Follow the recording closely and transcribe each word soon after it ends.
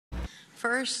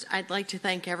First, I'd like to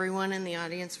thank everyone in the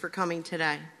audience for coming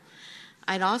today.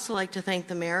 I'd also like to thank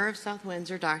the Mayor of South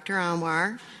Windsor, Dr.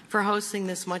 Anwar, for hosting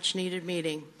this much-needed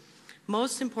meeting.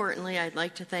 Most importantly, I'd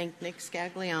like to thank Nick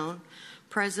Scaglione,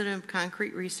 President of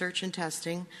Concrete Research and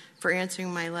Testing, for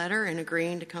answering my letter and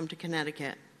agreeing to come to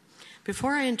Connecticut.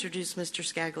 Before I introduce Mr.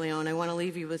 Scaglione, I want to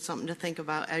leave you with something to think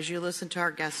about as you listen to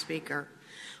our guest speaker.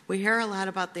 We hear a lot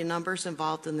about the numbers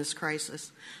involved in this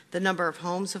crisis, the number of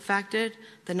homes affected,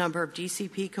 the number of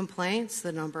DCP complaints,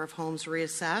 the number of homes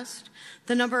reassessed,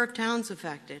 the number of towns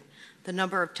affected, the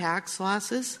number of tax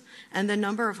losses, and the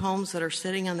number of homes that are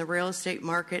sitting on the real estate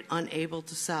market unable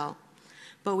to sell.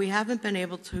 But we haven't been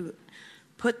able to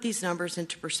put these numbers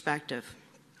into perspective.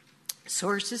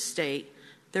 Sources state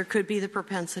there could be the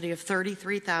propensity of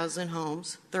 33,000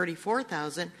 homes,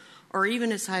 34,000, or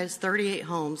even as high as 38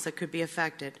 homes that could be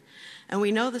affected. And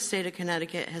we know the state of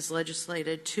Connecticut has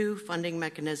legislated 2 funding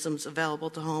mechanisms available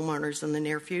to homeowners in the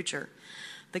near future.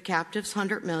 The captive's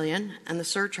 $100 million and the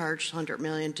surcharge $100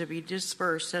 million to be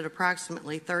dispersed at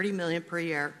approximately $30 million per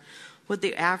year, with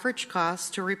the average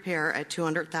cost to repair at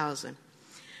 $200,000.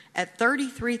 At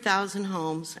 33,000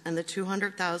 homes and the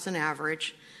 $200,000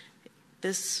 average,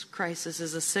 this crisis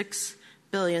is a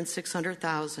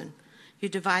 $6,600,000. You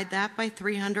divide that by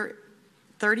 $30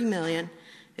 million,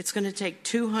 it's going to take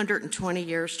 220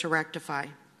 years to rectify.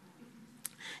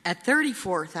 At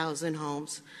 34,000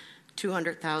 homes,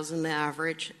 200,000 the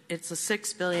average, it's a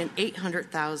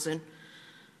 $6,800,000.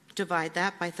 Divide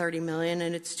that by 30 million,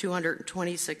 and it's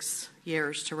 226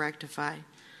 years to rectify.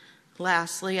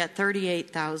 Lastly, at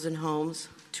 38,000 homes,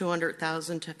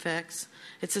 200,000 to fix,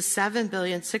 it's a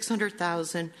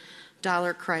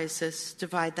 $7,600,000 crisis.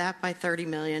 Divide that by 30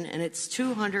 million, and it's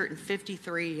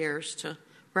 253 years to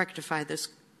rectify this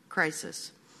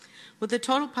crisis. With a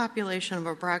total population of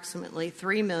approximately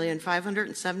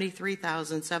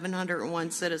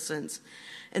 3,573,701 citizens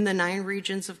in the 9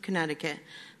 regions of Connecticut,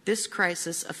 this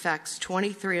crisis affects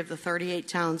 23 of the 38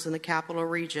 towns in the capital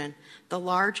region, the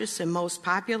largest and most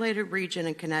populated region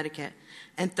in Connecticut,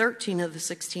 and 13 of the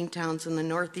 16 towns in the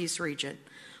Northeast region,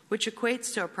 which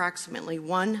equates to approximately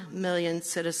 1 million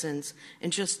citizens in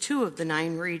just 2 of the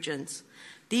 9 regions.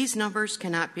 These numbers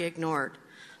cannot be ignored.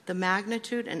 The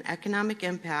magnitude and economic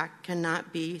impact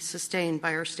cannot be sustained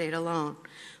by our state alone.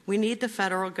 We need the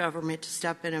federal government to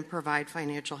step in and provide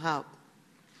financial help.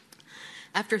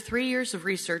 After 3 years of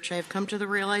research, I have come to the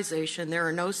realization there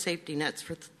are no safety nets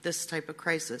for this type of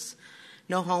crisis.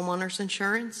 No homeowners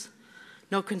insurance,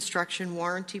 no construction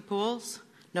warranty pools,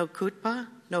 no CUTPA,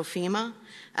 no FEMA.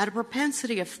 At a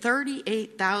propensity of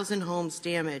 38,000 homes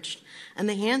damaged and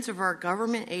the hands of our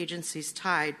government agencies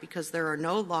tied because there are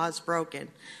no laws broken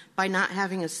by not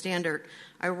having a standard,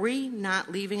 are we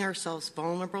not leaving ourselves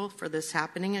vulnerable for this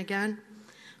happening again?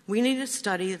 We need a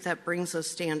study that brings us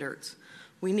standards.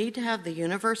 We need to have the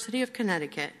University of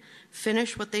Connecticut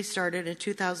finish what they started in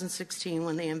 2016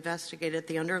 when they investigated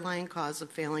the underlying cause of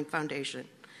failing foundation.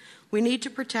 We need to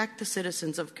protect the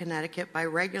citizens of Connecticut by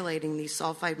regulating these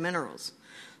sulfide minerals.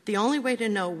 The only way to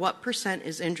know what percent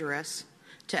is injurious,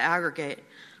 to aggregate,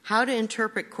 how to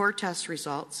interpret core test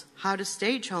results, how to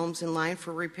stage homes in line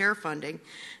for repair funding,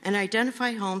 and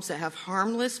identify homes that have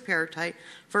harmless peritite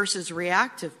versus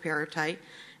reactive peritite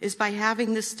is by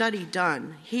having this study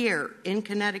done here in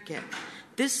Connecticut.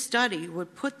 This study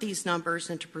would put these numbers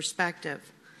into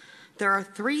perspective. There are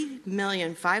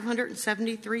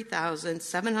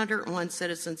 3,573,701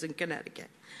 citizens in Connecticut,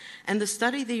 and the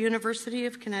study the University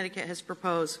of Connecticut has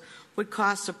proposed would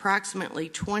cost approximately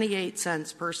 28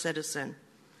 cents per citizen.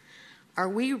 Are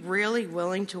we really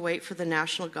willing to wait for the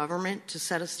national government to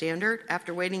set a standard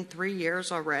after waiting 3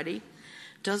 years already?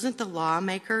 Doesn't the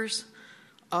lawmakers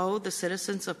owe the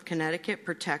citizens of Connecticut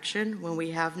protection when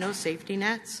we have no safety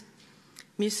nets?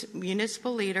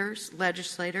 Municipal leaders,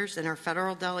 legislators, and our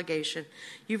federal delegation,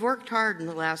 you've worked hard in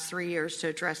the last 3 years to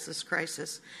address this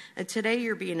crisis, and today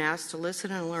you're being asked to listen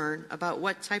and learn about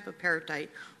what type of peritite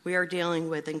we are dealing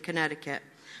with in Connecticut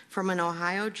from an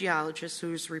Ohio geologist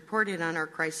who's reported on our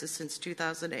crisis since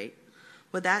 2008.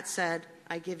 With that said,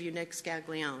 I give you Nick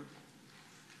Scaglione.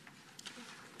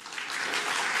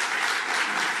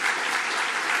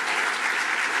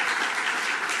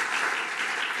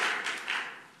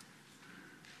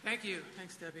 Thank you.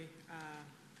 Thanks, Debbie.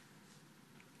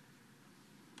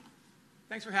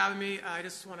 Thanks for having me. I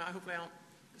just want to, hopefully I don't,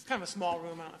 it's kind of a small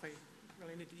room. I don't know if I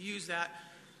really need to use that.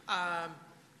 Because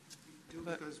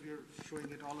we're showing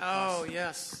it all across. Oh,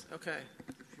 yes. Okay.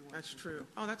 That's true.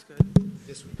 Oh, that's good.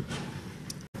 This one.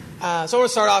 So I want to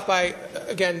start off by,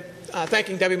 again,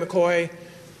 thanking Debbie McCoy,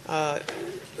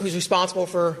 who's responsible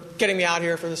for getting me out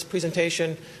here for this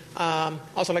presentation.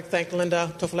 Also, I'd like to thank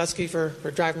Linda Tofolewski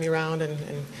for driving me around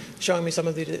and showing me some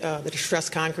of the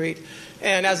distressed concrete.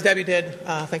 And as Debbie did,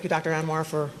 thank you, Dr. Anwar,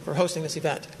 for hosting this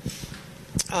event.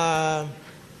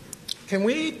 Can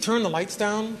we turn the lights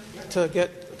down to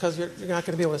get, because you're not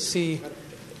going to be able to see.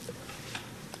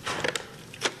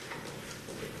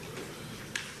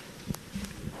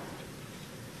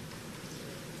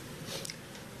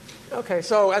 Okay,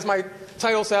 so as my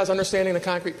title says, Understanding the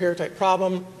Concrete Pier Type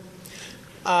Problem,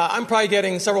 I'm probably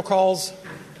getting several calls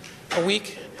a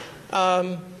week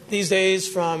these days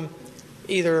from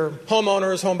either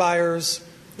homeowners, home buyers,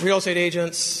 real estate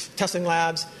agents, testing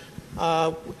labs,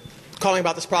 calling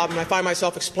about this problem. I find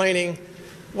myself explaining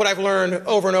what I've learned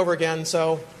over and over again,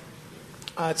 so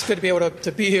it's good to be able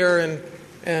to be here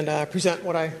and present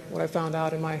what I found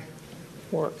out in my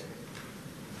work.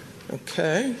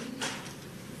 Okay.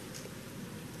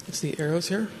 It's the arrows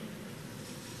here.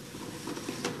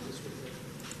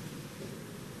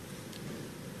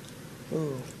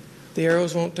 Ooh, the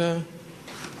arrows won't.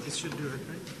 This should do it,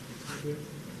 right?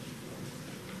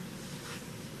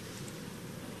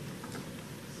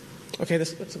 Okay,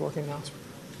 it's working now.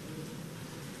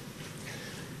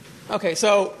 Okay,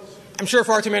 so I'm sure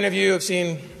far too many of you have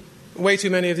seen way too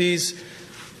many of these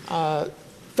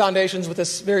foundations with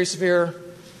this very severe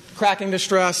cracking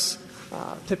distress,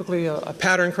 typically a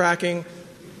pattern cracking,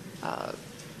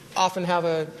 often have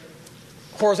a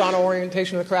horizontal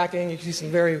orientation of the cracking. You can see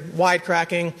some very wide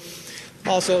cracking.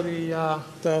 Also,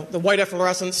 the white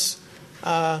efflorescence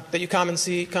that you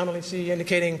commonly see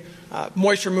indicating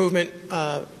moisture movement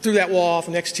through that wall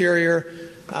from the exterior.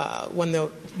 When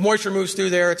the moisture moves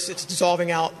through there, it's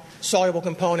dissolving out soluble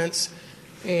components.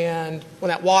 And when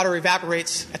that water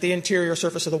evaporates at the interior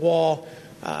surface of the wall,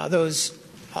 those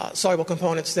soluble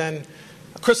components then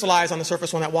crystallize on the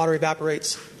surface when that water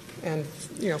evaporates and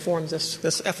forms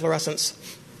this efflorescence.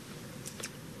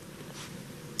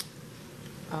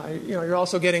 You're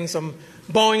also getting some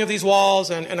bowing of these walls,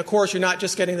 and of course you're not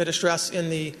just getting the distress in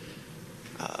the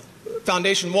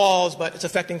foundation walls, but it's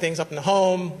affecting things up in the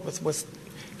home with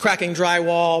cracking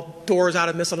drywall, doors out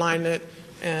of misalignment,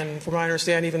 and from what I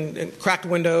understand, even cracked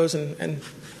windows and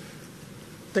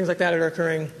things like that are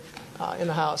occurring in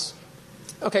the house.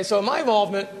 Okay, so my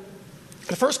involvement,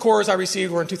 the first cores I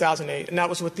received were in 2008, and that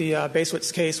was with the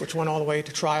Basewitz case, which went all the way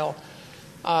to trial.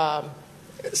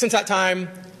 Since that time,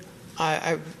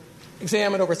 I've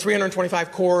examined over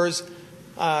 325 cores,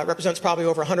 represents probably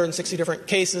over 160 different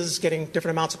cases, getting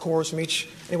different amounts of cores from each,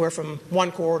 anywhere from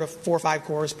 1 core to 4 or 5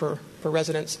 cores per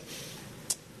residence.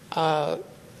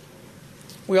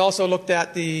 We also looked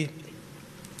at in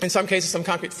some cases, some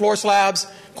concrete floor slabs,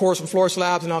 cores from floor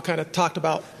slabs, and I'll kind of talked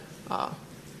about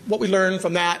what we learned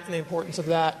from that and the importance of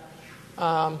that.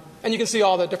 And you can see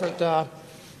all the different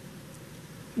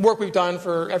work we've done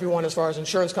for everyone as far as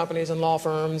insurance companies and law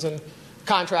firms and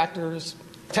contractors,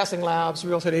 testing labs,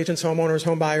 real estate agents, homeowners,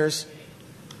 home buyers.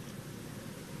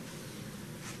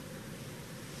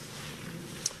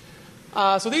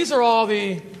 So these are all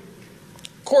the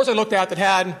cores I looked at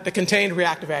that contained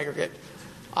reactive aggregate.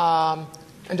 And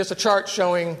just a chart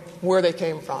showing where they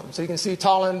came from. So you can see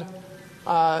Tolland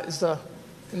is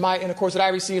in the cores that I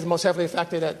received, the most heavily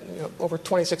affected at over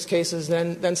 26 cases.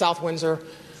 Then South Windsor,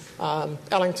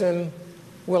 Ellington,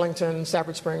 Willington,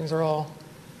 Stafford Springs are all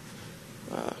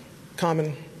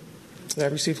common that I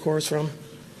received cores from.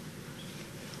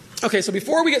 Okay, so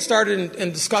before we get started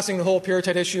in discussing the whole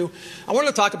pyrrhotite issue, I wanted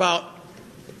to talk about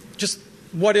just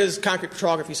what is concrete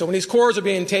petrography. So when these cores are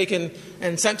being taken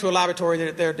and sent to a laboratory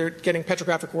that they're getting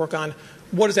petrographic work on,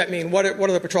 what does that mean? What are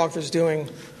the petrographers doing?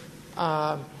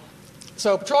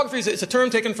 So petrography is a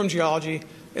term taken from geology.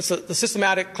 It's the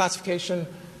systematic classification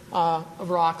of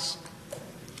rocks,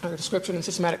 or description and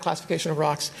systematic classification of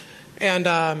rocks.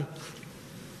 And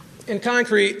in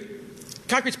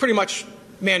concrete's pretty much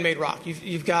man-made rock.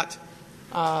 You've got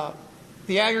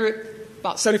the aggregate.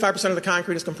 About 75% of the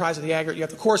concrete is comprised of the aggregate. You have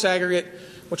the coarse aggregate,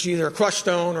 which is either a crushed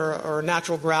stone or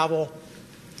natural gravel,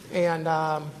 and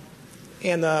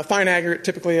the fine aggregate,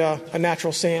 typically a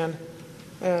natural sand.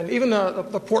 And even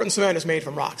the Portland cement is made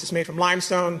from rocks. It's made from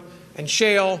limestone and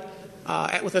shale,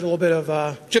 with a little bit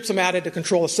of gypsum added to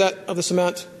control the set of the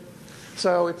cement.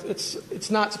 So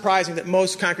it's not surprising that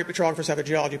most concrete petrographers have a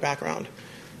geology background.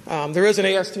 There is an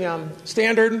ASTM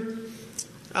standard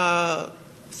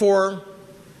for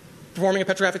performing a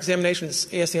petrographic examination. It's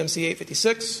ASTM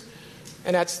C856,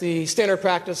 and that's the standard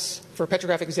practice for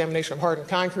petrographic examination of hardened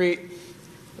concrete.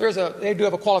 They do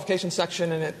have a qualification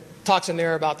section, and it talks in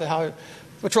there about how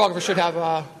petrographers should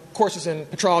have courses in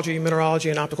petrology, mineralogy,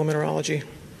 and optical mineralogy.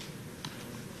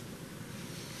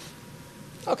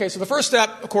 Okay, so the first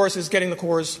step, of course, is getting the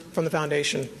cores from the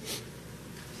foundation.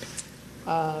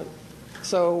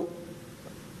 So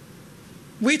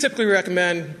we typically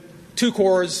recommend 2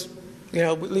 cores,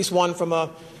 at least one from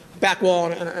a back wall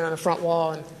and a front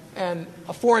wall, and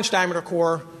a 4-inch diameter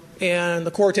core, and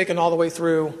the core taken all the way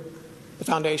through the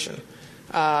foundation.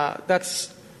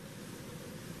 That's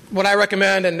what I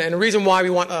recommend, and the reason why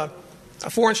we want a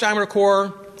 4-inch diameter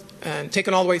core and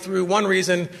taken all the way through, one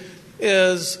reason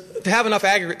is to have enough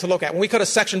aggregate to look at. When we cut a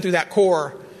section through that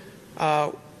core,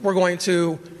 we're going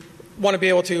to want to be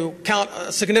able to count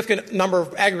a significant number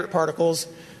of aggregate particles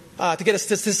to get a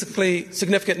statistically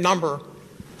significant number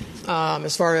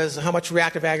as far as how much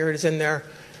reactive aggregate is in there.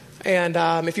 And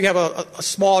if you have a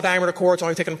small diameter core, it's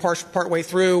only taken part way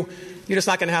through, you're just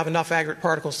not going to have enough aggregate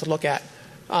particles to look at.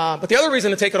 But the other reason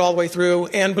to take it all the way through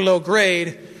and below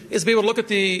grade is to be able to look at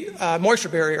the moisture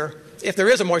barrier, if there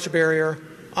is a moisture barrier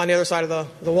on the other side of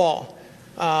the wall.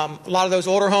 A lot of those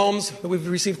older homes that we've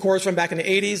received cores from back in the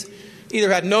 80s either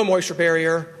had no moisture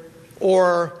barrier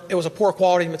or it was a poor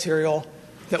quality material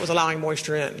that was allowing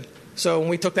moisture in. So when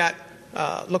we took that,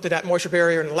 looked at that moisture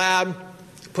barrier in the lab,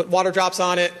 put water drops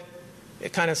on it,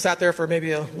 it kind of sat there for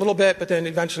maybe a little bit, but then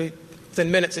eventually,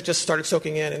 within minutes, it just started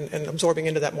soaking in and absorbing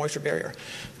into that moisture barrier.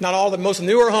 Not all, most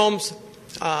newer homes,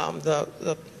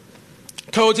 the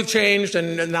codes have changed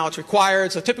and now it's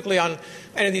required. So typically on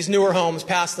any of these newer homes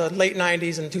past the late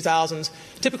 90s and 2000s,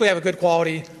 typically have a good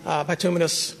quality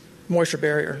bituminous moisture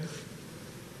barrier.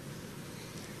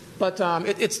 But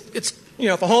it's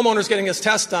if a homeowner's getting this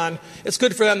test done, it's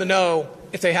good for them to know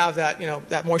if they have that,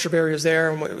 that moisture barrier is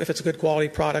there and if it's a good quality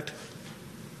product.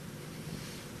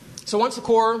 So once the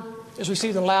core is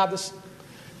received in the lab, this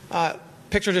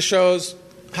picture just shows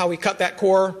how we cut that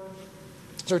core.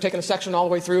 So we're taking a section all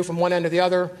the way through from one end to the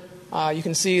other. You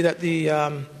can see that the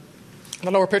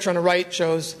lower picture on the right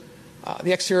shows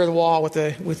the exterior of the wall with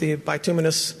the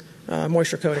bituminous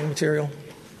moisture coating material.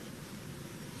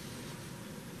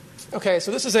 Okay,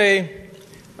 so this is a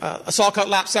saw cut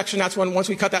lap section. That's once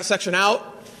we cut that section out.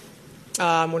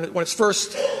 When it's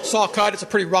first saw cut, it's a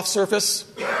pretty rough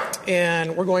surface,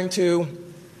 and we're going to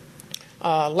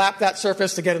lap that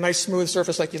surface to get a nice smooth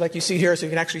surface like you see here, so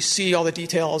you can actually see all the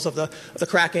details of the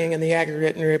cracking and the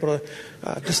aggregate, and you're able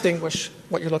to distinguish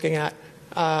what you're looking at.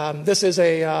 This is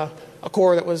a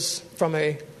core that was from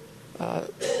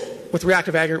with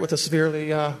reactive aggregate with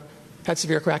had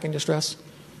severe cracking distress.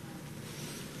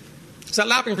 So that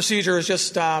lapping procedure is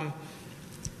just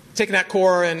taking that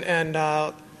core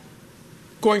and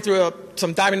going through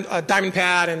some diamond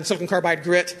pad and silicon carbide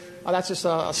grit. That's just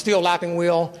a steel lapping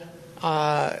wheel.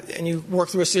 And you work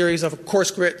through a series of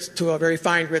coarse grits to a very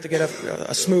fine grit to get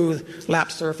a smooth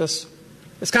lapped surface.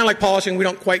 It's kind of like polishing. We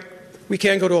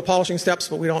can go to a polishing steps,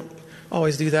 but we don't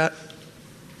always do that.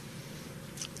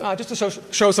 Just to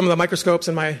show some of the microscopes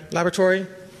in my laboratory.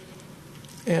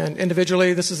 And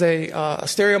individually, this is a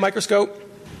stereo microscope.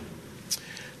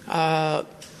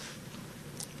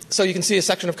 So you can see a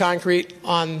section of concrete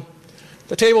on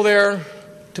the table there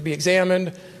to be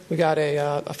examined. We got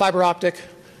a fiber optic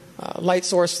light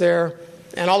source there,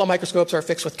 and all the microscopes are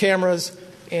fixed with cameras.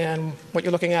 And what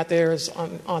you're looking at there is up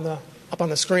on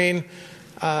the screen.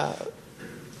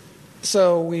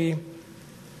 So we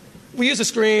use the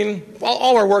screen.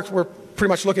 All our work, we're pretty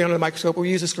much looking under the microscope.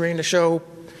 We use the screen to show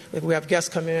if we have guests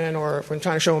come in, or if we're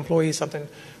trying to show employees something,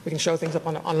 we can show things up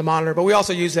on the monitor. But we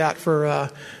also use that for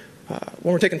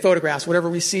when we're taking photographs. Whatever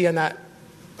we see in that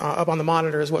up on the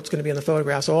monitor is what's going to be in the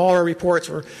photograph. So all our reports,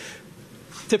 we're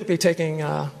typically taking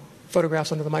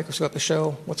photographs under the microscope to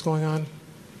show what's going on.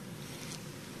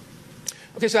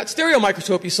 Okay, so that stereo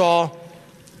microscope you saw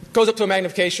goes up to a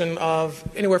magnification of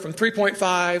anywhere from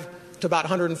 3.5 to about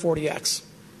 140x.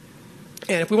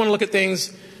 And if we want to look at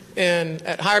things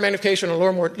at higher magnification or a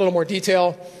little more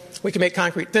detail, we can make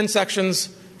concrete thin sections.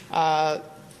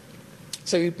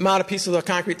 So you mount a piece of the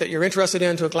concrete that you're interested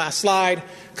in to a glass slide,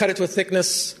 cut it to a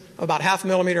thickness of about 0.5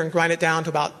 millimeter, and grind it down to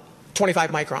about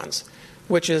 25 microns,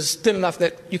 which is thin enough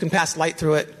that you can pass light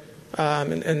through it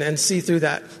and see through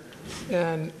that.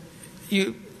 And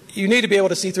you need to be able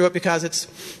to see through it because it's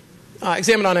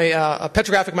examined on a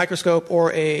petrographic microscope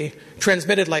or a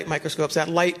transmitted light microscope. So that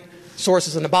light source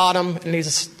is in the bottom and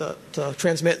needs to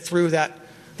transmit through that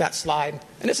slide.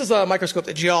 And this is a microscope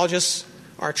that geologists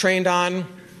are trained on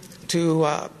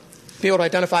to be able to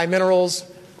identify minerals.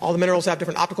 All the minerals have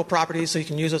different optical properties, so you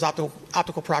can use those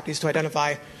optical properties to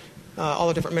identify all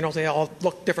the different minerals. They all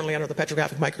look differently under the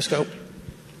petrographic microscope.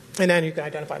 And then you can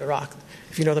identify the rock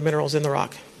if you know the minerals in the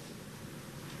rock.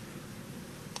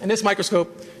 And this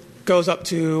microscope goes up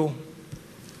to,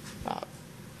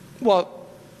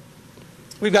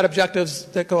 we've got objectives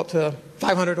that go up to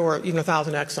 500 or even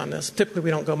 1,000x on this. Typically, we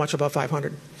don't go much above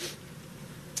 500.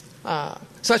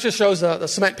 So that just shows the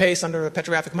cement paste under a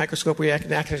petrographic microscope where you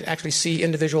can actually see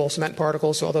individual cement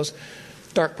particles. So all those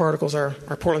dark particles are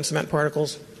Portland cement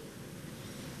particles.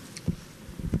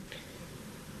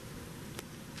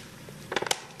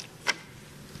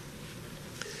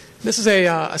 This is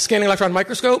a scanning electron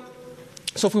microscope.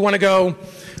 So if we want to go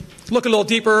look a little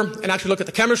deeper and actually look at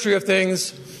the chemistry of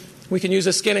things, we can use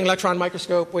a scanning electron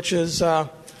microscope, which is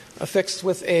affixed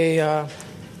with a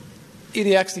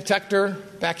EDX detector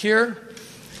back here.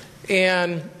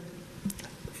 And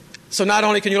so not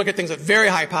only can you look at things at very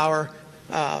high power,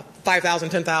 5,000,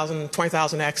 10,000,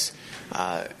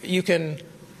 20,000x, you can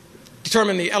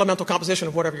determine the elemental composition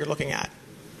of whatever you're looking at.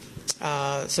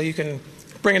 So you can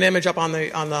bring an image up on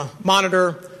the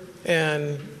monitor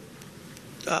and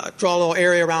draw a little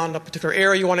area around a particular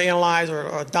area you want to analyze,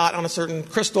 or a dot on a certain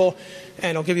crystal, and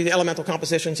it'll give you the elemental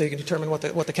composition so you can determine what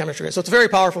the chemistry is. So it's a very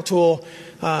powerful tool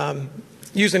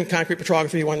used in concrete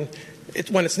petrography when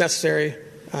it's necessary.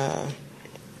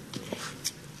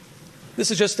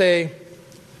 This is just a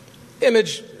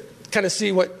image, kind of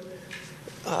see what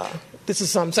this is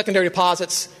some secondary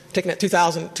deposits taken at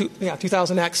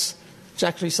 2000x. It's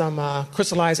actually some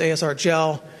crystallized ASR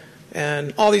gel,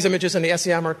 and all these images in the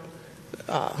SEM are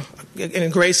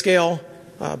in grayscale,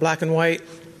 black and white.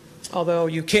 Although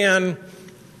you can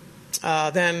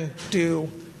then do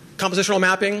compositional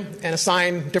mapping and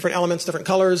assign different elements different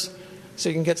colors, so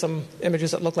you can get some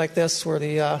images that look like this,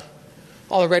 where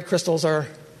all the red crystals are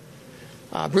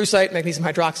brucite, magnesium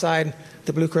hydroxide.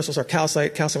 The blue crystals are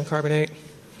calcite, calcium carbonate.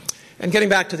 And getting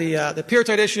back to the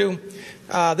pyrrhotite issue,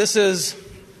 this is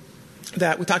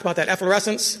that we talked about that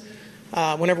efflorescence.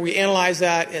 Whenever we analyze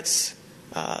that, it's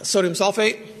sodium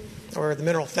sulfate, or the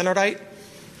mineral phenardite.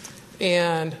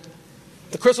 And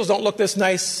the crystals don't look this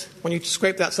nice when you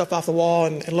scrape that stuff off the wall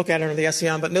and look at it under the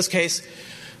SEM. But in this case,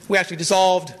 we actually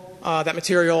dissolved that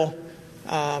material,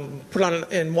 put it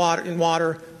on in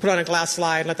water, put it on a glass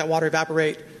slide, let that water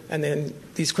evaporate, and then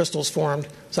these crystals formed.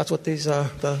 So that's what these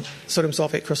the sodium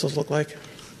sulfate crystals look like.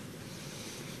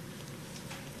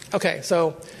 Okay,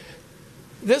 so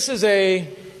this is a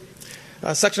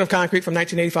section of concrete from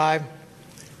 1985.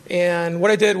 And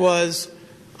what I did was,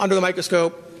 under the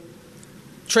microscope,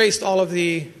 traced all of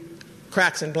the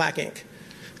cracks in black ink.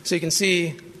 So you can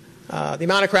see the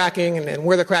amount of cracking and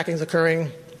where the cracking is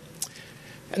occurring.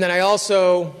 And then I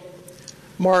also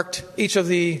marked each of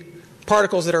the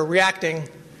particles that are reacting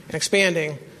and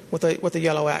expanding with a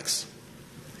yellow X.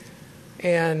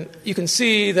 And you can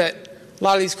see that a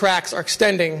lot of these cracks are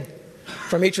extending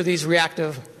from each of these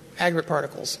reactive aggregate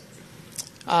particles.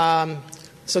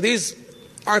 So these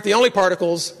aren't the only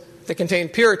particles that contain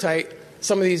pyrrhotite.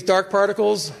 Some of these dark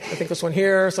particles, I think this one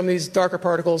here, some of these darker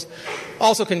particles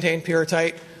also contain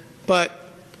pyrrhotite. But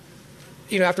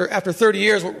after 30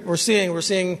 years, what we're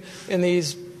seeing in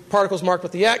these particles marked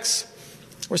with the X,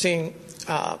 we're seeing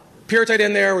pyrrhotite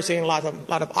in there. We're seeing a lot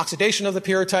of oxidation of the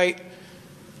pyrrhotite,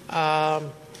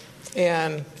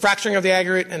 and fracturing of the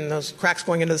aggregate, and those cracks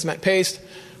going into the cement paste.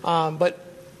 But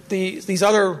these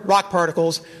other rock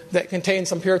particles that contain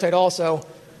some pyrrhotite also,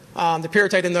 the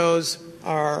pyrrhotite in those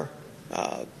are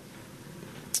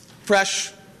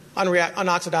fresh,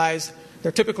 unoxidized.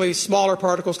 They're typically smaller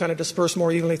particles, kind of dispersed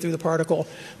more evenly through the particle.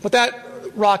 But that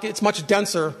rock, it's much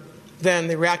denser than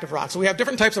the reactive rock. So we have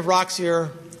different types of rocks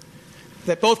here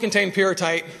that both contain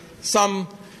pyrrhotite. Some,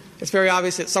 it's very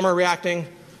obvious that some are reacting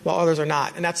while others are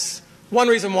not. And that's one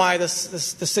reason why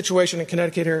this situation in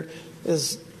Connecticut here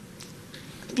is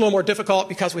a little more difficult,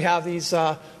 because we have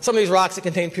some of these rocks that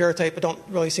contain pyrrhotite but don't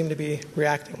really seem to be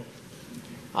reacting.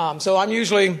 So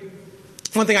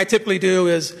one thing I typically do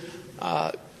is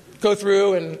go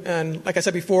through and, like I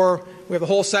said before, we have a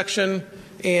whole section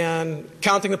and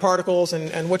counting the particles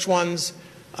and which ones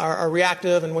are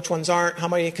reactive and which ones aren't, how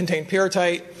many contain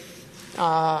pyrrhotite.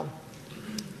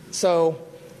 So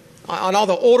on all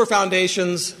the older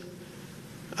foundations,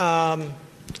 as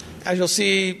you'll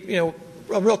see,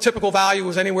 a real typical value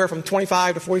was anywhere from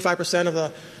 25 to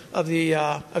 45% of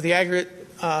the aggregate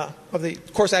of the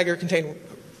coarse aggregate contain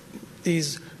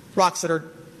these rocks that are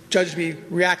judged to be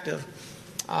reactive.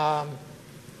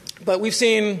 But we've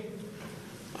seen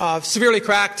severely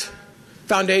cracked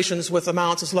foundations with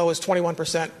amounts as low as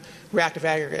 21% reactive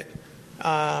aggregate.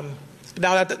 Now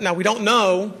we don't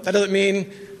know. That doesn't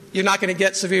mean you're not going to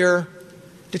get severe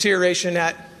deterioration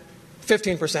at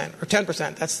 15% or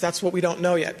 10%. That's what we don't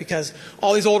know yet, because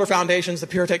all these older foundations, the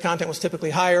pyrrhotite content was typically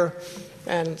higher,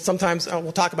 and sometimes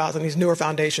we'll talk about in these newer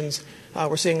foundations,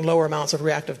 we're seeing lower amounts of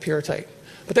reactive pyrrhotite.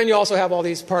 But then you also have all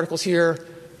these particles here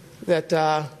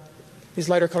that these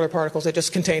lighter colored particles that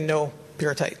just contain no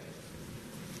pyrrhotite.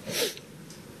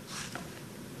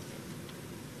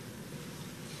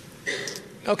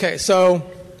 Okay, so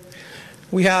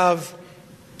we have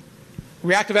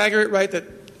reactive aggregate, right?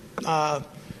 That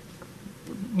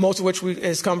most of which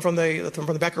has come from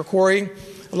the Becker quarry.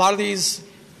 A lot of these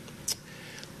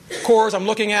cores I'm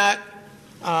looking at,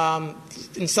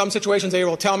 in some situations they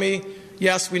will tell me,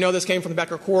 yes, we know this came from the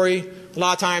Becker quarry. A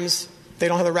lot of times they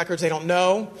don't have the records, they don't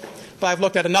know. But I've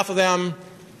looked at enough of them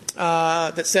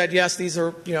that said, yes, these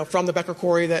are from the Becker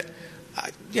quarry, that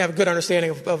you have a good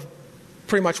understanding of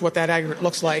pretty much what that aggregate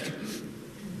looks like.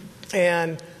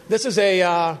 And this is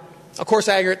a coarse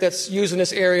aggregate that's used in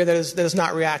this area that is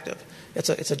not reactive. It's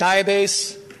a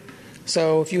diabase.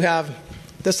 So if you have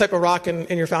this type of rock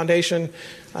in your foundation,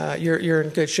 you're in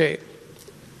good shape.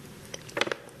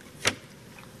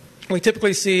 We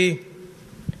typically see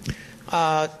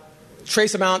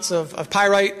trace amounts of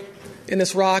pyrite in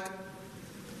this rock,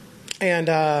 and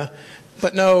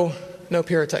but no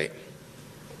pyrrhotite.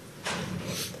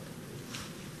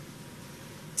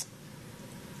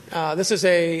 This is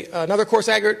another coarse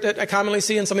aggregate that I commonly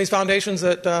see in some of these foundations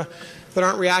that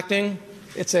aren't reacting.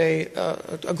 It's a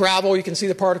gravel. You can see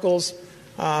the particles,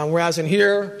 whereas in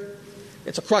here,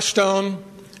 it's a crushed stone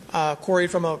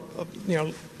quarried from a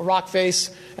rock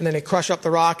face, and then they crush up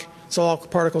the rock, so all the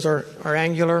particles are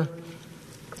angular.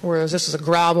 Whereas this is a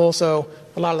gravel, so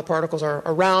a lot of the particles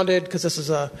are rounded because this is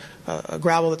a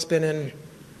gravel that's been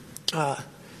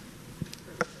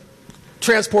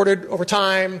transported over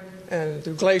time and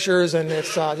through glaciers, and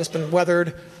it's just been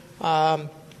weathered. But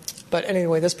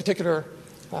anyway, this particular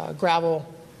gravel,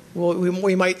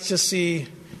 we might just see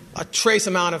a trace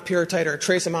amount of pyrrhotite or a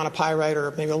trace amount of pyrite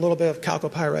or maybe a little bit of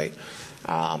chalcopyrite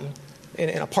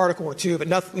in a particle or two, but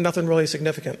nothing really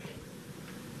significant.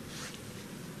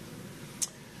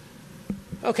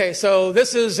 Okay, so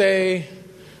this is a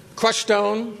crushed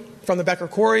stone from the Becker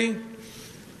quarry,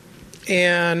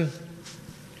 and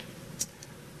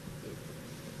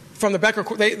from the Becker,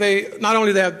 they not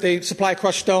only they supply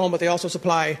crushed stone, but they also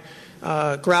supply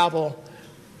gravel.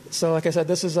 So, like I said,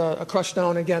 this is a crushed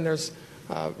stone. Again, there's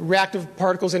reactive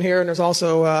particles in here, and there's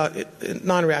also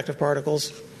non-reactive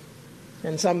particles,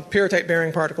 and some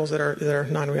pyrrhotite-bearing particles that are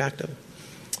non-reactive.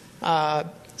 So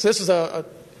this is a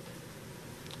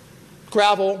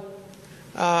gravel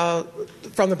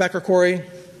from the Becker quarry,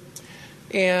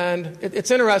 and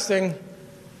it's interesting.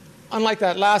 Unlike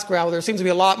that last gravel, there seems to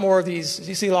be a lot more of these.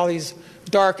 You see a lot of these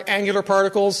dark angular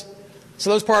particles. So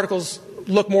those particles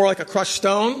look more like a crushed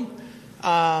stone.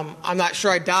 I'm not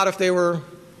sure. I doubt if they were.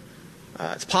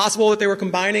 It's possible that they were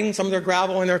combining some of their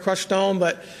gravel and their crushed stone,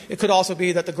 but it could also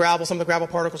be that some of the gravel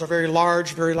particles are very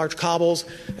large cobbles,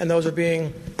 and those are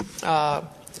being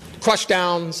crushed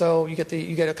down. So you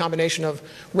get a combination of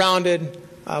rounded,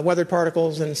 weathered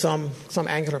particles and some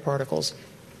angular particles.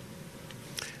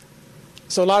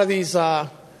 So a lot of these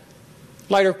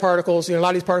lighter particles, a lot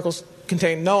of these particles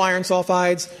contain no iron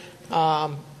sulfides.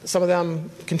 Some of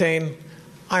them contain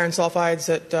iron sulfides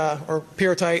or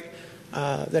pyrrhotite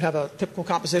that have a typical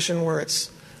composition where it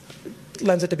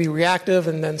lends it to be reactive,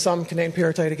 and then some contain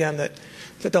pyrrhotite again that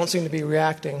don't seem to be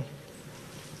reacting.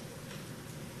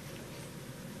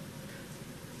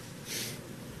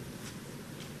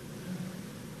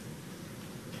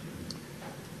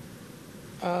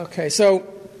 Okay, so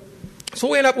what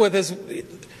we end up with is,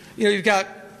 you've got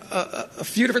a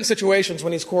few different situations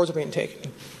when these cores are being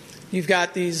taken. You've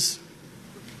got these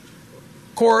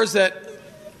cores that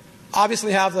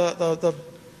obviously have the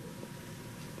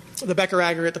Becker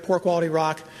aggregate, the poor quality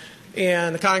rock,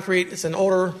 and the concrete. It's an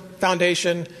older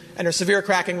foundation, and there's severe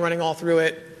cracking running all through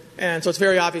it, and so it's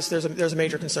very obvious there's a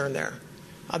major concern there.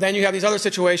 Then you have these other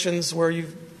situations where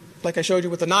like I showed you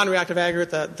with the non-reactive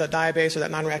aggregate, the diabase or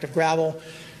that non-reactive gravel,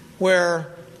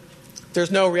 where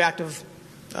there's no reactive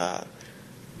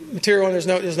material and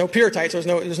there's no pyrrhotite, so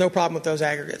there's no problem with those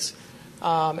aggregates.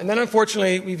 And then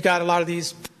unfortunately, we've got a lot of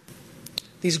these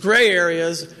gray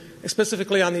areas,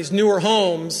 specifically on these newer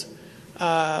homes.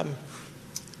 Let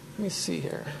me see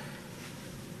here.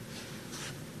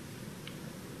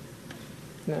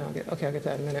 No, I'll get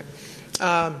that in a minute.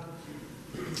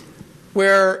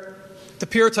 Where the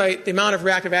pyrrhotite, the amount of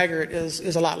reactive aggregate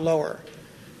is a lot lower.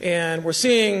 And we're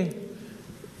seeing,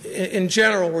 in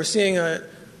general, a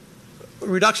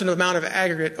reduction of the amount of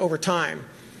aggregate over time.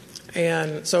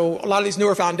 And so a lot of these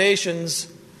newer foundations,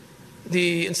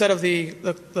 instead of the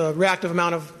reactive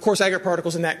amount of coarse aggregate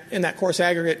particles in that coarse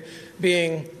aggregate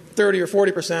being 30 or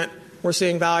 40%, we're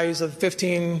seeing values of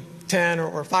 15, 10,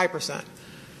 or 5%.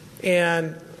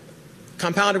 And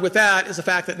compounded with that is the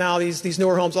fact that now these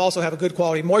newer homes also have a good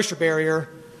quality moisture barrier,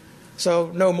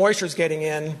 so no moisture is getting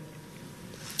in.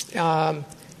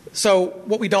 So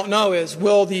what we don't know is,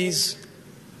 will these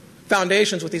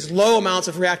foundations with these low amounts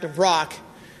of reactive rock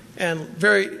and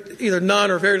either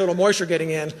none or very little moisture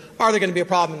getting in, are they going to be a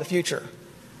problem in the future?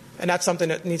 And that's something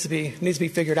that needs to be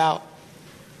figured out.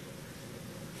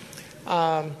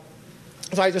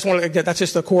 So I just wanted to get, that's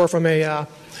just a core from a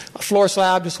floor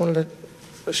slab. Just wanted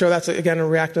to show that's, again, a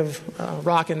reactive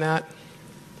rock in that.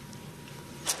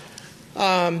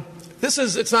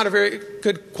 It's not a very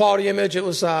good quality image. It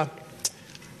was,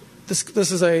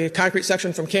 this is a concrete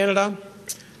section from Canada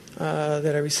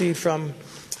that I received from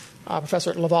a professor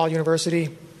at Laval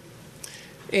University.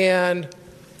 And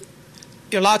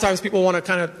a lot of times people want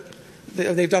to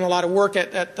they've done a lot of work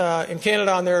in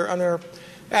Canada on their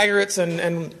aggregates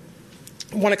and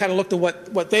want to kind of look to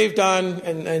what they've done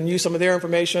and use some of their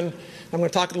information. I'm going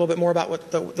to talk a little bit more about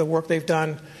what the work they've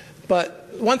done. But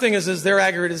one thing is their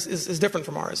aggregate is different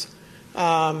from ours.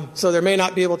 So they may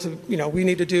not be able to, we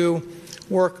need to do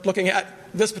work looking at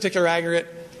this particular aggregate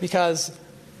because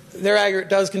their aggregate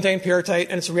does contain pyrrhotite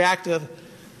and it's reactive.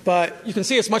 But you can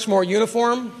see it's much more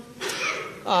uniform.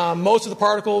 Most of the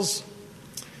particles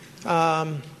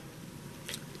contain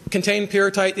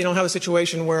pyrrhotite. They don't have a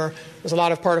situation where there's a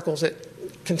lot of particles that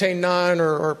contain none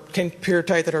or contain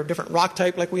pyrrhotite that are different rock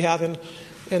type like we have in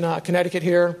Connecticut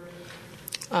here.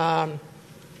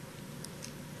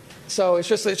 So it's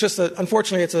just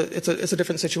unfortunately it's a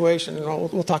different situation, and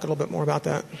we'll talk a little bit more about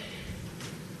that.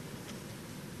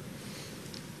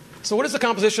 So what is the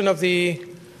composition of the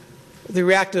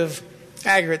reactive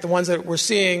aggregate? The ones that we're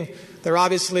seeing, they're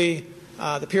obviously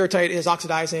the pyrrhotite is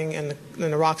oxidizing and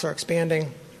the rocks are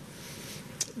expanding.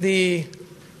 The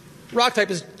rock type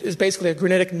is basically a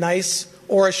granitic gneiss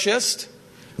or a schist,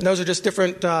 and those are just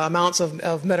different amounts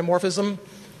of metamorphism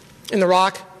in the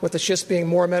rock, with the schist being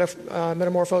more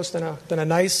metamorphosed than a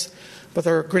gneiss, but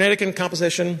they're granitic in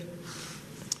composition,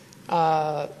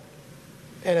 and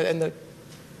the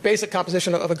basic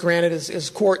composition of a granite is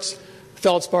quartz,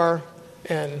 feldspar,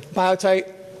 and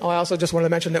biotite. Oh, I also just wanted to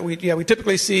mention that we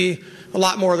typically see a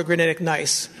lot more of the granitic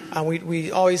gneiss.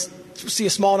 We always see a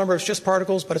small number of schist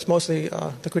particles, but it's mostly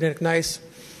the granitic gneiss.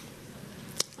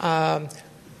 The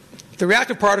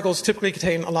reactive particles typically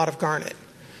contain a lot of garnet,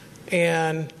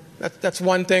 and that's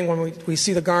one thing when we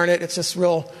see the garnet. It's just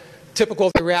real typical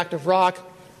of the reactive rock.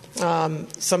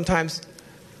 Sometimes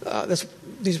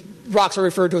these rocks are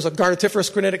referred to as a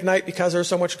garnetiferous granitic because there's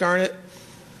so much garnet.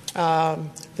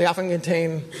 They often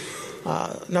contain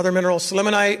another mineral,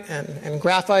 selimanite and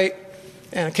graphite,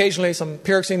 and occasionally some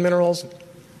pyroxene minerals.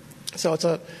 So it's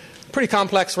a pretty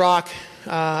complex rock.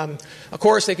 Of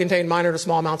course, they contain minor to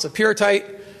small amounts of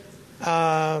pyrrhotite.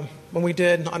 When we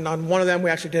did, on one of them, we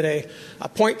actually did a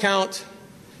point count,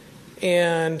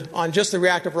 and on just the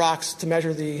reactive rocks to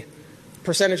measure the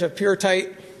percentage of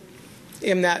pyrrhotite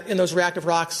in those reactive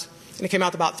rocks, and it came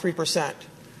out to about 3%.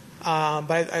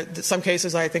 But in some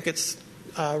cases, I think it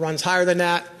runs higher than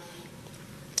that.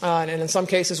 And in some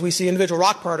cases, we see individual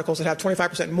rock particles that have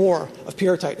 25% more of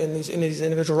pyrrhotite in these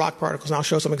individual rock particles, and I'll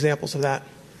show some examples of that.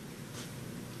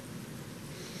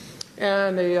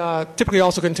 And they typically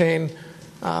also contain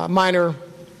minor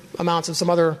amounts of some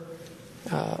other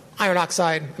iron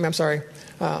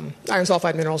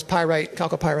sulfide minerals, pyrite,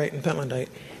 chalcopyrite, and pentlandite.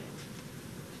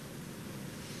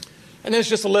 And there's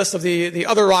just a list of the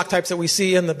other rock types that we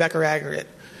see in the Becker aggregate.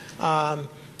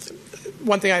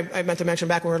 One thing I meant to mention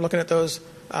back when we were looking at those,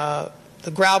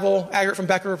 the gravel aggregate from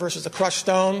Becker versus the crushed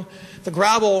stone. The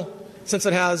gravel, since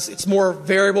it's more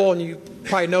variable, and you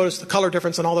probably notice the color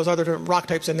difference in all those other different rock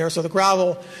types in there. So the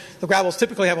gravels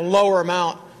typically have a lower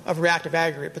amount of reactive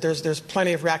aggregate, but there's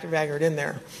plenty of reactive aggregate in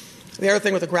there. The other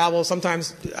thing with the gravel,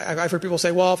 sometimes I've heard people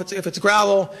say, well, if it's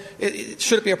gravel, it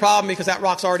shouldn't be a problem because that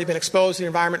rock's already been exposed to the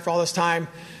environment for all this time.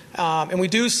 And we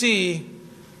do see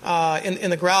in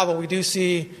the gravel, we do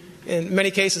see in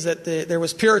many cases that there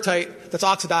was pyrrhotite that's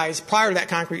oxidized prior to that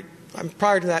concrete,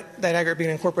 prior to that aggregate being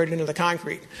incorporated into the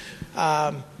concrete.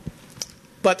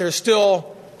 But there's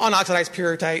still unoxidized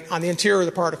pyrrhotite on the interior of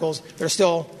the particles that are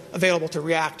still available to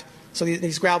react. So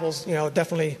these gravels,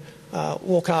 definitely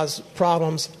will cause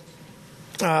problems.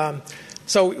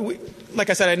 Like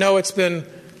I said, I know it's been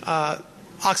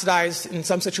oxidized in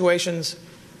some situations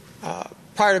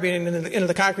prior to being into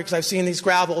the concrete, because I've seen these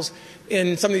gravels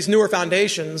in some of these newer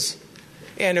foundations,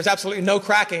 and there's absolutely no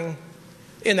cracking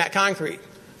in that concrete.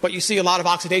 But you see a lot of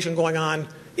oxidation going on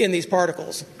in these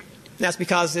particles. And that's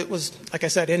because it was, like I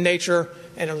said, in nature,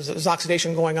 and it was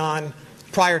oxidation going on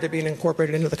prior to being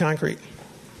incorporated into the concrete.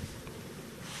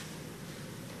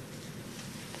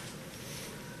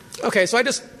 Okay, so I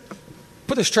just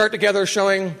put this chart together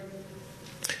showing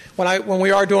when we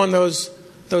are doing those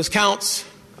counts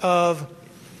of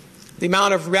the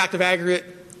amount of reactive aggregate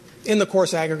in the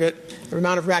coarse aggregate, the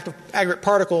amount of reactive aggregate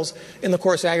particles in the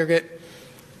coarse aggregate.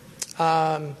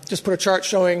 Just put a chart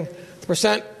showing the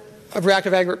percent of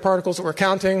reactive aggregate particles that we're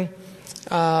counting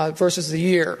versus the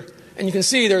year. And you can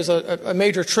see there's a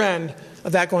major trend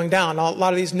of that going down. A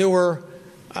lot of these newer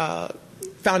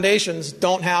foundations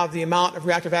don't have the amount of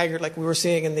reactive aggregate like we were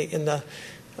seeing in the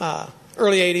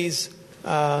early 80s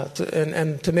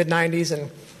to mid 90s.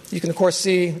 And you can, of course,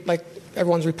 see, like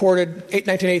everyone's reported,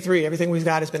 1983. Everything we've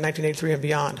got has been 1983 and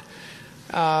beyond.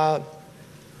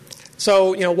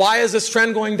 So, why is this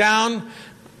trend going down?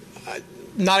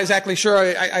 Not exactly sure.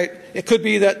 It could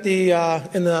be that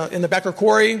in the Becker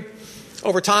quarry,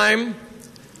 over time,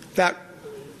 that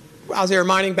as they were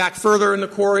mining back further in the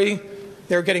quarry,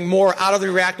 they're getting more out of the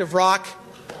reactive rock.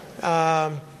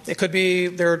 It could be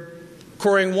they're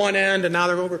quarrying one end and now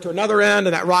they're over to another end,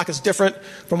 and that rock is different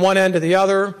from one end to the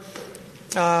other.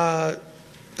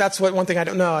 That's one thing I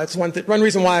don't know. It's one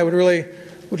reason why I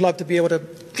would love to be able to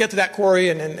get to that quarry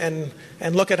and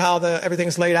look at how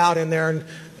everything's laid out in there and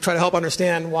try to help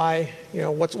understand why,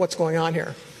 what's going on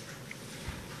here.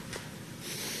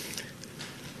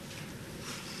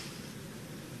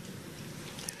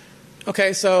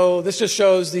 Okay, so this just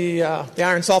shows the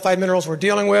iron sulfide minerals we're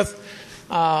dealing with.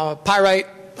 Pyrite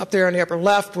up there in the upper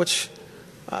left, which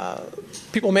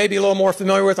people may be a little more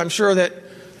familiar with. I'm sure that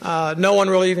no one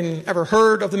really even ever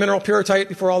heard of the mineral pyrrhotite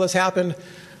before all this happened.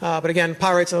 But again,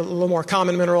 pyrite's a little more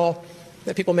common mineral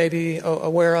that people may be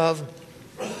aware of.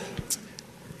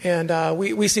 And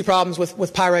we see problems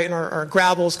with pyrite in our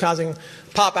gravels causing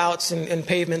pop-outs in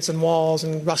pavements and walls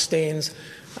and rust stains.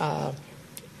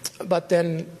 But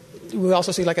then we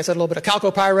also see, like I said, a little bit of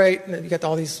chalcopyrite. And you get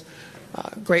all these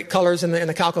great colors in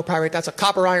the chalcopyrite. That's a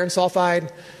copper iron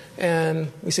sulfide.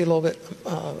 And we see a little bit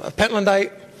of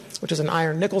pentlandite, which is an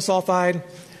iron nickel sulfide.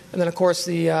 And then, of course,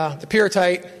 the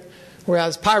pyrrhotite,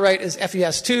 whereas pyrite is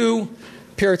FeS2,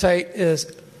 pyrrhotite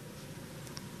is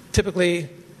typically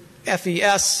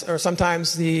FeS, or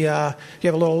sometimes you have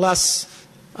a little less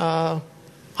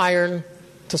iron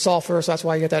to sulfur, so that's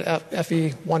why you get that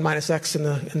Fe1 minus X in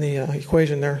the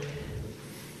equation there.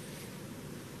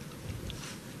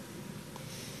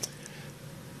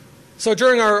 So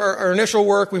during our initial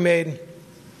work, we made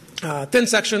thin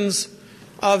sections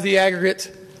of the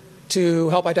aggregate to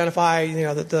help identify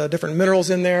the different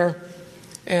minerals in there.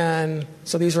 And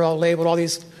so these are all labeled. All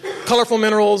these colorful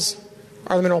minerals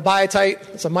are the mineral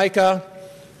biotite. It's a mica.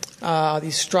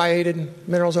 These striated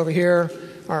minerals over here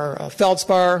are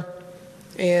feldspar.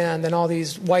 And then all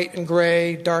these white and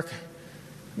gray, dark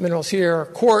minerals here are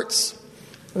quartz.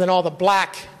 And then all the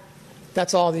black,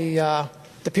 that's all the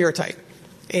pyrrhotite.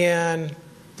 And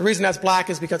the reason that's black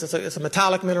is because it's a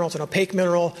metallic mineral, it's an opaque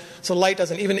mineral, so light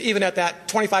doesn't, even at that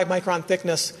 25 micron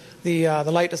thickness, the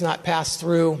light does not pass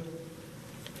through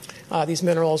these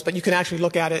minerals, but you can actually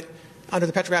look at it under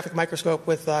the petrographic microscope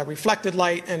with reflected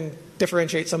light and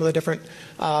differentiate some of the different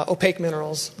opaque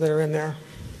minerals that are in there.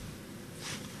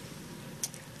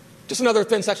 Just another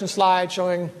thin section slide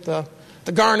showing the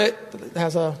garnet. It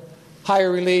has a higher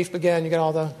relief. Again, you get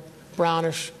all the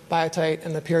brownish biotite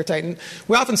and the pyrrhotite. And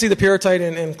we often see the pyrrhotite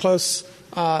in close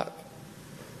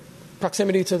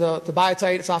proximity to the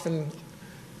biotite. It's often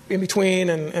in between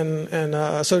and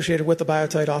associated with the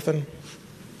biotite often.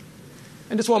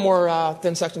 And just one more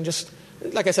thin section. Just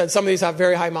like I said, some of these have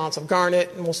very high amounts of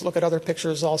garnet, and we'll look at other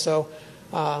pictures also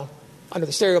under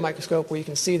the stereo microscope where you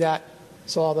can see that.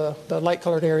 So all the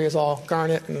light-colored area is all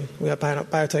garnet, and we have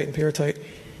biotite and pyrrhotite.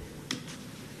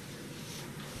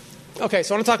 Okay,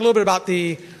 so I want to talk a little bit about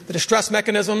the distress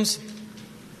mechanisms.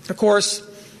 Of course,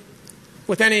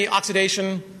 with any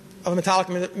oxidation of a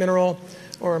metallic mineral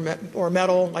or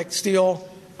metal like steel,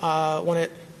 when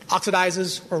it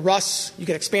oxidizes or rusts, you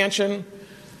get expansion.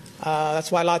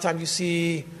 That's why a lot of times you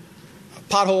see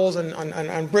potholes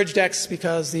on bridge decks,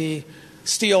 because the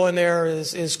steel in there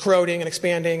is corroding and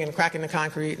expanding and cracking the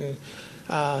concrete.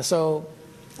 And so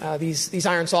these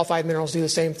iron sulfide minerals do the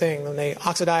same thing. When they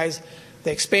oxidize,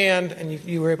 they expand, and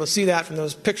you were able to see that from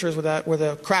those pictures where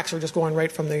the cracks are just going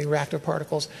right from the reactive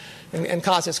particles and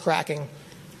cause this cracking.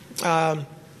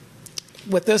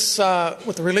 With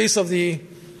the release of the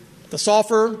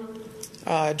sulfur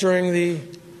during the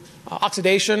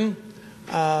oxidation,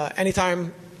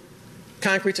 anytime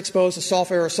concrete's exposed to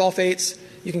sulfur or sulfates,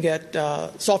 you can get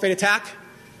sulfate attack,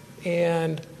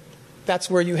 and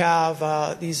that's where you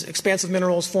have these expansive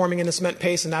minerals forming in the cement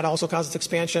paste, and that also causes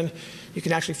expansion. You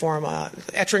can actually form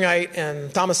ettringite and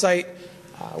thomsite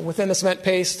within the cement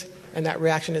paste, and that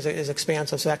reaction is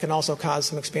expansive, so that can also cause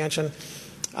some expansion.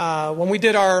 When we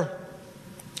did our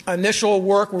initial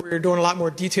work, where we were doing a lot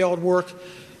more detailed work,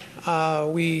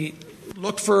 we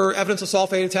looked for evidence of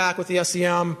sulfate attack with the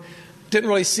SEM. Didn't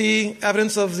really see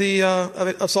evidence of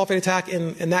sulfate attack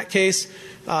in that case.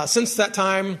 Since that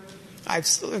time, I've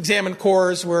examined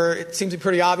cores where it seems to be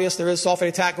pretty obvious there is sulfate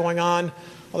attack going on,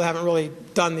 although I haven't really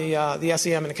done the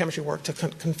SEM and the chemistry work to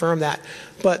confirm that.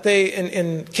 But they,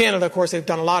 in Canada, of course, they've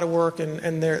done a lot of work,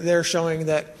 and they're showing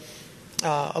that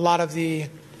a lot of the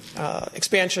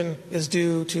expansion is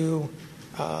due to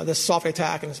this sulfate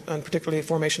attack, and particularly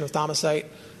formation of thaumasite.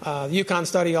 The Yukon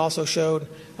study also showed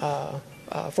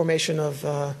formation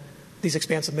of these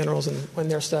expansive minerals in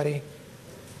their study.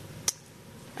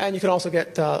 And you can also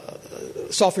get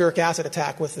sulfuric acid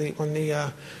attack with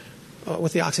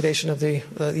the oxidation of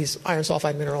these iron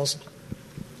sulfide minerals.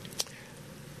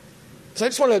 So I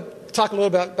just want to talk a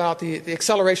little bit about the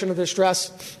acceleration of the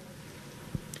stress.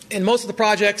 In most of the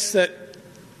projects that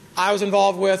I was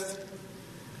involved with,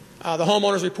 the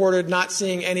homeowners reported not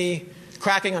seeing any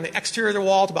cracking on the exterior of the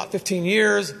wall to about 15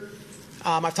 years.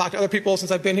 I've talked to other people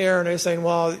since I've been here, and they're saying,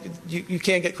 well, you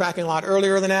can't get cracking a lot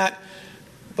earlier than that.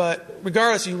 But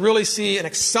regardless, you really see an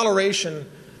acceleration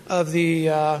of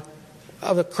the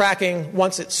cracking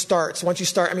once it starts. Once you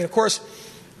start, I mean, of course,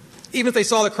 even if they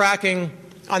saw the cracking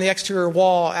on the exterior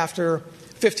wall after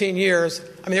 15 years,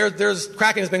 I mean, there's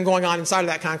cracking has been going on inside of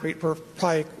that concrete for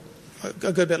probably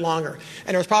a good bit longer.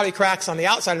 And there was probably cracks on the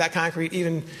outside of that concrete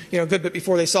even, a good bit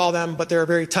before they saw them, but they were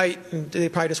very tight and they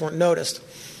probably just weren't noticed.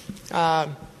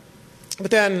 But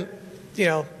then,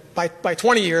 by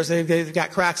 20 years, they've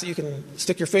got cracks that you can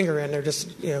stick your finger in. They're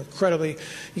just, incredibly,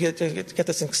 you get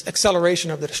this acceleration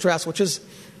of the distress, which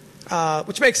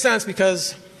makes sense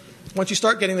because once you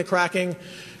start getting the cracking,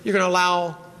 you're going to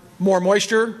allow more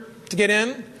moisture to get in.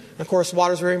 And of course,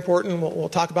 water is very important. We'll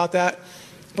talk about that.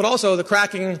 But also, the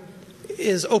cracking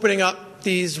is opening up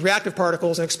these reactive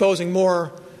particles and exposing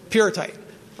more pyrrhotite.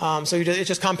 So it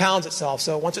just compounds itself.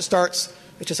 So once it starts,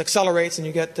 it just accelerates, and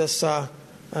you get this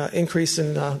increase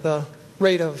in the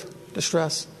rate of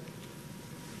distress.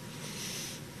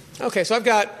 Okay, so I've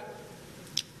got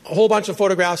a whole bunch of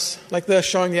photographs like this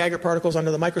showing the aggregate particles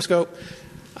under the microscope.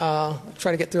 I'll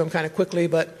try to get through them kind of quickly,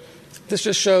 but this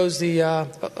just shows the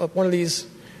one of these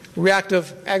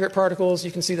reactive aggregate particles.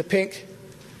 You can see the pink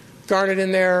garnet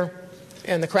in there,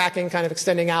 and the cracking kind of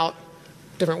extending out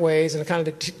different ways, and kind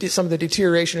of some of the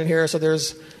deterioration in here. So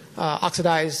there's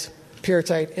oxidized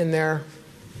pyrrhotite in there.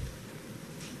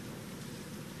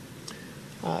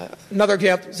 Another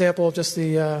example of just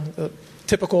the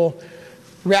typical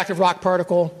reactive rock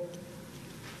particle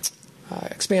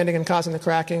expanding and causing the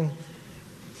cracking.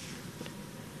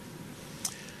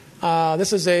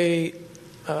 This is a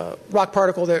rock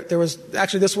particle.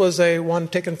 This was a one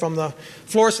taken from the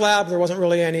floor slab. There wasn't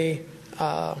really any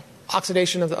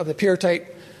oxidation of the pyrrhotite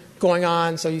going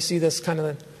on, so you see this kind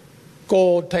of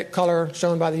gold type color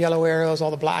shown by the yellow arrows.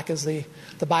 All the black is the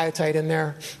biotite in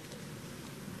there.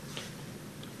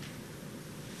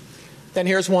 Then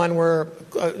here's one where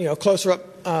closer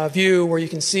up view where you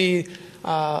can see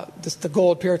the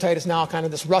gold pyrrhotite is now kind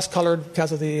of this rust colored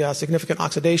because of the significant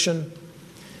oxidation.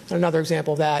 And another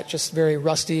example of that, just very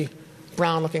rusty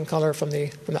brown looking color from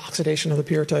the oxidation of the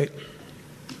pyrrhotite.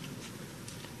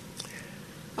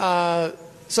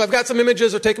 So I've got some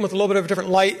images that are taken with a little bit of a different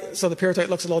light, so the pyrrhotite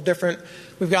looks a little different.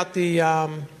 We've got the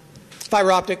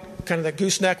fiber optic, kind of the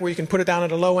gooseneck, where you can put it down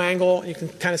at a low angle. You can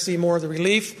kind of see more of the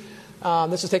relief.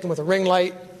 This is taken with a ring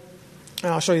light.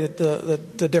 And I'll show you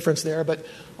the difference there. But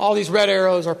all these red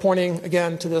arrows are pointing,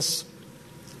 again, to this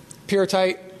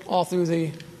pyrrhotite all through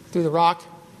the rock.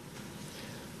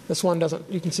 This one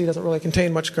you can see doesn't really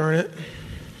contain much garnet.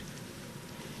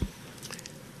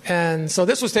 And so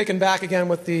this was taken back again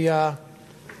with the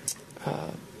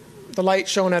light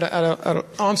shown at a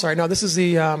I'm sorry, no, this is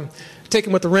the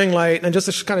taken with the ring light, and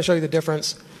just to kind of show you the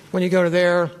difference. When you go to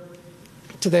there,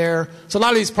 to there. So a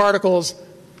lot of these particles,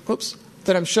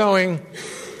 that I'm showing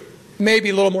may be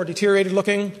a little more deteriorated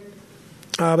looking,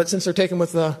 but since they're taken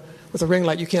with the ring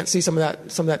light, you can't see some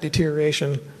of that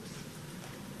deterioration.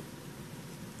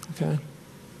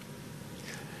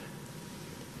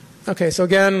 Okay. So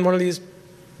again, one of these.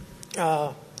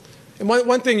 And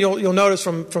one thing you'll notice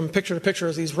from picture to picture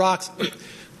is these rocks.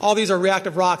 All these are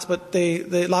reactive rocks, but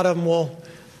a lot of them will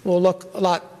look a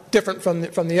lot different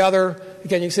from the other.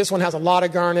 Again, you see this one has a lot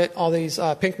of garnet, all these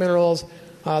pink minerals.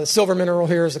 The silver mineral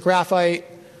here is the graphite.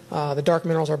 The dark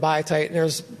minerals are biotite. And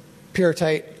there's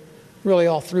pyrrhotite really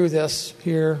all through this,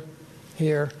 here,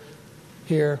 here,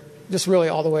 here, just really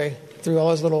all the way through all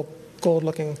those little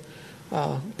gold-looking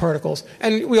particles.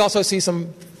 And we also see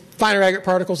some finer agate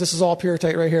particles. This is all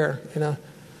pyrrhotite right here in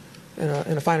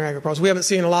a finer agate particle. We haven't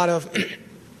seen a lot of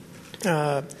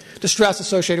distress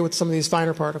associated with some of these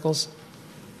finer particles.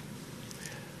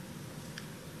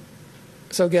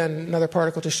 So again, another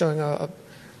particle just showing a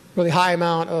really high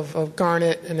amount of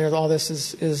garnet, and there's all this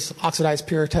is oxidized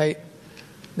pyrrhotite.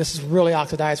 This is really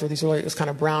oxidized, where these really is kind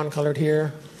of brown colored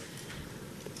here.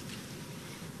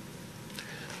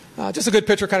 Just a good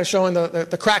picture kind of showing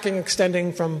the cracking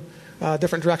extending from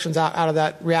different directions out of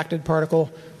that reacted particle.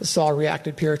 This is all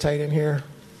reacted pyrrhotite in here.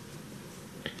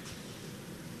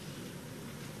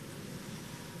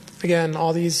 Again,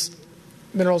 all these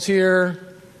minerals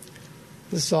here.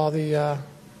 This is all the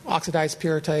oxidized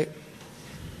pyrrhotite. You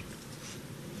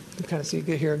can kind of see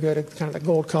here good, kind of the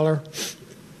gold color.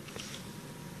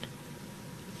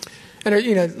 And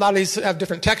a lot of these have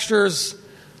different textures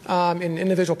in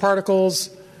individual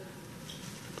particles.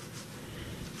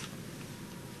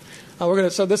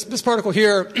 So this particle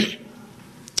here,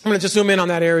 I'm going to just zoom in on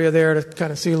that area there to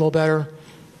kind of see a little better.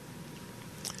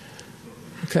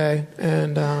 Okay,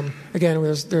 and again,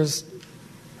 there's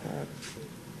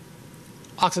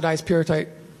oxidized pyrrhotite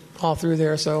all through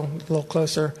there, so a little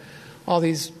closer. All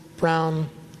these brown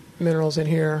minerals in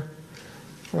here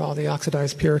are all the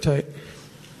oxidized pyrrhotite.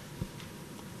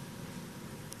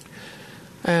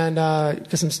 And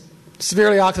just some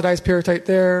severely oxidized pyrrhotite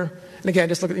there. And again,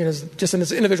 just look at, just in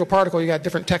this individual particle, you got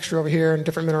different texture over here and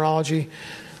different mineralogy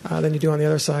than you do on the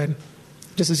other side.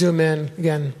 Just to zoom in,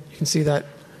 again, you can see that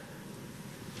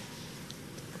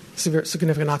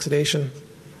significant oxidation.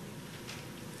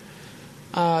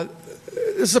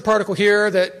 This is a particle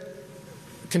here that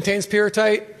contains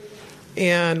pyrrhotite,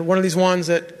 and one of these ones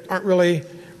that aren't really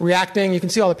reacting. You can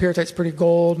see all the pyrrhotite's pretty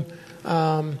gold.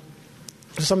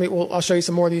 I'll show you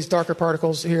some more of these darker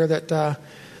particles here that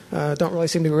don't really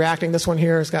seem to be reacting. This one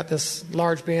here has got this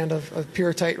large band of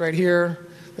pyrrhotite right here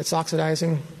that's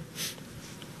oxidizing.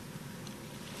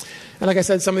 And like I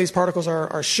said, some of these particles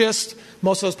are schist.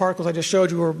 Most of those particles I just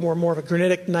showed you were more of a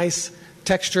granitic, nice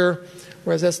texture,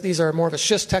 whereas these are more of a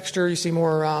schist texture. You see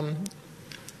more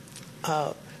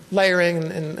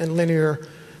layering and linear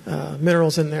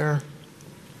minerals in there.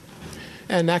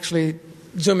 And actually,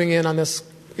 zooming in on this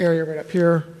area right up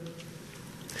here,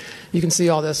 you can see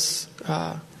all this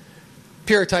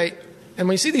pyrrhotite. And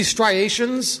when you see these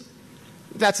striations,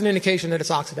 that's an indication that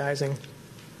it's oxidizing.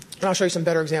 And I'll show you some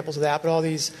better examples of that. But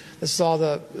this is all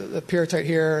the pyrrhotite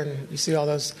here, and you see all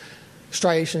those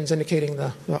striations indicating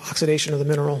the oxidation of the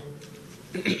mineral.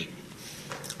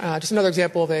 Just another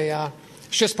example of a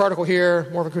schist particle here,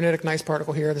 more of a granitic nice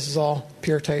particle here. This is all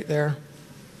pyrrhotite there.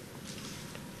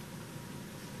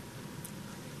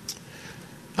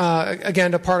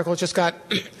 Again, the particle just got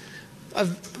a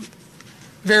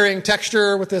varying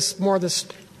texture with this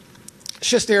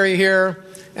schist area here,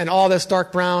 and all this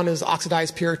dark brown is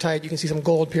oxidized pyrrhotite. You can see some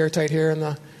gold pyrrhotite here in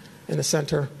the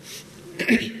center.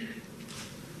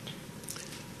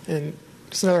 And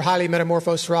just another highly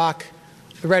metamorphosed rock.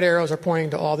 The red arrows are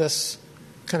pointing to all this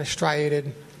kind of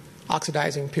striated,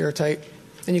 oxidizing pyrrhotite.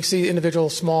 And you can see individual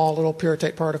small little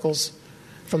pyrrhotite particles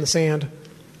from the sand.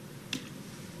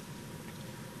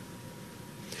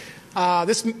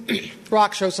 This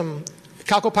rock shows some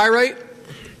chalcopyrite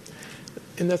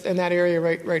in that area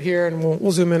right here, and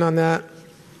we'll zoom in on that,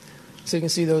 so you can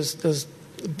see those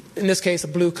in this case the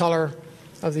blue color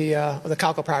of the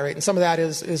chalcopyrite, and some of that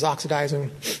is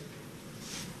oxidizing.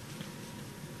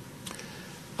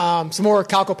 Some more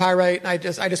chalcopyrite. I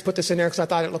just put this in there because I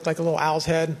thought it looked like a little owl's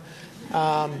head,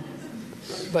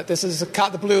 but this is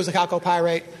the blue is a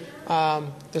chalcopyrite.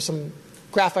 There's some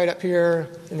graphite up here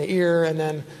in the ear, and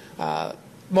then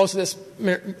most of this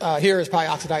here is probably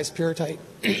oxidized pyrrhotite.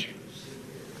 Is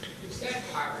that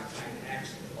pyrrhotite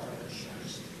actually part of the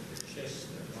schist,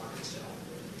 the rock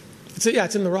itself?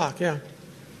 It's in the rock, yeah.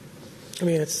 I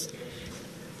mean, it's...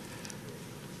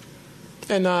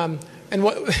 And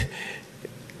what...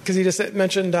 Because he just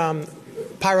mentioned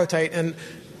pyrrhotite, and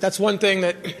that's one thing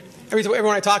that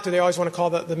everyone I talk to, they always want to call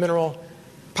the mineral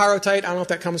pyrrhotite. I don't know if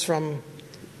that comes from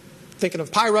thinking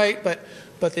of pyrite, but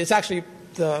it's actually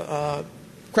the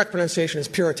correct pronunciation is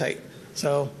pyrrhotite.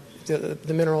 So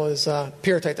the mineral is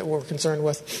pyrrhotite that we're concerned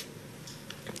with.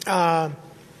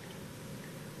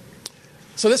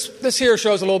 So this here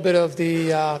shows a little bit of the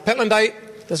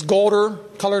pentlandite, this golder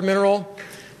colored mineral.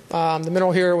 The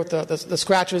mineral here with the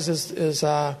scratches is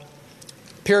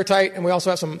pyrrhotite, and we also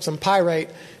have some pyrite.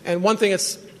 And one thing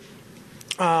it's,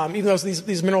 even though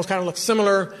these minerals kind of look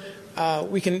similar,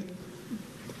 we can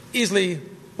easily,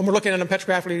 when we're looking at them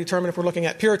petrographically, determine if we're looking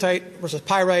at pyrrhotite versus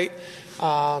pyrite,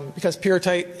 because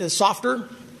pyrrhotite is softer.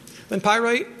 than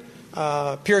pyrite.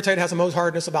 Pyrrhotite has a Mohs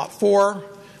hardness about 4,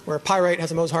 where pyrite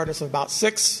has a Mohs hardness of about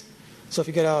 6. So if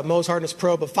you get a Mohs hardness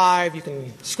probe of 5, you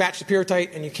can scratch the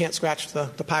pyrrhotite and you can't scratch the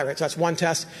pyrite. So that's one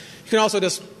test. You can also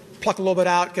just pluck a little bit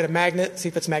out, get a magnet, see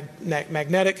if it's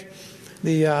magnetic.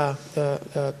 The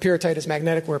pyrrhotite is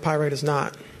magnetic where pyrite is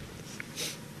not.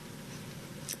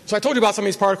 So I told you about some of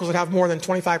these particles that have more than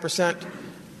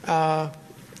 25%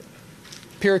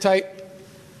 pyrrhotite.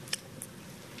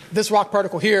 This rock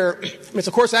particle here, it's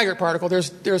a coarse aggregate particle.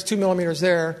 There's 2 millimeters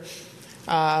there.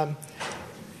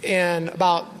 And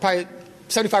about probably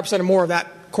 75% or more of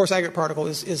that coarse aggregate particle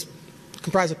is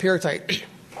comprised of pyrrhotite.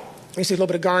 You see a little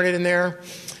bit of garnet in there.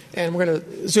 And we're going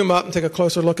to zoom up and take a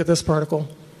closer look at this particle.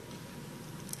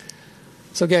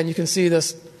 So again, you can see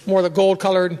this more of the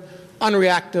gold-colored,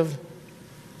 unreactive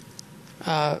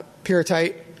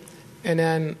pyrrhotite. And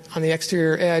then on the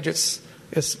exterior edge, it's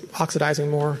oxidizing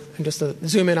more. And just to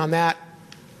zoom in on that,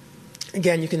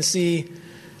 again, you can see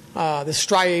the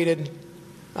striated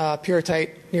pyrrhotite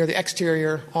near the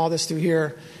exterior, all this through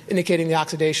here, indicating the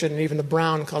oxidation, and even the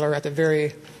brown color at the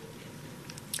very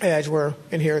edge, where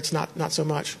in here it's not so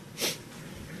much.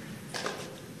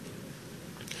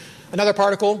 Another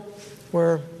particle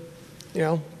where,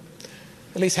 at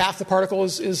least half the particle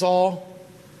is all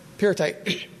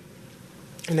pyrrhotite.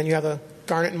 And then you have the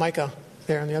garnet and mica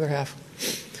there on the other half.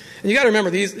 And you got to remember,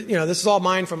 these, this is all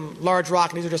mined from large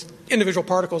rock, and these are just individual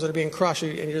particles that are being crushed.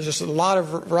 And there's just a lot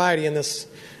of variety in this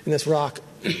rock.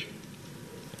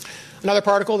 Another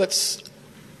particle that's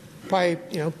probably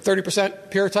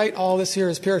 30% pyrrhotite. All this here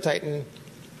is pyrrhotite, and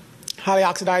highly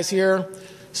oxidized here,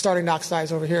 starting to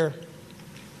oxidize over here.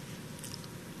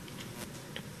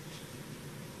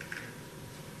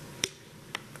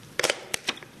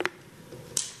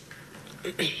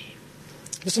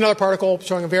 Just another particle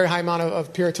showing a very high amount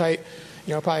of pyrrhotite,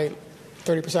 probably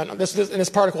 30%. This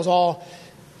particle is all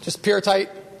just pyrrhotite,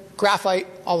 graphite,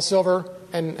 all the silver,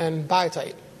 and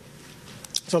biotite.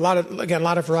 So a lot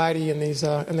of variety in these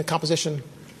in the composition.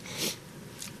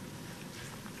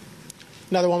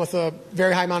 Another one with a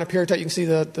very high amount of pyrrhotite. You can see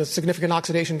the significant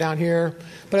oxidation down here,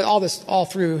 but all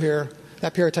through here,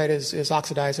 that pyrrhotite is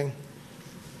oxidizing.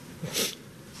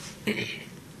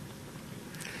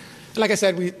 Like I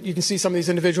said, you can see some of these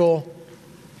individual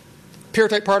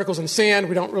pyrrhotite particles in sand.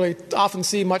 We don't really often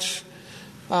see much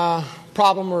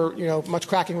problem or much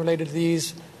cracking related to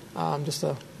these. Just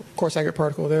a coarse aggregate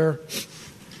particle there.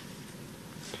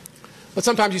 But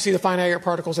sometimes you see the fine aggregate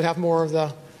particles that have more of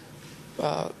the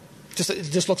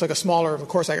it just looks like a smaller of a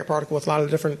coarse aggregate particle with a lot of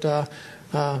different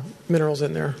minerals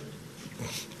in there.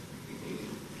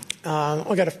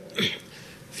 I've got a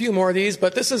few more of these,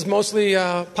 but this is mostly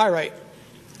pyrite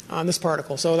on this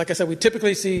particle. So like I said, we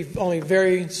typically see only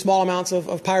very small amounts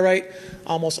of pyrite.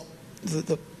 Almost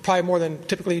probably more than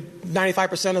typically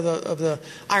 95% of the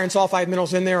iron sulfide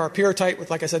minerals in there are pyrrhotite, with,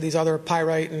 like I said, these other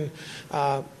pyrite, and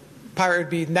pyrite would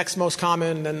be next most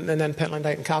common, and then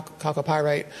pentlandite and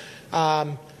chalcopyrite.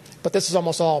 But this is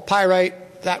almost all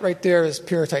pyrite. That right there is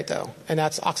pyrrhotite, though, and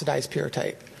that's oxidized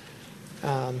pyrrhotite.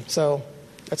 So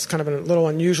that's kind of a little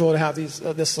unusual to have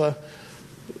this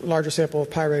larger sample of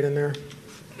pyrite in there.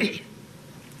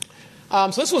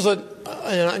 So this was an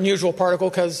unusual particle,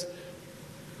 because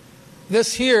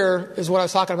this here is what I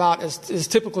was talking about is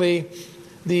typically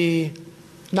the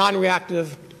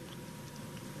non-reactive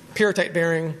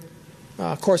pyrrhotite-bearing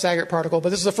coarse aggregate particle. But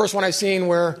this is the first one I've seen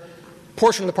where a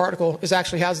portion of the particle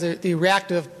actually has the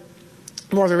reactive,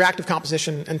 more of the reactive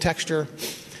composition and texture.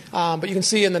 But you can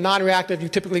see in the non-reactive, you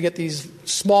typically get these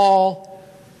small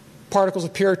particles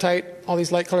of pyrrhotite, all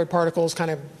these light-colored particles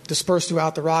kind of dispersed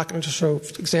throughout the rock. And I'll just show a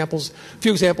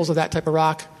few examples of that type of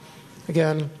rock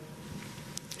again.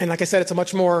 And like I said, it's a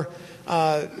much more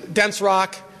dense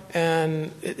rock,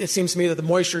 and it seems to me that the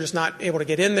moisture is not able to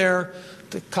get in there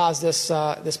to cause this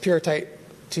pyrrhotite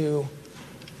to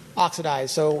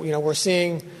oxidize. So we're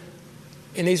seeing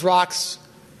in these rocks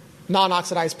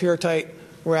non-oxidized pyrrhotite,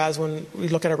 whereas when we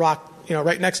look at a rock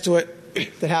right next to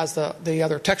it that has the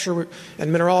other texture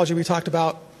and mineralogy we talked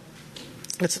about,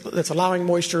 it's allowing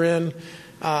moisture in,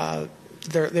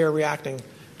 they're reacting.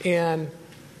 And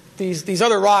these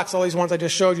other rocks, all these ones I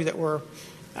just showed you that were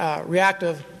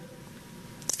reactive,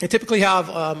 they typically have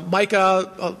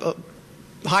mica,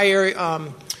 high area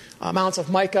amounts of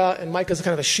mica, and mica is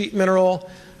kind of a sheet mineral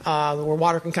where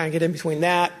water can kind of get in between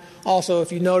that. Also,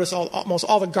 if you notice, almost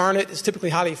all the garnet is typically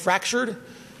highly fractured,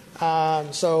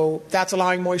 so that's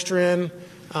allowing moisture in.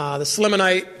 The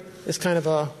selimanite is kind of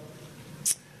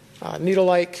a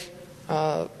needle-like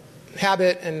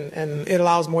habit, and it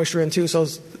allows moisture in too. So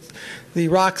the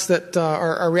rocks that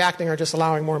are reacting are just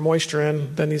allowing more moisture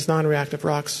in than these non-reactive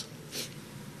rocks.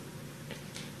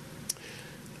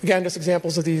 Again, just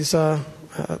examples of these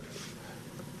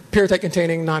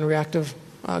pyrrhotite-containing non-reactive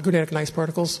granitic gneiss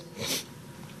particles.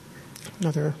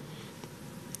 Another,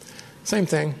 same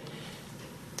thing.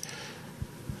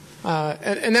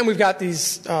 And then we've got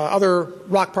these other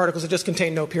rock particles that just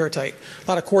contain no pyrrhotite. A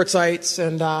lot of quartzites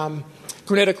and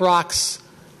granitic rocks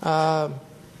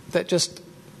that just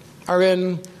are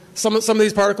in some of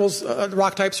these particles. The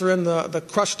rock types are in the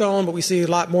crushed stone, but we see a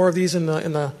lot more of these in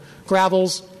the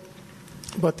gravels.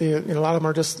 But a lot of them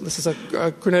are just, this is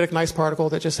a granitic gneiss particle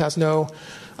that just has no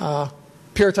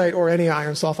pyrrhotite or any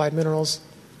iron sulfide minerals.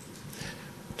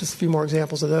 Just a few more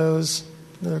examples of those.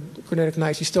 Another granitic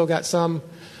gneiss. You still got some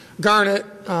garnet,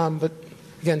 but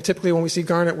again, typically when we see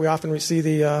garnet, we often see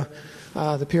the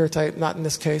pyrrhotite, not in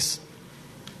this case.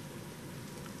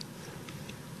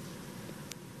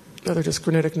 Another just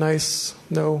granitic gneiss,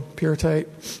 no pyrrhotite.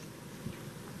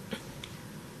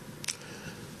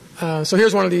 So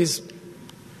here's one of these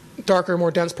darker, more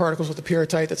dense particles with the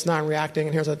pyrrhotite that's non-reacting,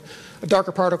 and here's a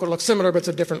darker particle that looks similar, but it's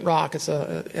a different rock. It's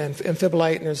an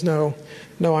amphibolite, and there's no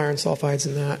iron sulfides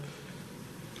in that.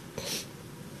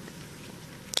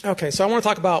 Okay, so I want to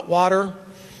talk about water.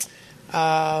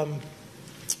 Of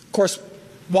course,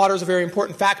 water is a very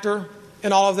important factor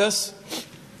in all of this.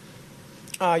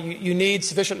 You need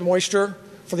sufficient moisture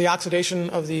for the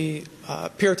oxidation of the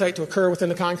pyrrhotite to occur within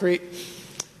the concrete.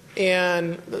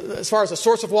 And as far as the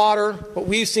source of water, what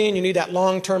we've seen, you need that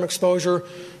long-term exposure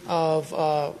of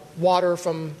water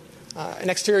from an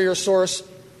exterior source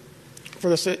for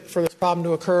this problem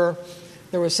to occur.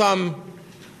 There was some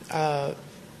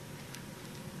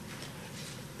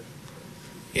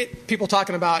people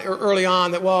talking about early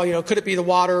on that, well, could it be the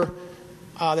water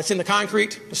that's in the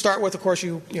concrete to start with? Of course,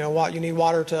 you need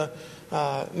water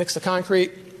to mix the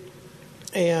concrete,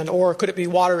 or could it be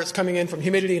water that's coming in from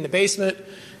humidity in the basement?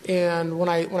 And when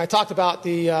I talked about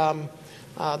the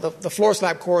floor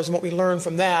slab cores and what we learned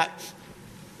from that,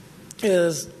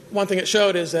 is one thing it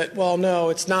showed is that, well, no,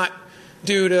 it's not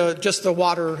due to just the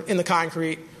water in the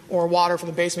concrete or water from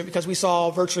the basement, because we saw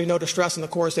virtually no distress in the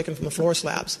cores taken from the floor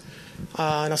slabs.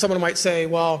 Now, someone might say,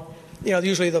 well,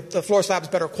 usually the floor slab is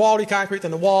better quality concrete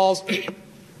than the walls.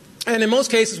 And in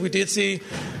most cases, we did see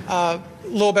a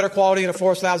little better quality in the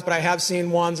floor slabs, but I have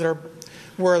seen ones that are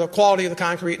where the quality of the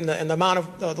concrete and the amount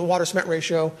of the water-cement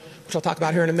ratio, which I'll talk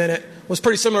about here in a minute, was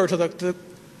pretty similar to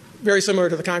very similar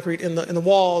to the concrete in the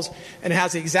walls, and it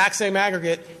has the exact same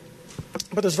aggregate,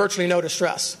 but there's virtually no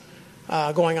distress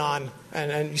going on,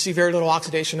 and you see very little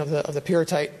oxidation of the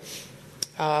pyrrhotite.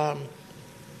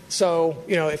 So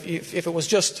if it was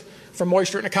just from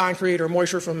moisture in the concrete or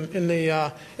moisture from in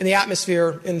the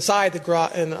atmosphere inside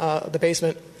the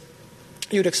basement,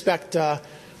 you'd expect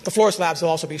the floor slabs will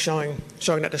also be showing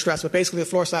that distress. But basically, the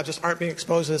floor slabs just aren't being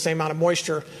exposed to the same amount of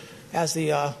moisture as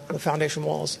the foundation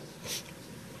walls.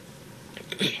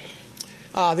 The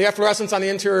efflorescence on the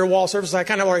interior wall surfaces, I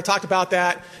kind of already talked about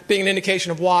that, being an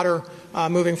indication of water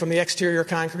moving from the exterior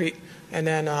concrete, and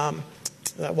then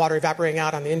water evaporating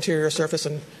out on the interior surface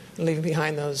and leaving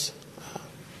behind those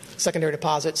secondary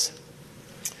deposits.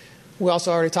 We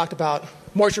also already talked about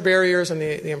moisture barriers and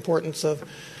the importance of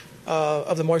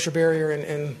the moisture barrier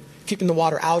and keeping the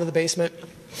water out of the basement.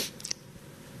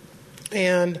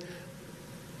 And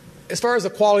as far as the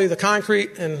quality of the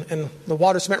concrete and the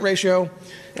water-cement ratio,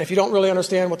 and if you don't really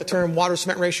understand what the term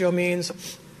water-cement ratio means,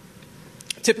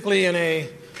 typically in a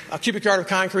cubic yard of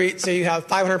concrete, say you have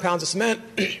 500 pounds of cement,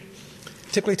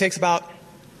 typically takes about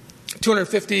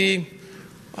 250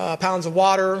 pounds of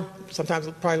water, sometimes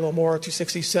probably a little more,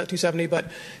 260, 270, but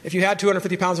if you had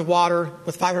 250 pounds of water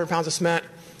with 500 pounds of cement,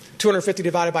 250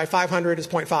 divided by 500 is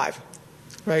 0.5,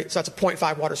 right? So that's a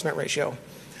 0.5 water-cement ratio.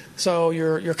 So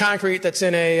your concrete that's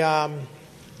in a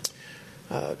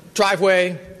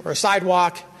driveway or a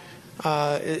sidewalk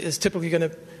is typically going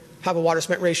to have a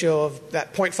water-cement ratio of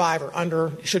that 0.5 or under.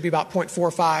 It should be about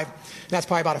 0.45, and that's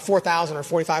probably about a 4,000 or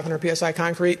 4,500 psi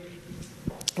concrete.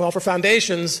 Well, for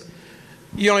foundations,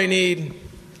 you only need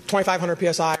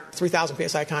 2,500 psi or 3,000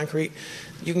 psi concrete.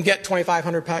 You can get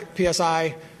 2,500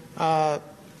 psi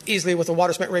easily with a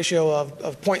water-cement ratio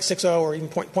of 0.60 or even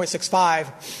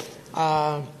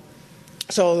 0.65.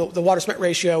 So the water-cement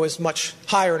ratio is much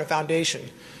higher in a foundation.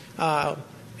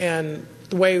 And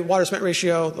the way water-cement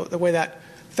ratio, the way that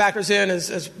factors in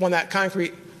is when that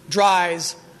concrete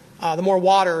dries, the more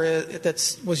water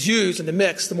that was used in the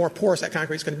mix, the more porous that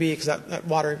concrete is going to be, because that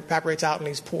water evaporates out in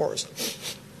these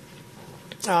pores.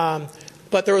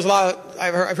 But there was a lot of,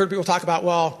 I've heard people talk about,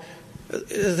 well,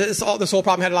 this whole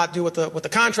problem had a lot to do with the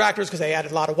contractors, because they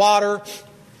added a lot of water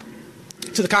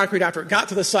to the concrete after it got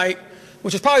to the site,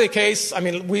 which is probably the case. I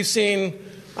mean, we've seen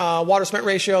water-cement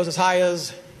ratios as high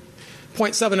as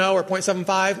 .70 or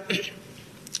 .75,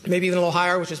 maybe even a little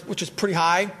higher, which is pretty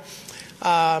high.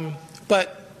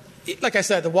 But like I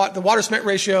said, the water cement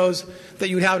ratios that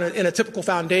you would have in a typical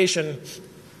foundation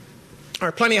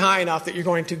are plenty high enough that you're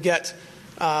going to get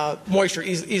moisture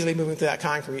easily moving through that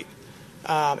concrete.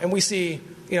 And we see,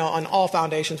 on all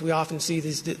foundations, we often see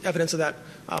the evidence of that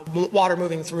water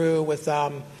moving through with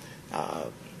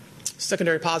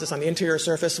secondary deposits on the interior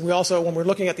surface. We also, when we're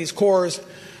looking at these cores,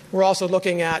 we're also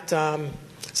looking at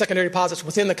secondary deposits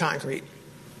within the concrete,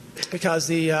 because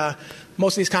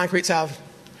most of these concretes have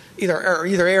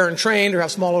either air entrained or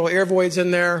have small little air voids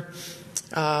in there.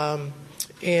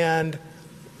 And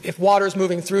if water is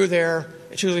moving through there,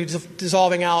 it's usually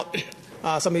dissolving out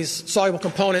some of these soluble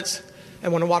components.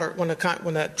 And when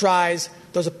that dries,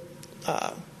 those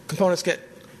components get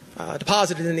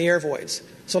deposited in the air voids.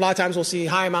 So a lot of times we'll see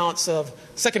high amounts of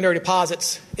secondary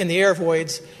deposits in the air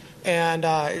voids, and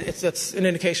it's an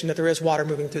indication that there is water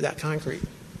moving through that concrete.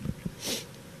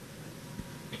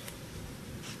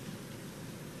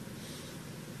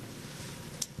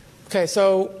 Okay,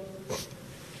 so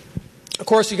of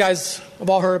course you guys have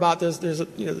all heard about this. There's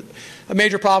a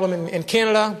major problem in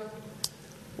Canada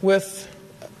with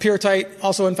pyrrhotite,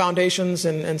 also in foundations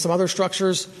and some other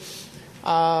structures.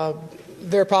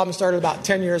 Their problem started about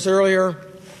 10 years earlier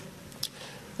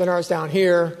than ours down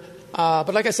here.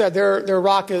 But like I said, their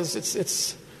rock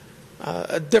it's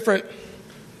a different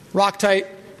rock type.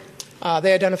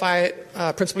 They identify it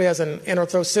principally as an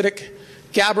anthracitic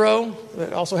gabbro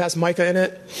that also has mica in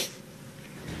it.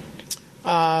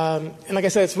 And like I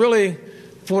said, it's really,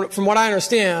 from what I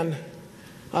understand,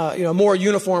 more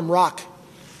uniform rock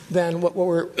than what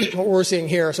we're seeing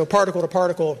here. So particle to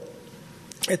particle,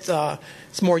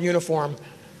 it's more uniform.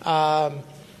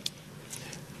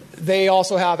 They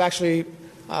also have actually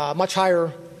much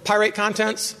higher pyrite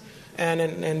contents, and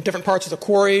in different parts of the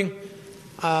quarry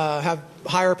have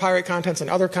higher pyrite contents than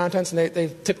other contents. And they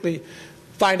typically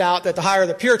find out that the higher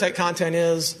the pyrrhotite content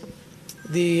is,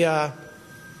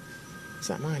 it's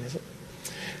not mine, is it?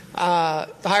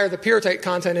 The higher the pyrrhotite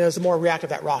content is, the more reactive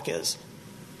that rock is.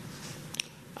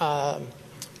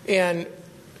 And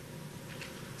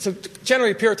so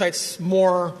generally pyrrhotite's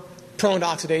more prone to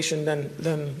oxidation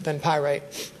than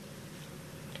pyrite.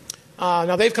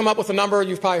 Now they've come up with a number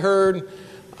you've probably heard,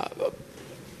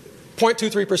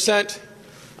 0.23%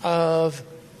 of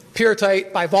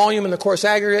pyrrhotite by volume in the coarse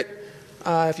aggregate.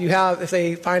 If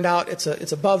they find out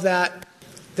it's above that,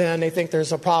 then they think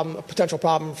there's a potential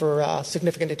problem for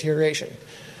significant deterioration.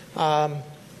 That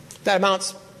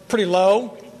amount's pretty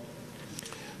low.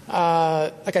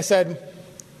 Like I said,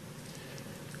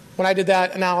 when I did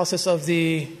that analysis of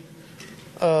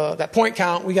that point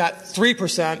count, we got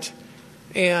 3%,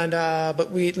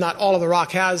 but not all of the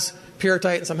rock has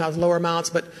pyrrhotite, and some has lower amounts.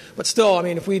 But still, I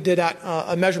mean, if we did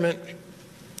a measurement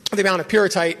of the amount of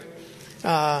pyrrhotite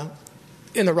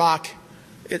in the rock,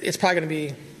 it's probably going to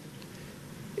be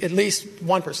at least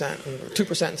 1% or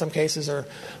 2% in some cases. So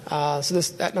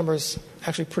that number is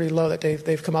actually pretty low that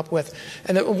they've come up with.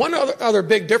 And then one other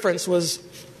big difference was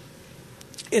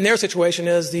in their situation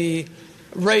is the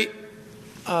rate,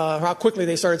 how quickly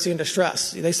they started seeing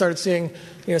distress. They started seeing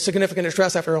significant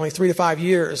distress after only 3 to 5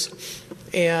 years,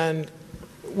 and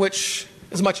which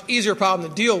is a much easier problem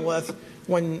to deal with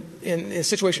when in a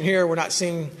situation here we're not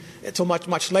seeing it until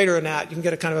much later than that. You can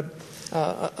get a kind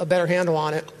of a better handle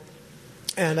on it.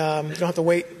 And you don't have to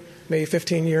wait maybe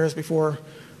 15 years before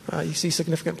you see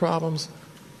significant problems.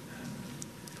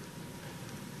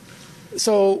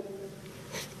 So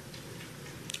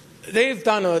they've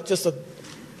done just a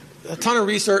ton of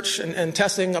research and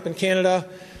testing up in Canada.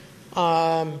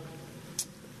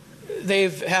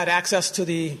 They've had access to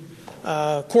the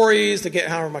quarries to get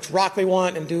however much rock they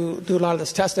want and do a lot of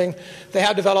this testing. They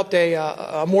have developed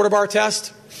a mortar bar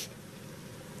test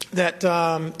that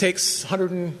takes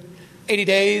 180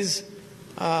 days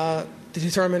to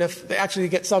determine if they actually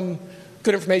get some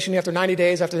good information after 90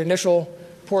 days after the initial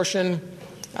portion,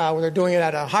 where they're doing it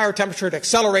at a higher temperature to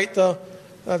accelerate the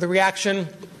reaction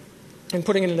and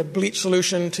putting it in a bleach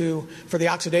solution for the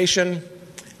oxidation.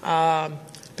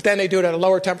 But then they do it at a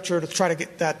lower temperature to try to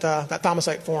get that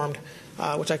thaumasite formed,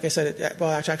 which, like I said, it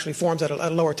actually forms at a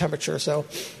lower temperature. So,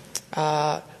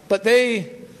 but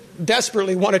they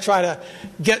desperately want to try to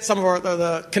get some of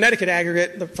the Connecticut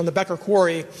aggregate from the Becker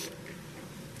Quarry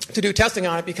to do testing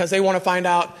on it, because they want to find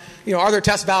out, are their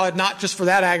tests valid not just for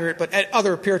that aggregate, but at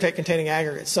other pyrrhotite-containing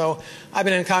aggregates. So I've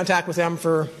been in contact with them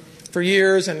for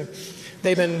years, and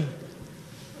they've been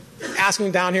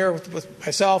asking down here with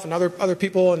myself and other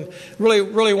people, and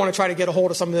really want to try to get a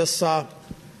hold of some of this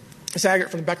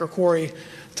aggregate from the Becker Quarry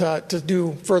to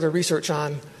do further research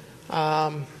on.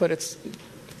 But it's,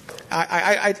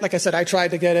 like I said, I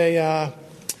tried to get a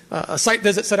site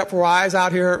visit set up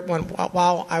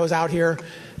while I was out here,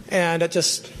 and it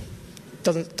just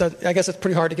doesn't. I guess it's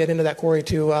pretty hard to get into that quarry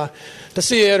to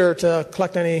see it or to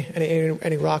collect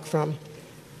any rock from.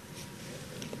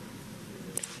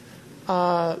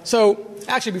 So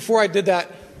actually, before I did that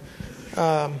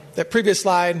previous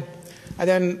slide, I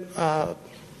then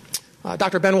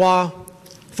Dr. Benoit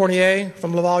Fournier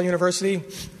from Laval University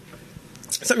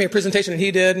sent me a presentation that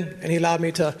he did, and he allowed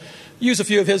me to use a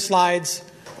few of his slides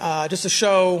just to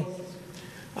show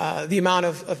the amount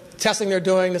of testing they're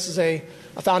doing. This is a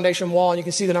foundation wall, and you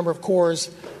can see the number of cores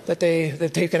that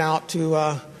they've taken out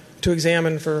to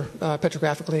examine for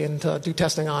petrographically and to do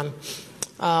testing on.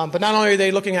 But not only are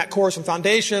they looking at cores from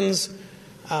foundations,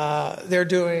 like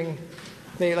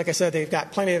I said, they've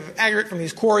got plenty of aggregate from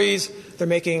these quarries. They're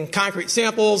making concrete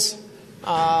samples,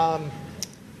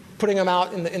 putting them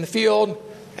out in the field.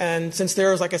 And since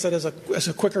theirs, like I said, is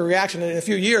a quicker reaction, in a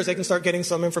few years they can start getting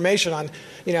some information on,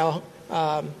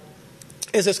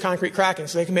 is this concrete cracking?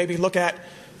 So they can maybe look at,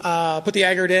 put the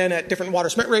aggregate in at different water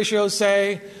cement ratios,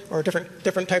 say, or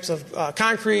different types of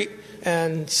concrete,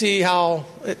 and see how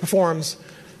it performs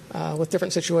with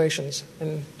different situations.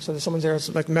 And so someone's there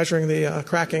like measuring the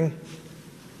cracking.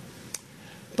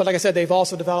 But like I said, they've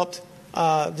also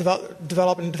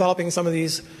developing some of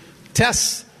these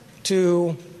tests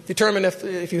to determine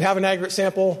if you have an aggregate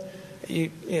sample,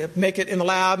 you make it in the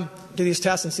lab, do these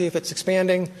tests and see if it's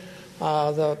expanding.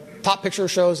 The top picture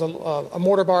shows a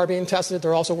mortar bar being tested.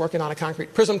 They're also working on a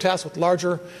concrete prism test with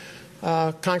larger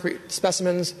concrete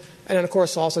specimens, and then of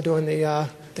course also doing the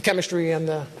chemistry and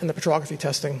the petrography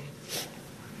testing.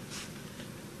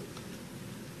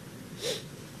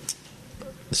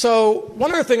 So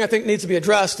one other thing I think needs to be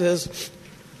addressed is,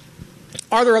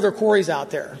 are there other quarries out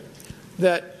there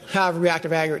that have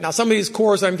reactive aggregate? Now, some of these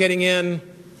cores I'm getting in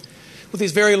with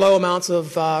these very low amounts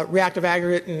of reactive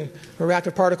aggregate and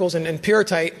reactive particles and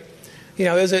pyrrhotite,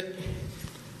 is it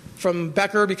from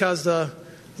Becker because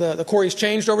the quarries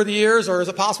changed over the years, or is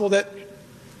it possible that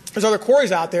there's other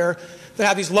quarries out there that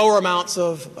have these lower amounts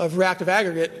of reactive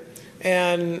aggregate,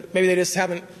 and maybe they just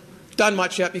haven't done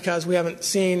much yet because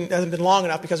it hasn't been long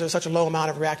enough because there's such a low amount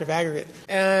of reactive aggregate?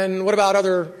 And what about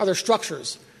other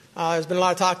structures? There's been a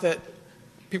lot of talk that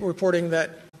people reporting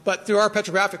that, but through our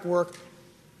petrographic work,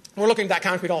 we're looking at that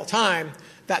concrete all the time,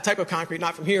 that type of concrete,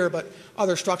 not from here, but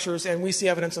other structures, and we see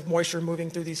evidence of moisture moving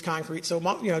through these concrete. So,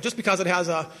 just because it has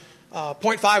a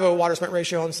 0.50 water cement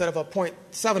ratio instead of a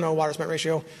 0.70 water cement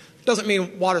ratio doesn't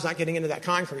mean water's not getting into that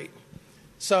concrete.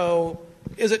 So,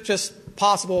 is it just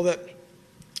possible that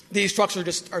these structures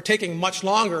just are taking much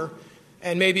longer,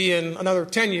 and maybe in another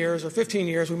 10 years or 15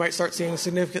 years we might start seeing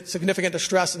significant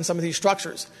distress in some of these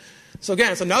structures? So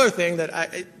again, it's another thing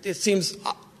that it seems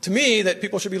to me that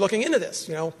people should be looking into this.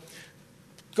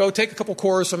 Go take a couple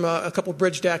cores from a couple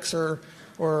bridge decks or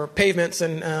pavements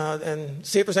and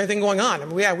see if there's anything going on. I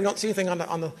mean, we don't see anything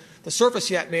on the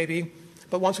surface yet, maybe,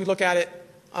 but once we look at it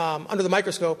under the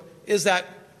microscope,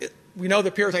 we know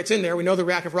the pyrrhotite's in there, we know the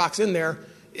reactive rock's in there.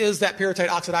 Is that pyrrhotite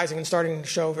oxidizing and starting to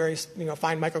show very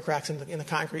fine microcracks in the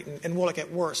concrete, and will it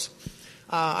get worse?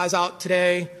 I was out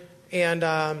today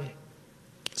and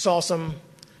saw some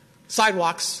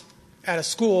sidewalks at a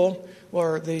school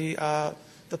where the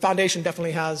foundation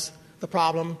definitely has the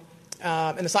problem,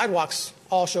 and the sidewalks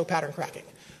all show pattern cracking.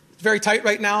 It's very tight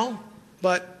right now,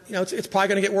 but it's probably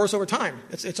going to get worse over time.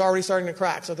 It's already starting to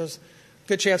crack, so there's a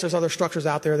good chance there's other structures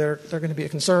out there that are going to be a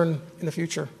concern in the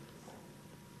future.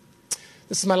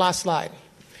 This is my last slide.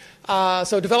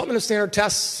 So development of standard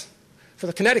tests for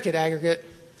the Connecticut aggregate.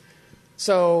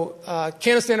 So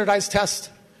can a standardized test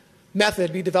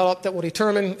method be developed that will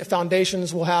determine if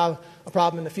foundations will have a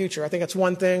problem in the future? I think that's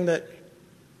one thing that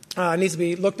needs to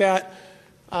be looked at.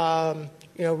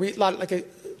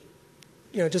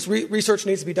 Research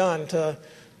needs to be done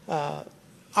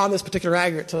on this particular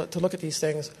aggregate to look at these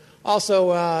things.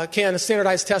 Also, can a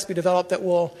standardized test be developed that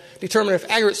will determine if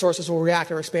aggregate sources will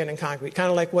react or expand in concrete, kind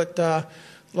of like what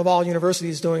Laval University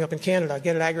is doing up in Canada.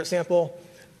 Get an aggregate sample,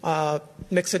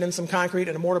 mix it in some concrete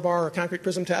in a mortar bar or a concrete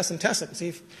prism test, and test it and see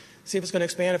if it's going to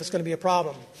expand, if it's going to be a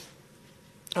problem.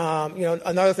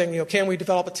 Another thing, can we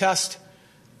develop a test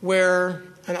where,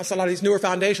 and a lot of these newer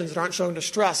foundations that aren't showing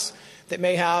distress that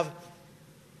may have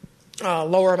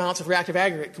lower amounts of reactive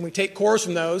aggregate, can we take cores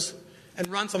from those and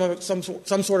run some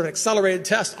sort of an accelerated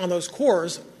test on those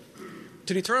cores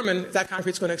to determine if that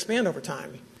concrete's going to expand over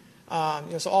time?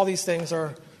 So all these things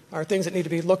are things that need to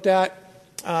be looked at.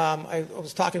 I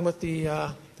was talking with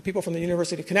the people from the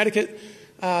University of Connecticut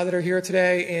that are here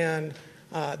today, and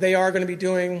they are going to be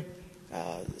doing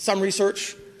some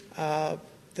research that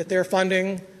they're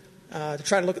funding to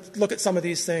try to look at some of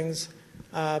these things.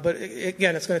 But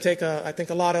again, it's going to take, I think,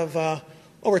 a lot of,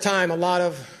 over time, a lot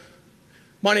of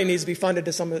money needs to be funded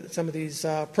to some of these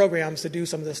programs to do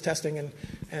some of this testing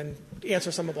and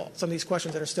answer some of these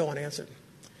questions that are still unanswered.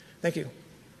 Thank you.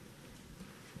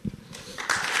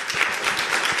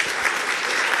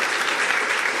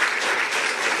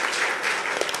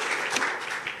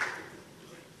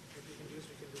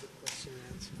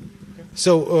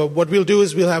 So what we'll do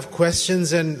is we'll have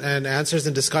questions and answers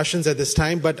and discussions at this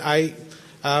time, but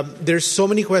there's so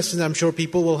many questions I'm sure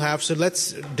people will have, so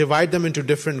let's divide them into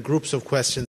different groups of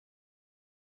questions.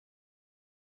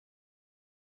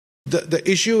 The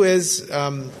issue is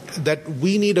that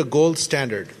we need a gold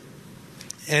standard.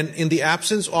 And in the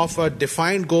absence of a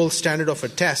defined gold standard of a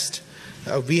test,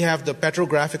 we have the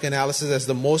petrographic analysis as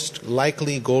the most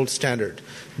likely gold standard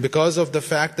because of the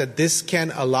fact that this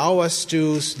can allow us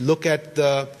to look at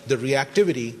the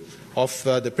reactivity of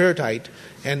the peritite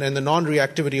and the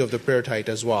non-reactivity of the peritite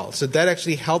as well. So that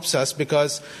actually helps us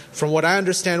because from what I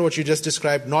understand what you just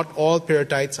described, not all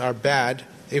peritites are bad.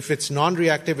 If it's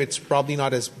non-reactive, it's probably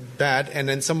not as bad, and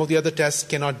then some of the other tests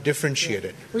cannot differentiate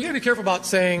it. Well, you got to be careful about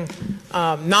saying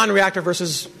non-reactive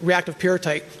versus reactive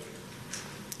peritite.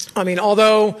 I mean,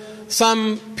 although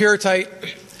some peritite,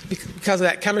 because of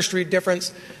that chemistry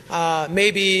difference,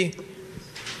 may be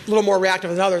a little more reactive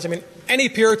than others. I mean, any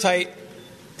peritite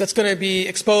that's going to be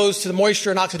exposed to the moisture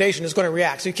and oxidation is going to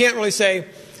react. So you can't really say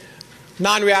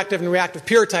non-reactive and reactive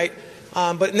peritite,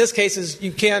 but in this case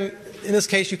you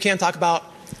can talk about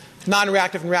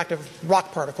non-reactive and reactive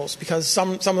rock particles because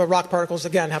some of the rock particles,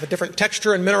 again, have a different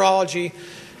texture and mineralogy,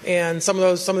 and some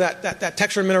of that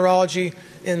texture and mineralogy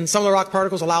in some of the rock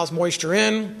particles allows moisture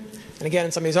in, and again,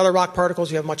 in some of these other rock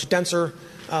particles, you have much denser.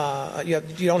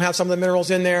 You don't have some of the minerals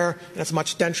in there, and it's a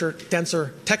much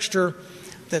denser texture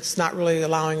that's not really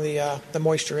allowing the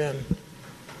moisture in.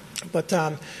 But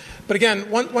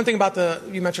again, one thing about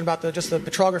you mentioned about just the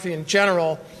petrography in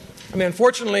general. I mean,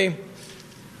 unfortunately,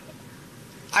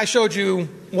 I showed you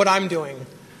what I'm doing,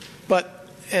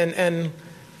 and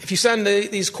if you send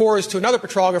these cores to another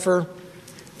petrographer,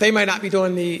 they might not be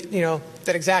doing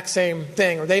that exact same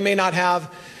thing, or they may not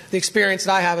have the experience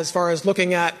that I have as far as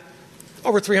looking at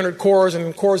over 300 cores,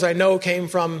 and cores I know came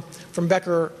from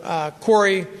Becker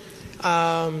Quarry,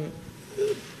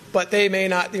 but they may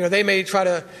not. They may try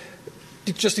to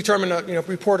just determine a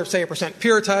report of, say, a %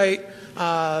 peritite.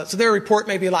 So their report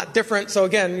may be a lot different. So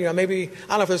again, maybe I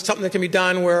don't know if there's something that can be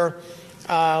done where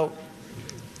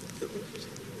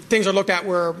things are looked at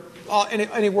where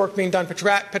any work being done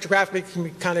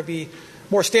petrographically can be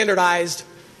more standardized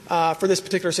for this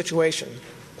particular situation,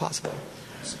 possibly.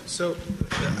 So,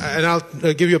 and I'll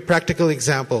give you a practical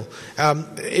example.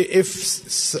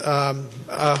 If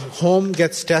a home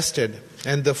gets tested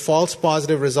and the false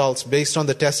positive results based on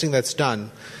the testing that's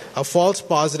done, a false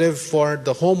positive for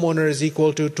the homeowner is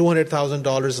equal to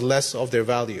 $200,000 less of their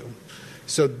value.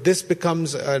 So this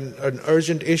becomes an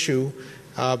urgent issue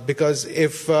because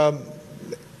if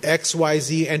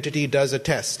XYZ entity does a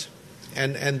test,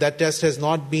 and that test has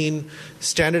not been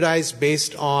standardized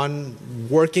based on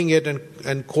working it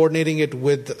and coordinating it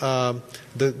with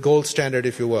the gold standard,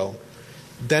 if you will,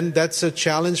 then that's a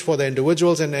challenge for the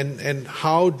individuals. And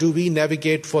how do we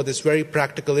navigate for this very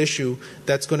practical issue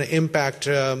that's going to impact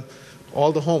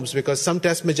all the homes? Because some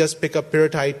tests may just pick up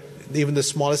peritite, even the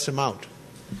smallest amount.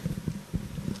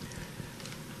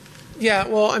 Yeah,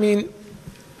 well, I mean,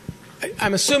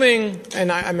 I'm assuming,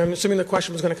 and I'm assuming the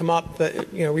question was going to come up,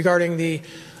 that regarding the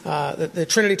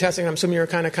Trinity testing. I'm assuming you're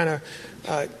kind of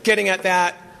getting at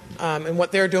that and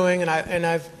what they're doing. And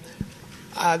I've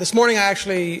this morning I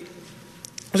actually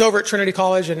was over at Trinity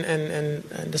College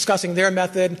and discussing their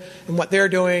method and what they're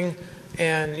doing,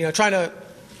 and trying to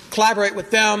collaborate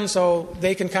with them so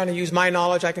they can kind of use my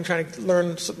knowledge. I can try to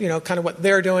learn kind of what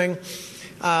they're doing.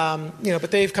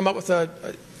 But they've come up with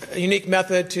a unique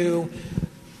method to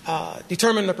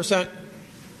determine the %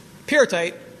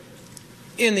 peritite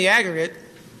in the aggregate,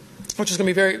 which is going to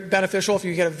be very beneficial. If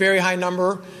you get a very high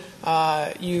number,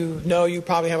 you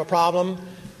probably have a problem.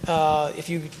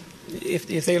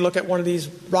 If they look at one of these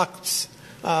rocks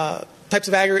types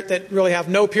of aggregate that really have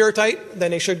no peritite,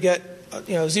 then they should get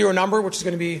zero number, which is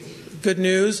going to be good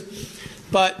news.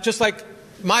 But just like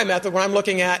my method, when I'm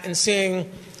looking at and seeing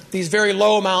these very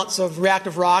low amounts of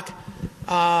reactive rock,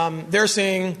 they're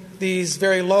seeing these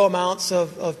very low amounts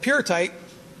of peritite,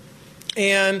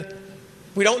 and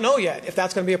we don't know yet if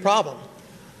that's going to be a problem.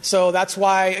 So that's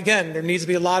why, again, there needs to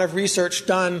be a lot of research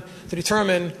done to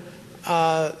determine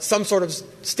some sort of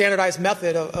standardized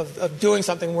method of doing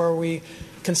something where we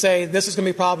can say this is going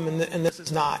to be a problem and this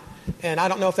is not. And I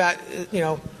don't know if that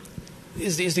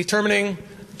is determining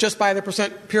just by the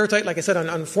percent pyrrhotite. Like I said,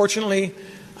 unfortunately,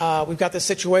 we've got this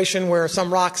situation where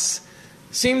some rocks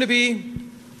seem to be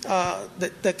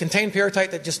that contain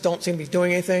pyrrhotite that just don't seem to be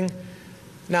doing anything.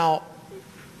 Now,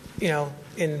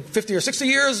 in 50 or 60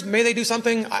 years, may they do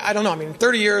something? I don't know. I mean, in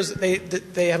 30 years,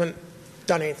 they haven't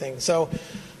done anything. So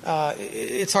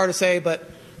it's hard to say. But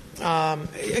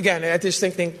again, I just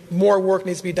think more work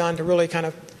needs to be done to really kind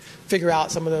of figure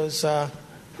out some of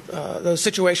those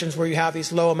situations where you have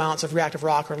these low amounts of reactive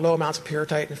rock or low amounts of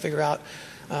pyrrhotite, and figure out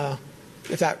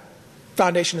if that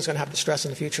foundation is going to have the stress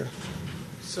in the future.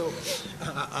 So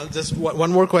I'll just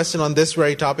one more question on this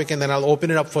very topic, and then I'll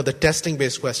open it up for the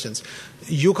testing-based questions.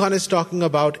 UConn is talking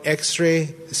about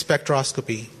X-ray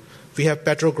spectroscopy. We have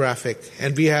petrographic,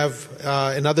 and we have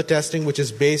another testing which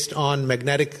is based on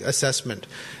magnetic assessment.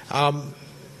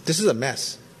 This is a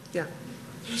mess. Yeah.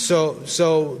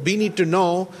 So we need to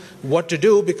know what to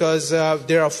do, because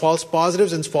there are false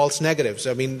positives and false negatives.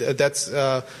 I mean, that's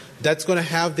going to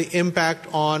have the impact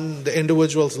on the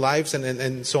individual's lives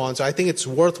and so on. So I think it's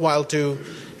worthwhile to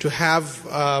have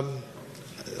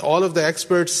all of the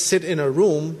experts sit in a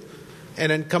room and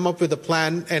then come up with a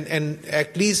plan and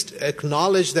at least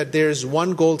acknowledge that there's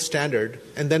one gold standard,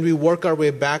 and then we work our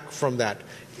way back from that.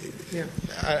 Yeah.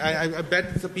 I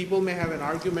bet the people may have an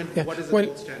argument. Yeah. What is the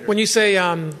gold standard? When you say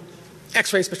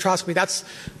X-ray spectroscopy, that's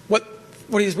what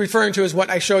he's referring to is what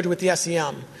I showed you with the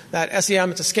SEM. That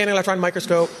SEM, it's a scanning electron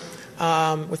microscope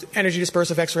with energy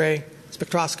dispersive X-ray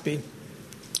spectroscopy.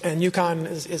 And UConn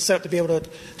is set up to be able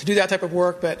to do that type of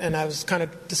work. And I was kind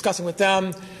of discussing with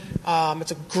them.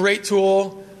 It's a great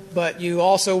tool, but you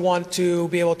also want to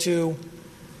be able to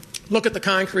look at the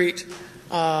concrete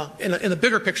in the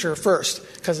bigger picture first,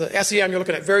 because the SEM, you're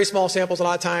looking at very small samples a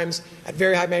lot of times at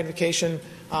very high magnification.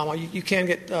 You can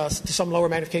get to some lower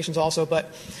magnifications also,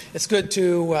 but it's good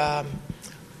to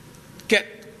get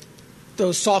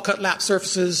those saw-cut lap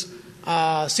surfaces,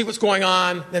 see what's going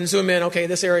on, then zoom in. Okay,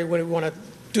 this area we want to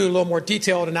do a little more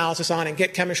detailed analysis on and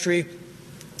get chemistry,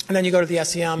 and then you go to the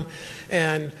SEM,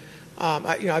 and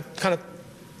I've kind of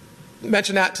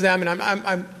mention that to them, and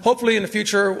I'm hopefully in the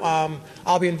future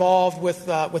I'll be involved with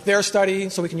their study,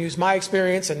 so we can use my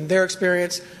experience and their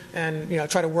experience, and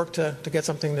try to work to get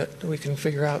something that we can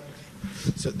figure out.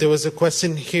 So there was a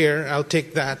question here. I'll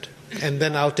take that, and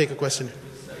then I'll take a question.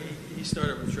 He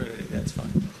started with Trinity. That's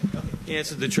fine. Okay. He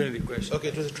answered the Trinity question. Okay,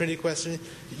 it was a Trinity question.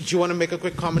 Do you want to make a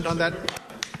quick comment on that?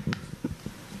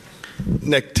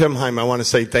 Nick, Tim Heim, I want to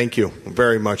say thank you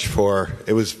very much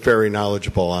it was very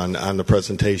knowledgeable on the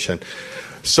presentation.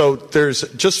 So there's,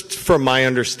 just from my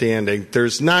understanding,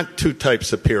 there's not two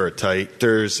types of pyrrhotite.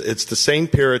 It's the same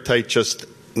pyrrhotite, just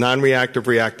non-reactive,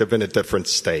 reactive in a different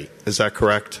state. Is that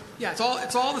correct? Yeah, it's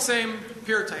all the same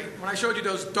pyrrhotite. When I showed you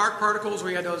those dark particles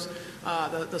where you had those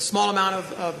the small amount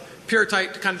of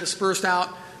pyrrhotite kind of dispersed out,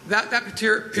 that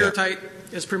pyrrhotite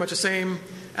is pretty much the same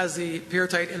as the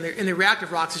pyrrhotite in the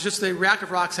reactive rocks. It's just the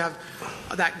reactive rocks have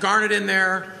that garnet in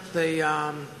there, the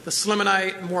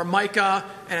slimonite, more mica,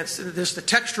 and it's the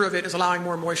texture of it is allowing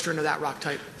more moisture into that rock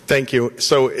type. Thank you.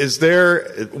 So is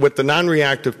there, with the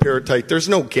non-reactive pyrrhotite, there's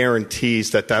no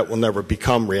guarantees that will never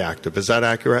become reactive. Is that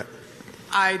accurate?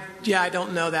 I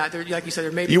don't know that. Like you said,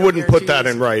 there may be You no wouldn't put that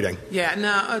in writing? Yeah,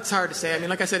 no, it's hard to say. I mean,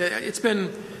 like I said, it's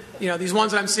been, these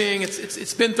ones that I'm seeing,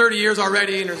 it's been 30 years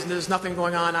already, and there's nothing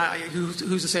going on.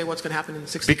 Who's to say what's going to happen in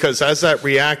 60 years? Because as that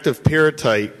reactive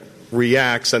pyrrhotite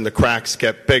reacts and the cracks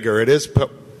get bigger, it is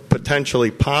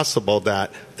potentially possible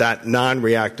that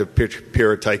non-reactive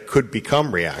pyrrhotite could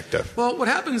become reactive. Well, what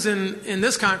happens in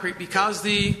this concrete, because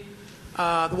the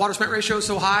water cement ratio is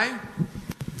so high,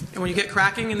 and when you get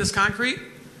cracking in this concrete,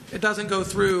 it doesn't go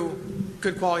through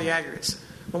good quality aggregates.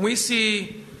 When we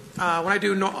see, when I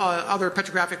do other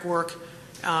petrographic work,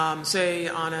 say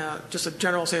on a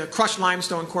crushed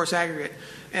limestone coarse aggregate,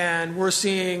 and we're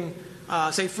seeing,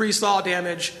 say, freeze-thaw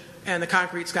damage, and the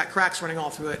concrete's got cracks running all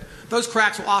through it. Those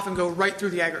cracks will often go right through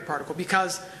the aggregate particle,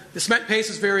 because the cement paste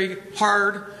is very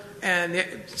hard, and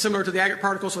similar to the aggregate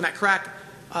particle, so when that crack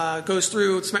goes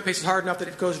through, the cement paste is hard enough that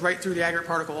it goes right through the aggregate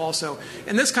particle also.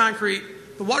 In this concrete,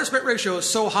 the water cement ratio is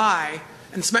so high,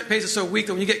 and the cement paste is so weak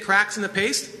that when you get cracks in the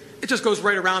paste, it just goes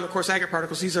right around the coarse aggregate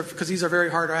particles. Because these are very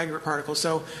hard aggregate particles.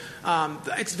 So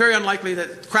it's very unlikely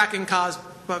that cracking caused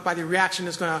by the reaction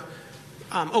is going to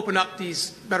open up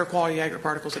these better quality aggregate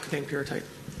particles that contain pyrrhotite.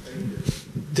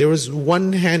 There was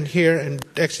one hand here, and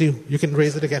actually you can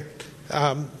raise it again.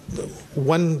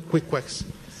 One quick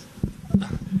question.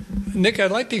 Nick,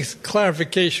 I'd like this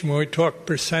clarification when we talk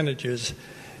percentages.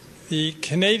 the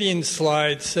Canadian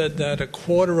slide said that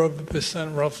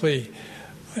 0.25% roughly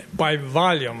by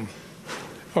volume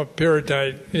of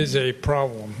pyrrhotite is a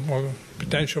problem, or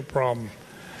potential problem.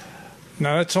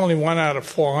 Now, that's only 1 out of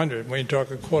 400 when you talk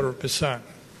 0.25%.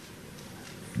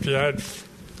 If you had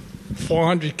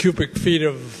 400 cubic feet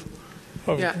of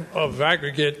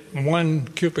aggregate, 1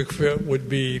 cubic foot would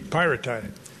be pyrrhotite.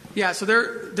 Yeah, so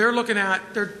they're looking at,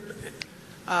 they're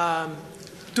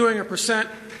doing a percent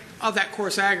of that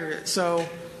coarse aggregate. So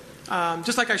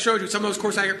just like I showed you, some of those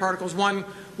coarse aggregate particles, one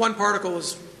particle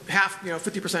is half,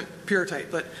 50%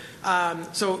 pyrrhotite. But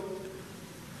so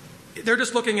they're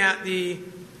just looking at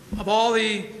of all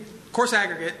the coarse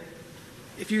aggregate,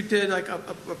 if you did like a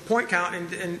point count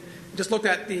and just looked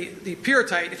at the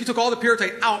pyrrhotite, if you took all the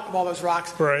pyrrhotite out of all those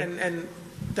rocks, right, and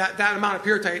that amount of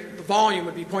pyrrhotite, the volume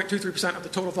would be 0.23% of the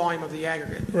total volume of the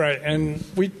aggregate. Right, and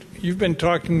you've been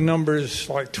talking numbers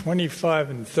like 25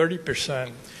 and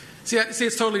 30%. See,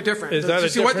 it's totally different. Is that a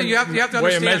different what you have to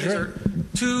way of understand these measuring? are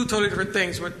two totally different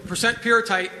things. With percent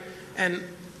pyrrhotite, and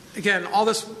again, all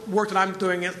this work that I'm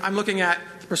doing is I'm looking at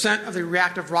the percent of the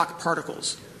reactive rock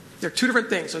particles. They're two different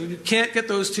things, so you can't get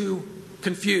those two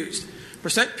confused.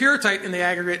 Percent pyrrhotite in the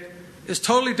aggregate is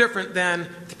totally different than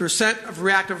the percent of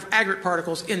reactive aggregate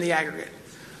particles in the aggregate.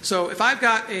 So if I've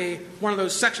got one of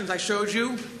those sections I showed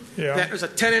you, that is a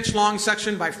 10-inch long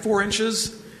section by 4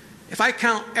 inches, if I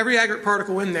count every aggregate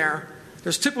particle in there,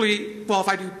 there's typically, if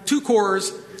I do 2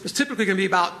 cores, there's typically going to be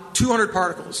about 200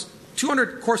 particles,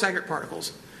 200 coarse aggregate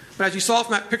particles. But as you saw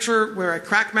from that picture where I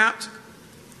crack mapped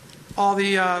all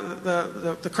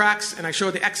the cracks and I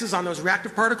showed the X's on those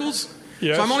reactive particles,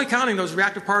 yes. So I'm only counting those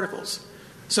reactive particles.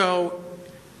 So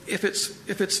if it's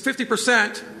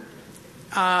 50%,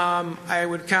 I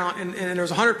would count, and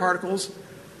there's 100 particles,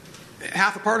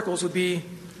 half the particles would be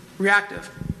reactive.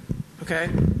 Okay?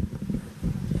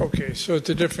 Okay, so it's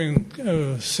a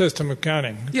different system of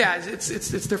counting. Yeah, it's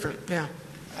different. Yeah,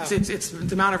 it's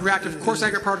the amount of reactive coarse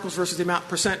aggregate particles versus the amount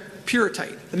percent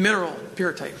pyrrhotite, the mineral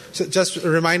pyrrhotite. So just a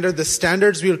reminder, the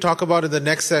standards we'll talk about in the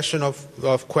next session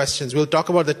of questions. We'll talk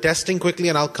about the testing quickly,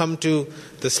 and I'll come to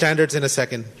the standards in a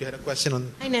second. You had a question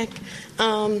on... Hi, Nick.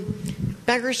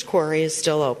 Beggar's Quarry is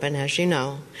still open, as you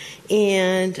know.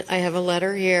 And I have a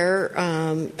letter here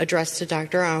addressed to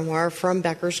Dr. Anwar from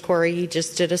Beggar's Quarry. He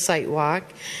just did a site walk.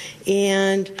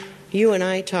 And you and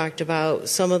I talked about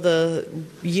some of the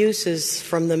uses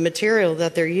from the material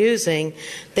that they're using.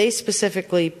 They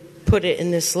specifically put it in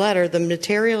this letter. The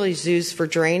material is used for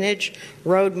drainage,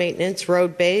 road maintenance,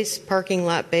 road base, parking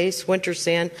lot base, winter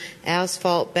sand,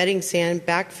 asphalt, bedding sand,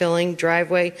 backfilling,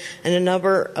 driveway, and a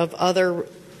number of other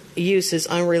uses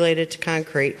unrelated to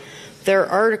concrete. Their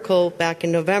article back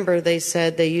in November, they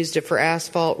said they used it for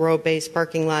asphalt, road base,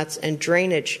 parking lots, and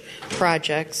drainage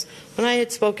projects. When I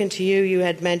had spoken to you, you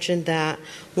had mentioned that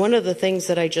one of the things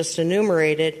that I just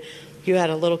enumerated, you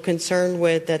had a little concern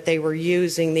with that they were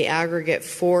using the aggregate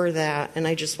for that, and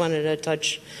I just wanted to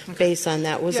touch base on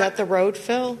that. Was that the road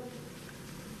fill?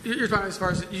 You're talking as far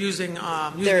as using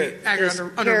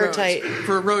aggregate under roads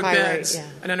for road beds,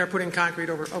 and then they're putting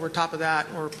concrete over top of that,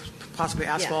 or possibly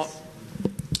asphalt. Yes.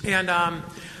 And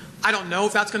I don't know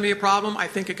if that's going to be a problem. I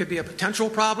think it could be a potential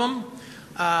problem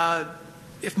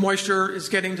if moisture is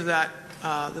getting to the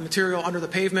material under the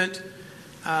pavement.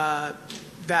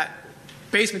 That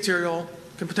base material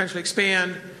can potentially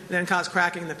expand and then cause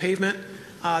cracking in the pavement.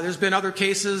 There's been other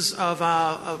cases of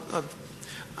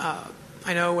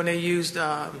I know when they used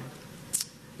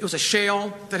it was a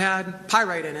shale that had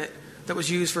pyrite in it that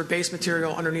was used for base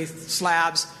material underneath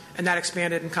slabs, and that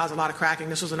expanded and caused a lot of cracking.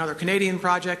 This was another Canadian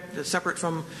project that's separate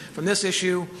from this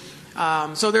issue.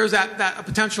 So there's a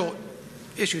potential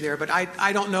issue there, but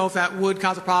I don't know if that would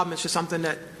cause a problem. It's just something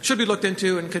that should be looked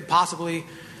into and could possibly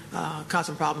cause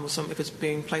some problems if it's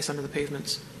being placed under the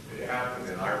pavements. It happened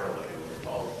in Ireland. It was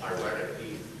called Ironic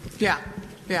heat. Yeah,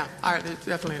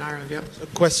 definitely in Ireland, yep. A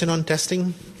question on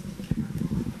testing?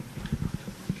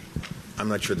 I'm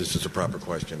not sure this is a proper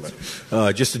question,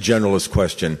 but just a generalist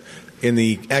question. In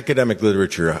the academic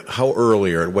literature, how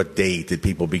early or at what date did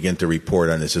people begin to report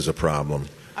on this as a problem?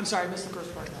 I'm sorry, I missed the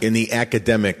first part. In the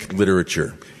academic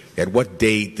literature, at what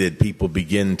date did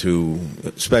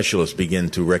specialists begin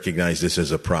to recognize this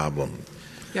as a problem?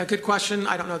 Yeah, good question.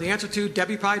 I don't know the answer to.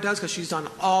 Debbie probably does because she's done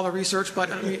all the research.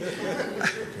 But I mean,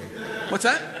 what's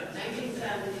that?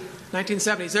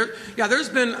 1970s. There's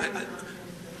been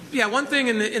one thing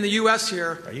in the U.S.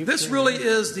 here. This really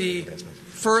is the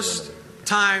first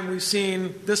time we've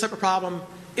seen this type of problem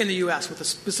in the U.S. with a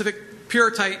specific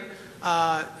pyrrhotite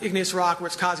igneous rock where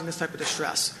it's causing this type of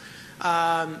distress.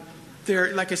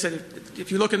 there, like I said,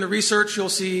 if you look in the research, you'll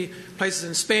see places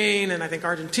in Spain and I think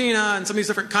Argentina and some of these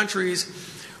different countries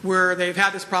where they've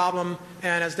had this problem.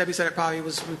 And as Debbie said, it probably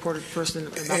was reported first in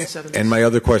about the 70s. And my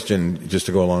other question, just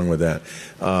to go along with that,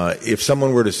 if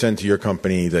someone were to send to your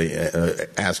company, they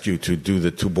ask you to do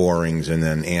the 2 borings and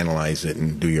then analyze it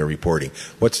and do your reporting,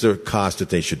 what's the cost that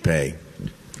they should pay?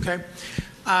 Okay.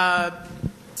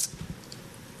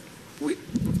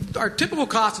 Our typical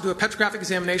cost to do a petrographic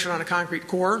examination on a concrete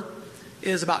core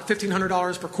is about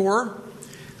 $1,500 per core.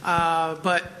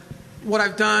 But what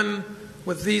I've done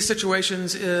with these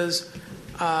situations is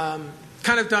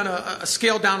kind of done a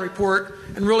scaled down report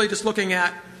and really just looking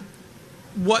at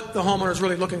what the homeowner is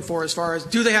really looking for as far as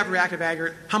do they have reactive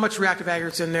aggregate, how much reactive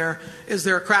aggregate's in there, is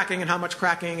there cracking and how much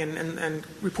cracking, and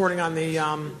reporting on the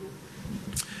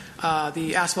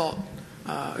asphalt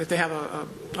if they have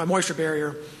a moisture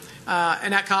barrier.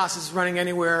 And that cost is running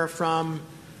anywhere from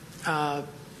 $800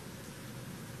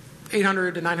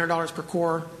 to $900 per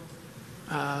core.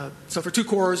 So for 2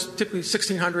 cores, typically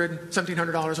 $1,600,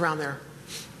 $1,700 around there.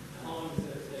 How long does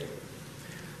that take?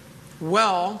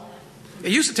 Well,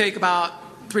 it used to take about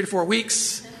 3 to 4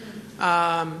 weeks.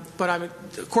 But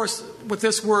of course, with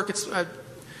this work, it's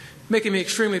making me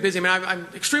extremely busy. I mean, I'm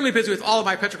extremely busy with all of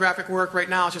my petrographic work right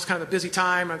now. It's just kind of a busy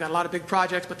time. I've got a lot of big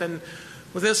projects, but then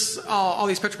with this, all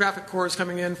these petrographic cores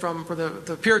coming in for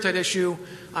the pyrrhotite issue,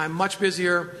 I'm much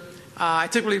busier. I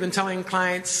typically have been telling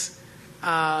clients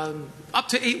up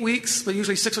to 8 weeks, but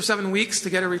usually 6 or 7 weeks to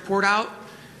get a report out.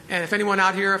 And if anyone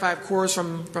out here, if I have cores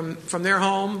from their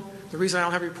home, the reason I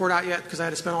don't have a report out yet because I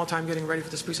had to spend all the time getting ready for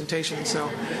this presentation. So,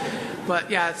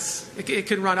 but yeah, it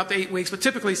can run up to 8 weeks, but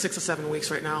typically 6 to 7 weeks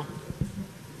right now.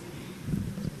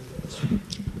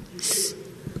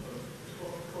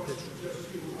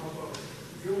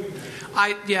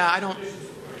 I don't.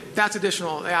 That's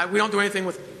additional. We don't do anything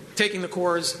with taking the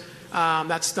cores.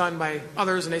 That's done by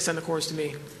others, and they send the cores to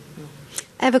me.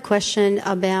 I have a question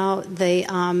about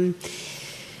the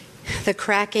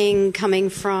cracking coming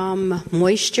from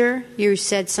moisture. You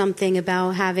said something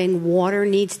about having water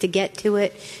needs to get to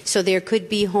it. So there could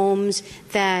be homes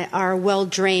that are well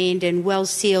drained and well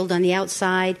sealed on the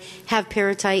outside, have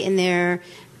pyrrhotite in their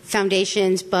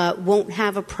foundations, but won't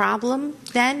have a problem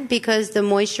then because the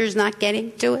moisture is not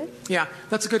getting to it? Yeah,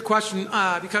 that's a good question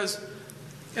because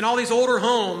in all these older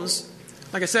homes,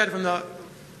 like I said, from the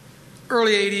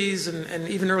early 80s and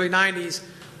even early 90s,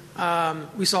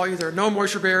 we saw either no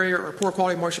moisture barrier or poor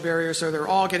quality moisture barrier, so they're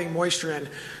all getting moisture in.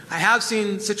 I have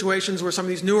seen situations where some of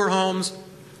these newer homes,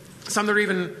 some that are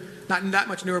even not that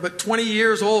much newer, but 20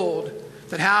 years old,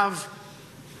 that have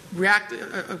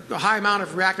a high amount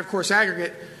of reactive coarse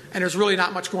aggregate, and there's really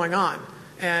not much going on.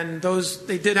 And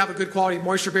they did have a good quality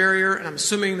moisture barrier, and I'm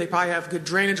assuming they probably have good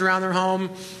drainage around their home.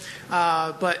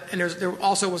 There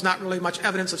also was not really much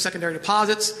evidence of secondary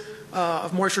deposits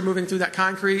of moisture moving through that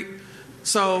concrete.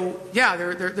 So, yeah,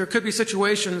 there could be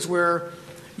situations where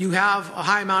you have a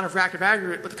high amount of reactive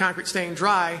aggregate, but the concrete's staying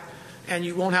dry, and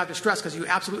you won't have distress because you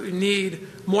absolutely need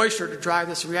moisture to drive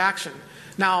this reaction.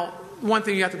 Now, one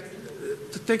thing you have to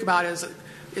think about is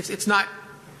it's not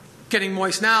getting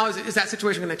moist now. Is that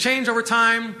situation going to change over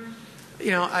time?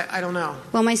 I don't know.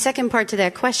 Well, my second part to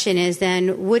that question is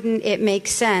then, wouldn't it make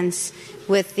sense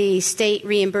with the state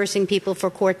reimbursing people for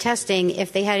core testing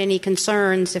if they had any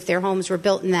concerns, if their homes were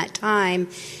built in that time,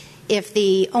 if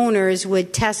the owners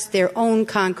would test their own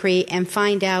concrete and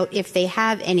find out if they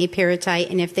have any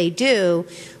pyrrhotite, and if they do,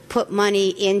 put money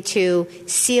into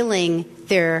sealing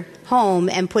their home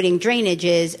and putting drainage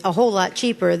is a whole lot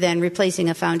cheaper than replacing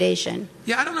a foundation.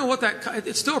 Yeah, I don't know what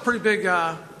it's still a pretty big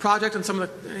project, and some of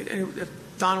if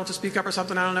Don wants to speak up or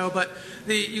something, I don't know, but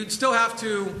you'd still have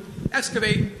to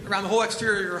excavate around the whole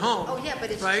exterior of your home. Oh yeah,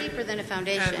 but it's right? cheaper than a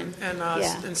foundation.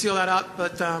 And seal that up,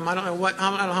 but I don't know I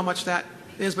don't know how much that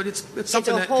is, but it's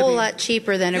something that it's a whole lot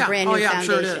cheaper than a brand new foundation. I'm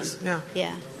sure it is.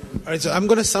 Yeah. All right, so I'm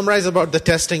going to summarize about the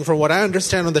testing. From what I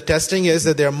understand on the testing is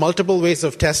that there are multiple ways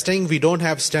of testing. We don't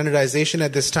have standardization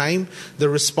at this time. The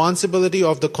responsibility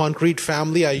of the concrete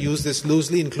family, I use this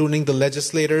loosely, including the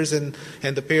legislators and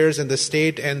the payers and the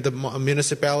state and the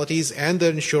municipalities and the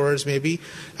insurers maybe.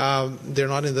 They're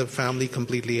not in the family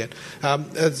completely yet.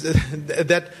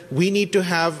 That we need to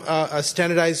have a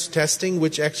standardized testing,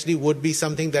 which actually would be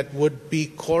something that would be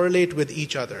correlate with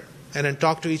each other and then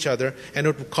talk to each other, and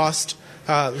it would cost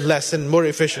less and more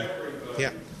efficient.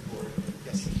 Yeah.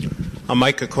 Yes. I'm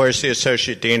Mike Accorsi,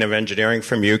 Associate Dean of Engineering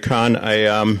from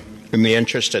UConn. In the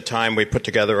interest of time, we put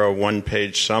together a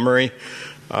one-page summary.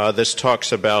 This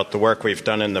talks about the work we've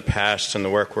done in the past and the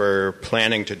work we're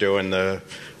planning to do in the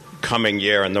coming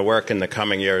year, and the work in the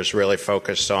coming year is really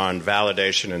focused on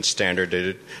validation and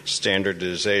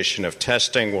standardization of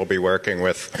testing. We'll be working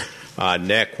with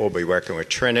Nick, we'll be working with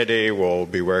Trinity, we'll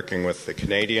be working with the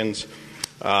Canadians.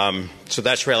 So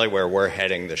that's really where we're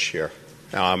heading this year.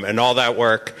 And all that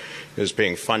work is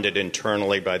being funded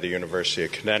internally by the University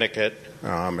of Connecticut,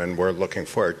 and we're looking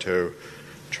forward to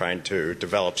trying to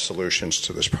develop solutions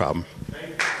to this problem.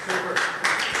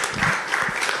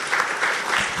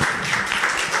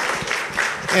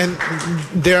 And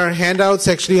there are handouts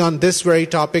actually on this very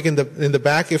topic in the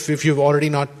back if you've already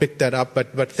not picked that up,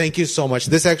 but thank you so much.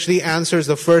 This actually answers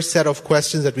the first set of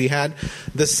questions that we had.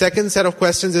 The second set of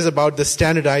questions is about the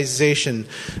standardization.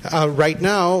 Right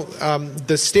now,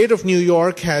 the state of New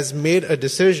York has made a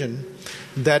decision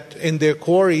that in their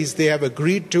quarries they have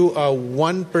agreed to a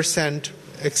 1%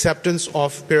 acceptance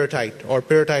of pyrrhotite or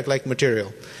pyrrhotite-like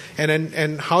material.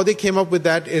 And how they came up with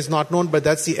that is not known, but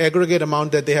that's the aggregate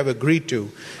amount that they have agreed to.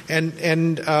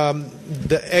 And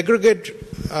the aggregate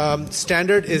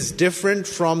standard is different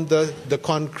from the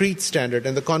concrete standard.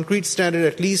 And the concrete standard,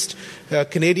 at least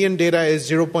Canadian data, is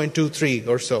 0.23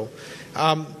 or so.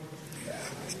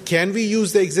 Can we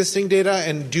use the existing data,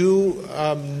 and do you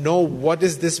know what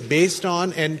is this based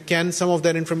on, and can some of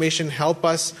that information help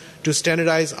us to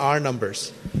standardize our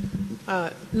numbers?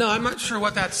 No, I'm not sure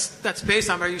what that's based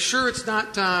on. Are you sure it's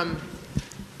not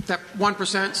that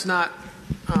 1% is not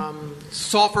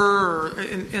sulfur or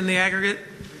in the aggregate,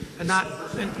 and not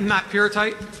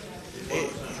pyrrhotite?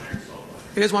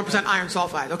 It is 1% iron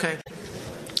sulfide. Okay.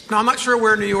 Now I'm not sure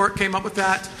where New York came up with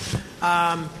that,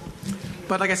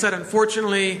 but like I said,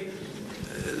 unfortunately,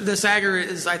 this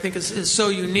aggregate is so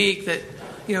unique that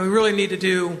we really need to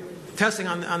do testing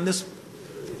on this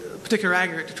particular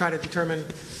aggregate to try to determine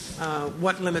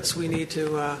what limits we need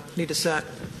to set.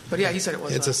 But yeah, he said it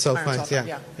was. It's a sulfide.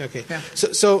 Yeah. Okay. Yeah.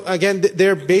 So again,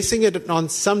 they're basing it on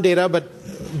some data, but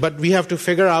we have to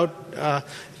figure out,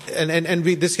 and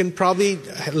this can probably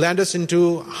land us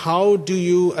into how do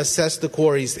you assess the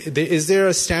quarries? Is there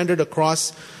a standard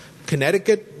across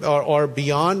Connecticut or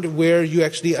beyond where you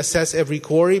actually assess every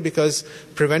quarry, because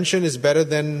prevention is better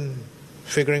than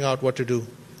figuring out what to do?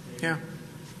 Yeah.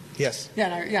 Yes.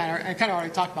 Yeah, I kind of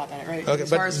already talked about that, right? Okay,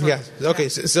 okay.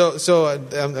 So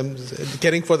I'm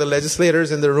getting for the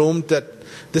legislators in the room that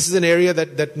this is an area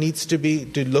that needs to be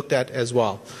looked at as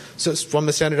well. So from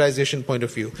a standardization point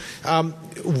of view,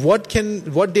 what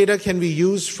data can we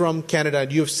use from Canada?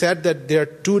 You've said that there are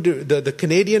the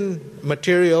Canadian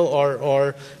material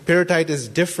or pyrrhotite is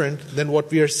different than what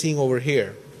we are seeing over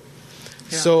here.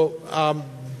 Yeah.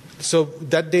 So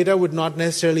that data would not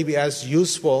necessarily be as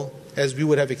useful as we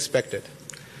would have expected.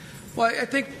 Well, I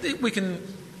think we can,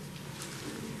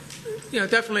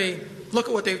 definitely look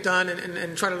at what they've done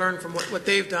and try to learn from what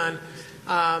they've done.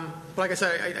 But like I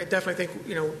said, I definitely think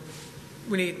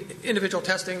we need individual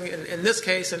testing in this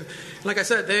case. And like I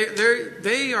said,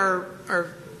 they are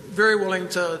very willing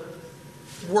to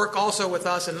work also with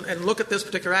us and look at this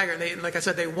particular aggregate. And like I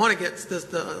said, they want to get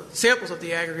the samples of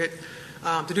the aggregate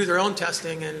to do their own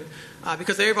testing, and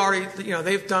because they've already,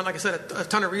 they've done, like I said, a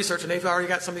ton of research, and they've already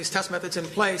got some of these test methods in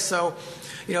place. So,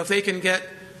 if they can get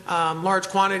large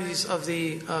quantities of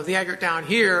the aggregate down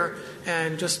here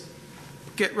and just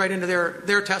get right into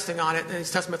their testing on it, and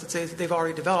these test methods they've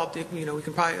already developed, we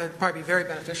can probably be very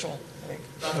beneficial, I think.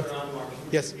 Dr. Ronmark,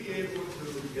 yes. Would you be able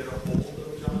to get a hold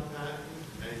of John Patton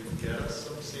and get us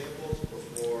some samples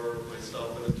before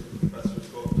myself and the two professors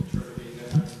go up to Trinity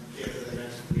and get it the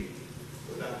next week?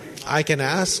 Would that be possible? I can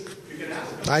ask. You can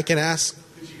ask. I can ask.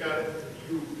 Because you got it.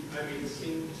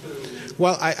 Seem to.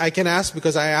 Well, I can ask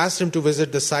because I asked him to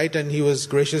visit the site, and he was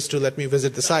gracious to let me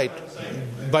visit the site.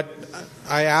 But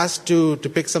I asked to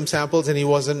pick some samples, and he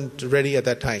wasn't ready at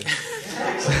that time.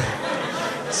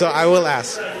 So I will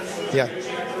ask. Yeah.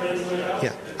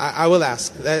 I will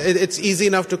ask. It's easy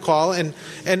enough to call, and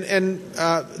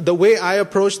the way I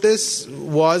approached this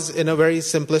was in a very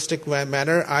simplistic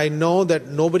manner. I know that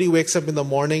nobody wakes up in the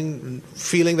morning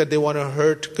feeling that they want to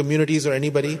hurt communities or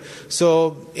anybody.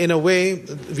 So in a way,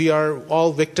 we are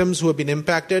all victims who have been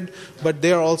impacted, but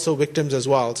they are also victims as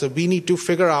well. So we need to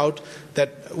figure out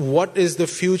that what is the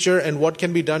future and what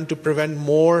can be done to prevent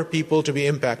more people to be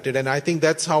impacted. And I think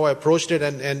that's how I approached it,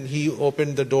 and he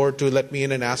opened the door to let me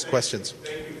in and ask questions.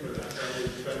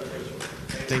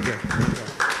 Thank you.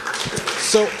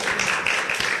 So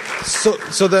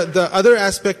the other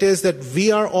aspect is that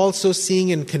we are also seeing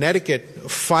in Connecticut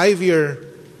 5-year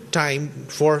time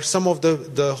for some of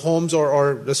the homes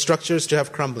or the structures to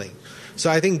have crumbling. So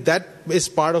I think that is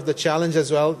part of the challenge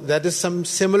as well. That is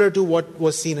similar to what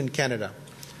was seen in Canada.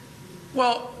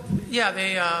 Well, yeah,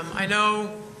 they. I know,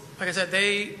 like I said,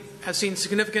 they has seen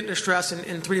significant distress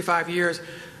in 3 to 5 years.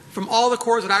 From all the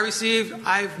cores that I received,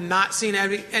 I've not seen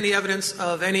any evidence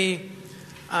of any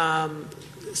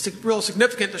real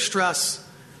significant distress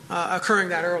occurring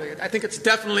that early. I think it's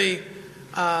definitely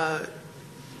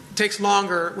takes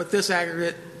longer with this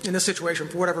aggregate in this situation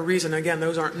for whatever reason. Again,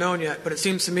 those aren't known yet, but it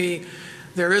seems to me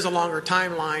there is a longer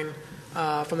timeline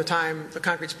from the time the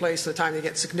concrete's placed to the time they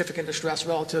get significant distress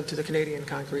relative to the Canadian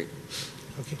concrete.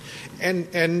 Okay. And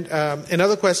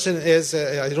another question is,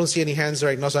 I don't see any hands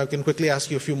right now, so I can quickly ask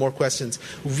you a few more questions.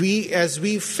 As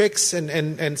we fix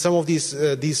and some of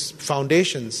these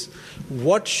foundations,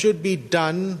 what should be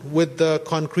done with the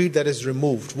concrete that is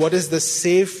removed? What is the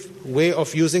safe way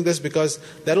of using this? Because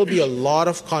that'll be a lot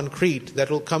of concrete that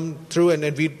will come through,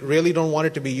 and we really don't want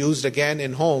it to be used again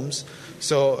in homes.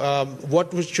 So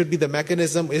what should be the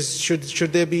mechanism?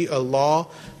 Should there be a law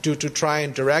to try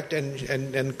and direct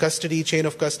and custody, chain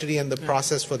of custody, and the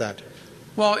process for that?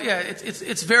 Well, yeah,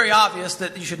 it's very obvious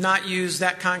that you should not use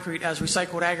that concrete as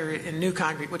recycled aggregate in new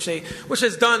concrete, which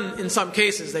is done in some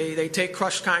cases. They take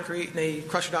crushed concrete and they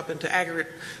crush it up into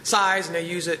aggregate size and they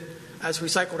use it as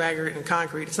recycled aggregate in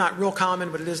concrete. It's not real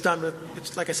common, but it is done.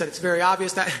 Like I said, it's very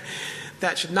obvious that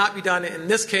that should not be done in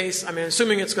this case. I mean,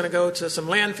 assuming it's going to go to some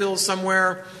landfills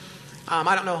somewhere.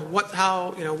 I don't know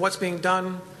what's being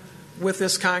done with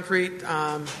this concrete,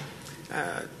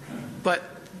 but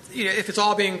if it's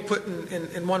all being put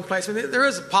in one place, I mean, there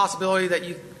is a possibility that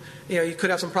you could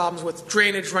have some problems with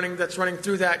drainage that's running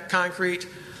through that concrete,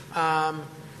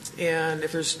 and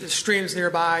if there's streams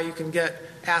nearby, you can get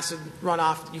acid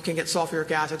runoff. You can get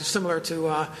sulfuric acid, similar to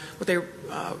what they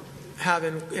have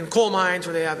in coal mines,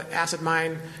 where they have acid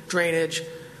mine drainage.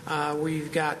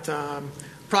 We've got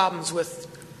problems with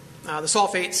the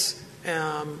sulfates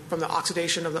from the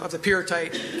oxidation of the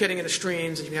pyrrhotite getting into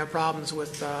streams, and you can have problems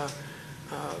with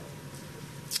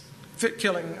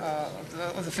killing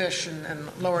of the fish and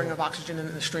lowering of oxygen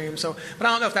in the stream. So, but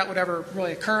I don't know if that would ever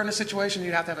really occur in a situation.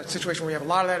 You'd have to have a situation where you have a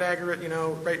lot of that aggregate,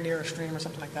 right near a stream or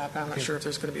something like that. But I'm not sure if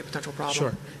there's going to be a potential problem.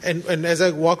 Sure. And as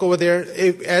I walk over there,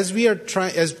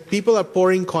 as people are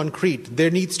pouring concrete,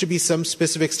 there needs to be some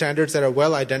specific standards that are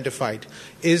well identified.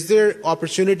 Is there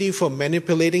opportunity for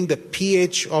manipulating the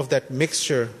pH of that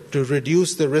mixture to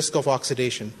reduce the risk of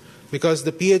oxidation? Because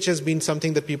the pH has been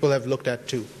something that people have looked at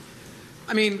too.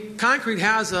 I mean, concrete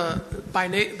has by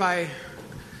the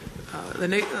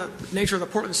nature of the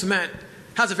Portland cement,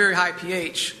 has a very high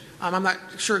pH. I'm not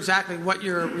sure exactly what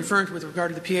you're referring to with regard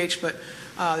to the pH, but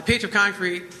the pH of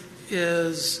concrete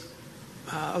of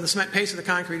the cement paste of the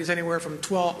concrete is anywhere from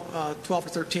 12 to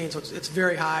 13, so it's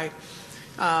very high.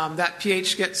 That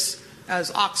pH gets,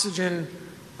 as oxygen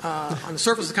on the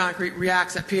surface of the concrete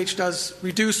reacts, that pH does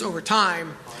reduce over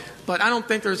time, but I don't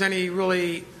think there's any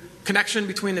really connection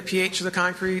between the pH of the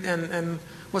concrete and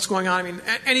what's going on. I mean,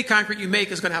 any concrete you make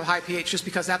is going to have high pH just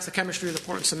because that's the chemistry of the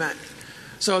Portland cement.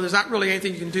 So there's not really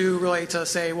anything you can do really to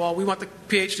say, well, we want the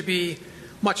pH to be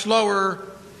much lower.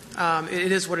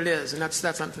 It is what it is, and that's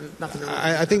nothing to do.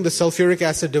 I think the sulfuric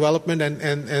acid development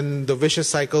and the vicious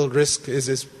cycle risk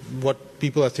is what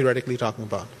people are theoretically talking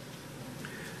about.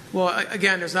 Well,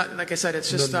 again, there's not, like I said, it's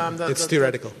just it's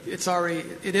theoretical.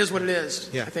 It is what it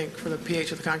is. Yeah. I think for the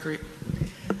pH of the concrete.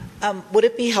 Would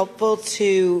it be helpful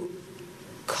to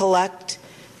collect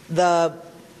the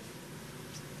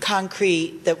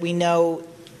concrete that we know,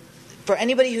 for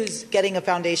anybody who's getting a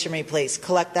foundation replaced,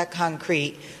 collect that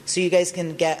concrete so you guys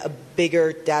can get a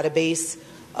bigger database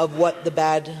of what the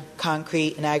bad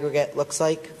concrete and aggregate looks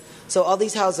like? So all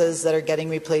these houses that are getting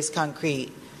replaced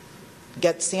concrete,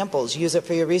 get samples, use it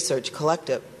for your research,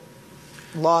 collect it,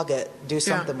 log it, do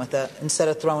something with it instead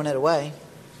of throwing it away.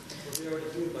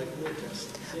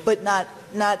 But not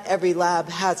every lab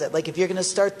has it. Like if you're going to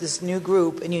start this new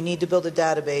group and you need to build a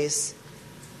database,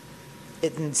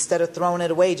 instead of throwing it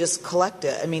away, just collect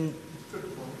it. I mean,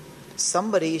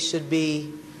 somebody should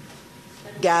be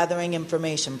gathering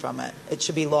information from it. It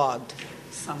should be logged.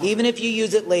 Even if you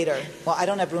use it later. Well, I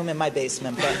don't have room in my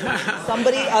basement, but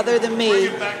somebody other than me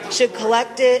should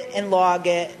collect it and log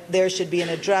it. There should be an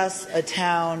address, a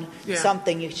town,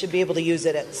 something. You should be able to use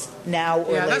it now or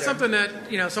later. Yeah, that's something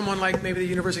that, someone like maybe the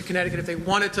University of Connecticut, if they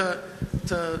wanted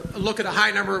to look at a high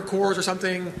number of cores or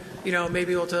something,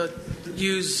 maybe able to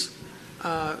use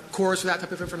cores for that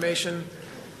type of information.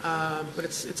 But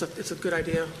it's a good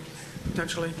idea,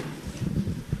 potentially.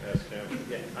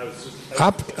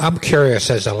 I'm curious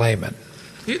as a layman.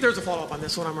 There's a follow-up on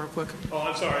this one. I'm real quick. Oh,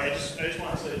 I'm sorry. I just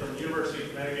want to say from the University of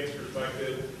Connecticut's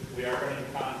perspective, we are going to be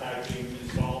contacting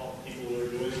people who are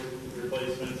doing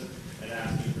replacements and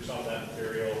asking for some of that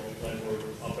material when we're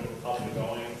up and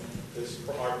going.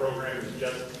 Our program is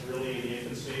just really in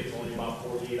infancy. It's only about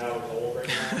 48 hours old right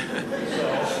now.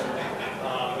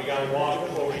 So we got to walk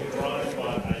before we can run,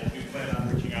 but I do plan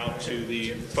on reaching out to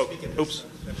the folks. Oops.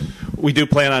 We do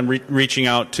plan on reaching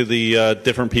out to the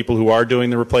different people who are doing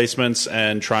the replacements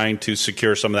and trying to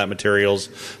secure some of that materials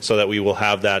so that we will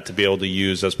have that to be able to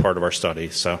use as part of our study.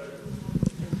 So.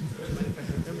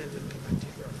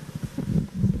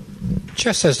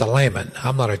 Just as a layman,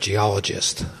 I'm not a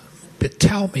geologist, but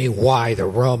tell me why the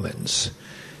Romans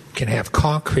can have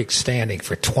concrete standing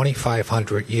for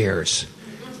 2,500 years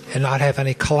and not have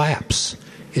any collapse.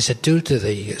 Is it due to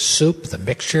the soup, the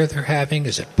mixture they're having?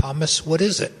 Is it pumice? What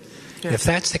is it? Yeah. If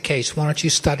that's the case, why don't you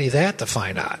study that to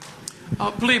find out?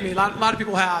 Believe me, a lot of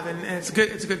people have, and it's a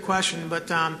good question. But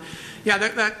yeah,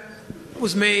 that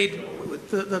was made.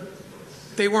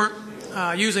 They weren't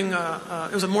using.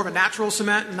 It was more of a natural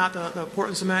cement, not the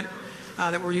Portland cement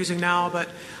that we're using now. But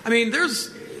I mean,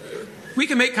 we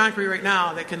can make concrete right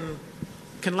now that can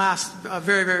last a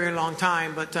very, very long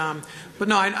time. But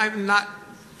no, I'm not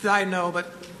that I know.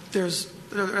 But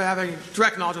I have any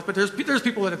direct knowledge of. But there's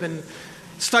people that have been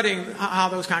studying how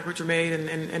those concretes are made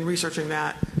and researching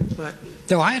that. But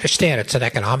no, I understand it's an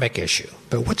economic issue,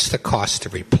 but what's the cost to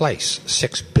replace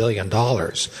 $6 billion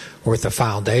worth of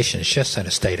foundations just in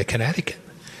the state of Connecticut?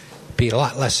 It'd be a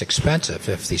lot less expensive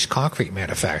if these concrete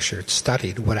manufacturers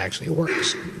studied what actually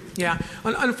works. Yeah,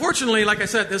 unfortunately, like I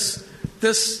said,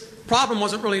 this problem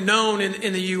wasn't really known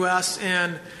in the U.S.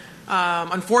 and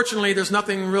unfortunately, there's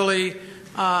nothing really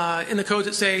in the codes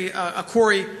that say a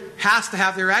quarry has to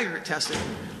have their aggregate tested.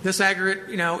 This aggregate,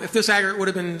 if this aggregate would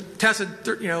have been tested,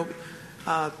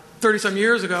 30-some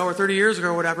years ago or 30 years ago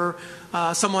or whatever,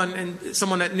 someone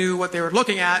that knew what they were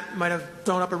looking at might have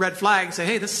thrown up a red flag and say,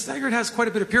 "Hey, this aggregate has quite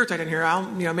a bit of pyrrhotite in here.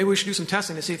 Maybe we should do some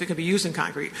testing to see if it can be used in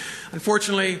concrete."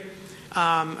 Unfortunately,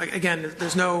 again,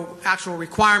 there's no actual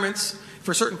requirements.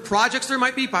 For certain projects, there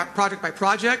might be project by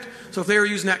project. So if they were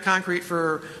using that concrete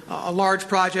for a large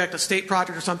project, a state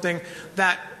project or something,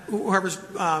 that whoever's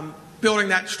building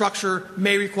that structure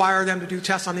may require them to do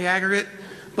tests on the aggregate.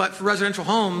 But for residential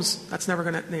homes, that's never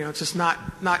going to, it's just not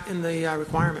in the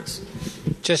requirements.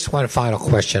 Just one final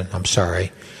question. I'm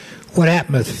sorry. What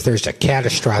happens if there's a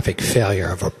catastrophic failure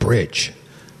of a bridge?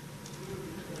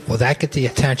 Will that get the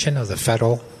attention of the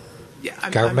federal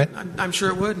government? I'm sure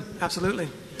it would. Absolutely.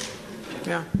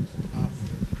 Yeah.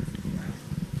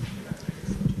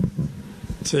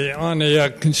 See, on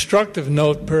a constructive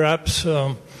note, perhaps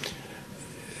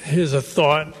here's a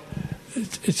thought.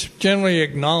 It's generally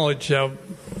acknowledged that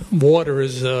water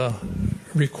is a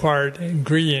required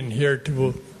ingredient here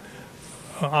to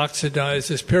oxidize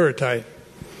this pyrrhotite.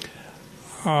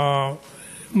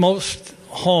 Most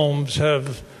homes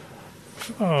have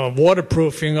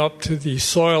waterproofing up to the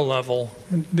soil level.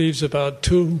 It leaves about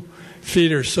 2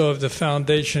 feet or so of the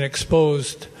foundation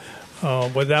exposed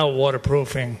without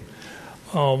waterproofing.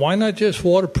 Why not just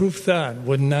waterproof that?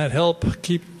 Wouldn't that help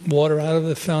keep water out of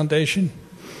the foundation?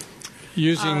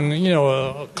 Using,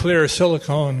 a clear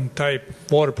silicone type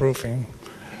waterproofing.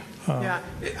 Yeah,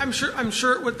 I'm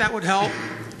sure that would help.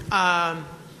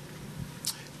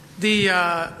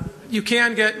 You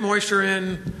can get moisture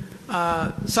in,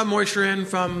 some moisture in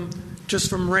from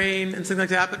rain and things like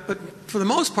that. But for the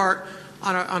most part,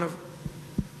 on a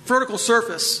vertical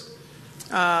surface,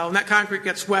 when that concrete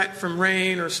gets wet from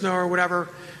rain or snow or whatever,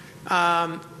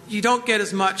 you don't get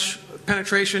as much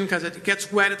penetration because it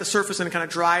gets wet at the surface and it kind of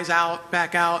dries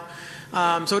back out.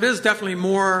 So it is definitely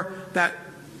more that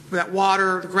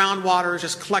water, the groundwater is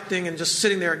just collecting and just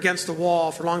sitting there against the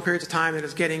wall for long periods of time that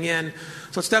it's getting in.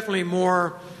 So it's definitely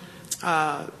more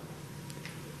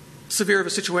severe of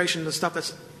a situation than stuff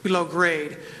that's below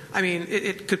grade. I mean,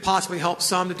 it could possibly help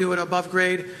some to do it above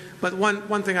grade. But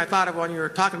one thing I thought of when you were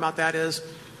talking about that is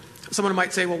someone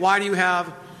might say, well, why do you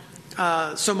have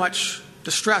so much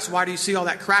distress? Why do you see all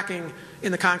that cracking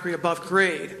in the concrete above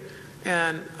grade?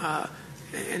 And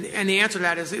the answer to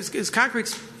that is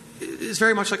concrete is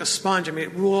very much like a sponge. I mean,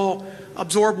 it will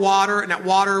absorb water, and that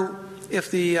water, if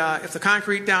the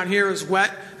concrete down here is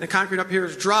wet and the concrete up here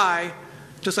is dry,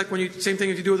 just like same thing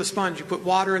as you do with a sponge. You put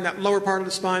water in that lower part of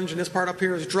the sponge, and this part up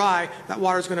here is dry. That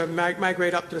water is going to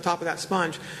migrate up to the top of that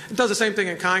sponge. It does the same thing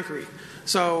in concrete.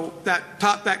 So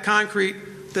that concrete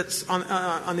that's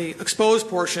on the exposed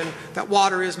portion, that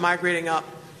water is migrating up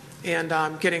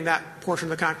and getting that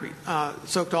portion of the concrete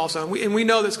soaked also. And we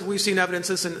know this because we've seen evidence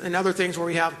of this in other things where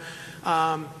we have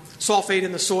sulfate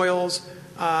in the soils,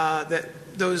 that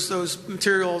those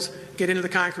materials get into the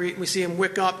concrete, and we see them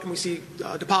wick up, and we see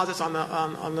deposits on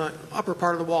the upper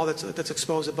part of the wall that's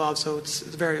exposed above. So it's a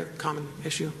very common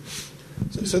issue.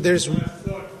 So there's. How do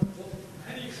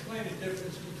you explain the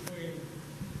difference between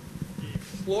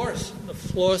The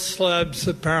floor slabs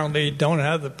apparently don't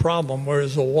have the problem,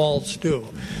 whereas the walls do.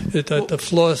 That the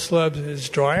floor slab is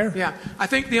drier? Yeah. I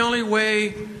think the only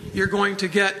way you're going to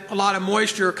get a lot of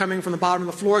moisture coming from the bottom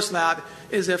of the floor slab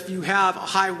is if you have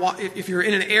if you're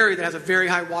in an area that has a very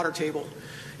high water table.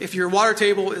 If your water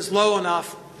table is low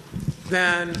enough,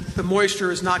 then the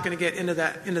moisture is not going to get into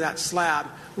that slab.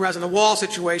 Whereas in the wall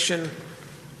situation,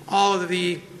 all of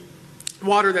the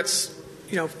water that's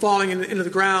falling into the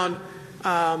ground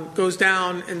goes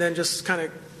down and then just kind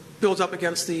of builds up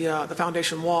against the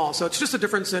foundation wall. So it's just a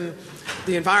difference in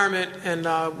the environment and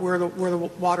where the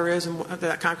water is and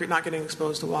that concrete not getting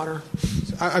exposed to water.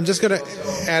 I'm just going to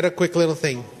add a quick little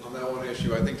thing. On that one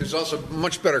issue, I think there's also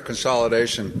much better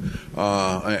consolidation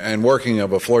and working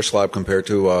of a floor slab compared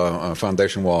to a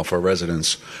foundation wall for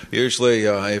residents. Usually,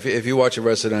 if you watch a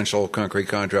residential concrete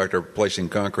contractor placing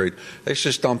concrete, it's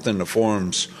just dumped into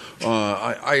forms.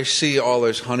 I see all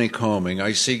this honeycombing.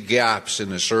 I see gaps in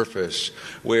the surface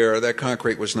where that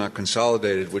concrete was not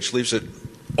consolidated, which leaves it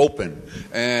open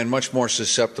and much more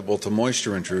susceptible to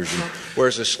moisture intrusion,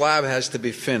 whereas a slab has to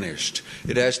be finished,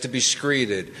 it has to be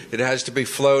screeded, it has to be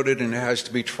floated, and it has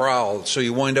to be troweled, so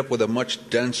you wind up with a much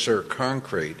denser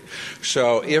concrete.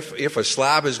 So if a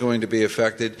slab is going to be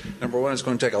affected, number one, it's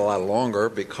going to take a lot longer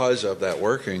because of that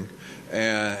working,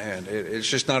 and it's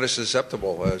just not as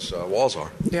susceptible as walls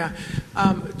are. Yeah.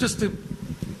 Just to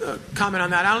comment on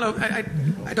that, I don't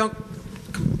know, I don't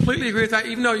completely agree with that,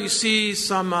 even though you see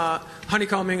some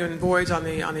honeycombing and voids on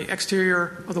the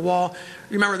exterior of the wall.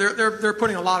 Remember, they're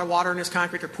putting a lot of water in this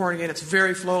concrete. They're pouring it in. It's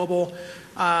very flowable.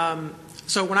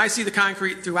 So when I see the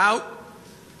concrete throughout,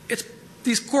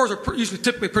 these cores are usually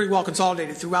typically pretty well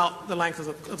consolidated throughout the length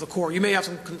of the core. You may have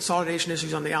some consolidation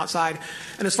issues on the outside.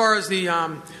 And as far as the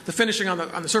finishing on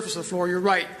the surface of the floor, you're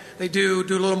right. They do a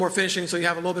little more finishing, so you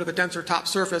have a little bit of a denser top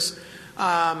surface.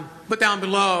 But down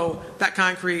below, that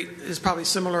concrete is probably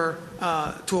similar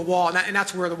to a wall, and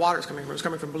that's where the water is coming from. It's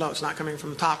coming from below. It's not coming from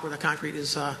the top where the concrete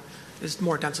is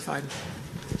more densified.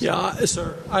 Yeah,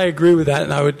 sir, I agree with that,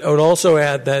 and I would also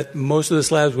add that most of the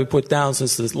slabs we put down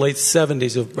since the late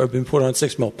 70s have been put on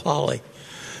 6 mil poly,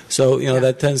 so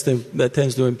that tends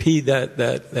to impede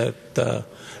that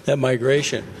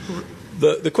migration.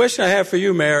 The question I have for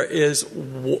you, Mayor, is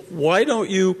why don't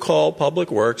you call Public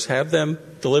Works, have them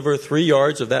deliver 3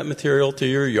 yards of that material to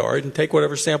your yard, and take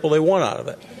whatever sample they want out of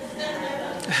it?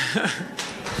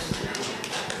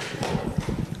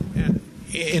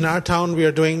 In our town, we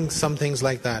are doing some things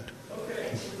like that.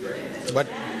 But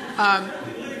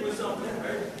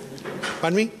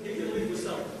pardon me?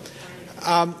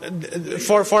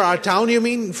 For our town, you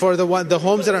mean? For the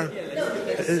homes that are?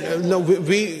 No,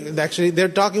 we actually they're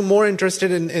talking more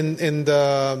interested in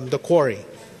the quarry,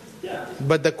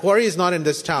 but the quarry is not in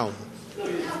this town.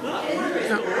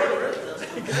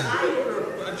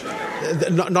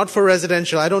 Not for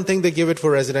residential. I don't think they give it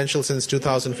for residential since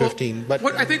 2015. But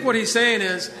I think what he's saying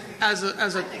is, as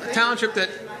a township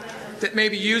that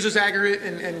maybe uses aggregate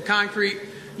and concrete,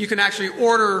 you can actually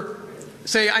order.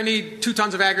 Say, I need 2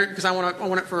 tons of aggregate because I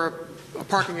want it for a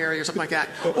parking area or something like that.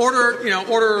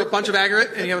 Order a bunch of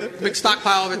aggregate, and you have a big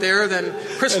stockpile of it there. Then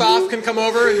Christoph can come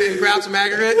over and grab some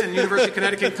aggregate, and University of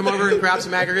Connecticut can come over and grab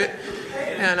some aggregate,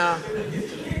 and.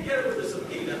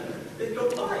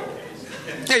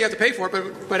 Yeah, you have to pay for it,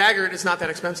 but aggregate is not that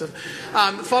expensive.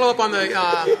 Follow up on to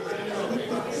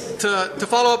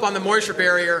follow up on the moisture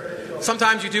barrier.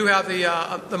 Sometimes you do have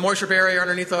the moisture barrier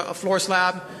underneath a floor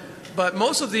slab, but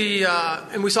most of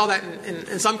and we saw that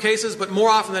in some cases, but more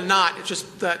often than not, it's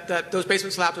just that those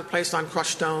basement slabs are placed on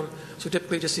crushed stone. So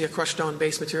typically, just see a crushed stone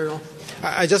base material.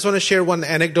 I just want to share one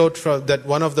anecdote that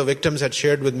one of the victims had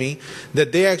shared with me,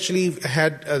 that they actually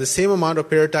had the same amount of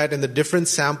pyrrhotite in the different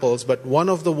samples, but one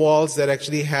of the walls that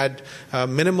actually had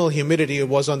minimal humidity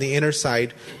was on the inner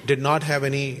side, did not have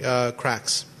any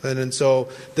cracks. And so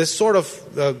this sort of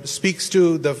speaks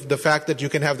to the fact that you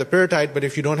can have the pyrrhotite, but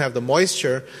if you don't have the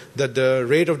moisture, that the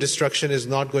rate of destruction is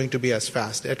not going to be as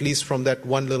fast, at least from that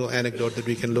one little anecdote that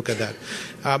we can look at that.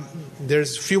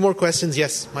 There's a few more questions.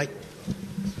 Yes, Mike?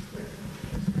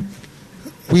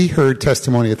 We heard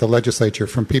testimony at the legislature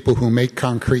from people who make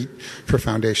concrete for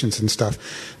foundations and stuff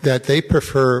that they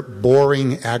prefer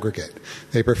boring aggregate.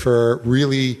 They prefer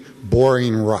really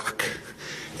boring rock.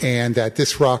 And that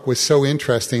this rock was so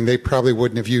interesting, they probably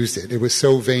wouldn't have used it. It was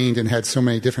so veined and had so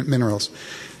many different minerals.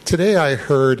 Today I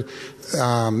heard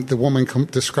the woman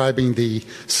describing the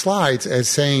slides as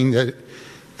saying that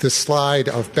the slide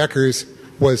of Becker's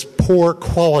was poor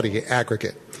quality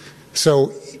aggregate.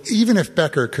 So even if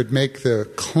Becker could make the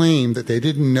claim that they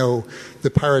didn't know the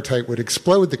pyrrhotite would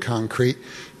explode the concrete,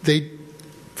 they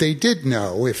they did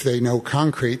know, if they know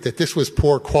concrete, that this was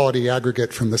poor quality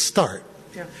aggregate from the start.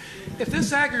 Yeah. If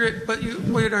this aggregate, but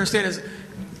what you understand is,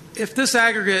 if this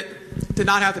aggregate did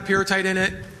not have the pyrrhotite in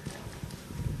it,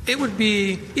 it would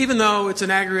be, even though it's an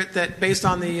aggregate that, based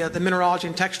on the mineralogy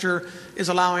and texture, is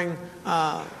allowing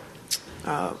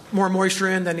more moisture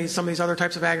in than some of these other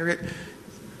types of aggregate,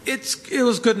 it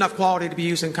was good enough quality to be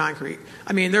used in concrete.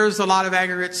 I mean, there's a lot of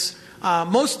aggregates.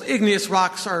 Most igneous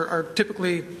rocks are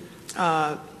typically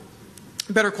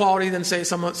better quality than, say,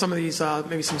 some of these,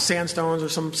 maybe some sandstones or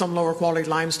some lower quality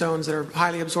limestones that are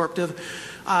highly absorptive.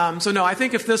 So no, I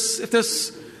think if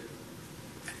this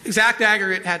exact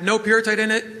aggregate had no pyrrhotite in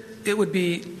it, it would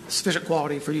be sufficient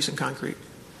quality for use in concrete.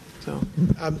 So,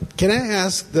 can I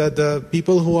ask the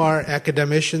people who are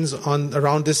academicians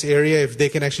around this area if they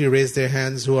can actually raise their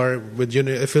hands who are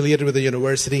affiliated with the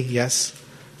university? Yes.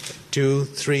 2,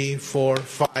 3, 4,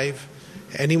 5.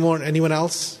 Anyone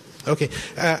else? Okay.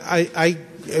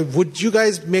 Would you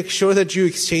guys make sure that you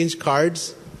exchange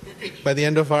cards by the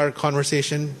end of our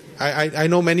conversation? I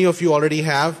know many of you already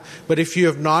have, but if you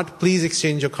have not, please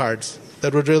exchange your cards.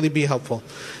 That would really be helpful.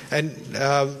 And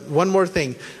one more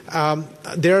thing.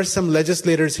 There are some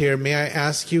legislators here. May I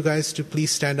ask you guys to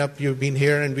please stand up? You've been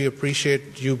here, and we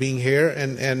appreciate you being here.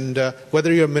 And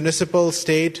whether you're municipal,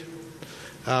 state,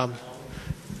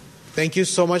 thank you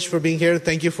so much for being here.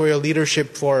 Thank you for your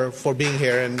leadership for being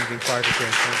here and being part of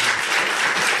it.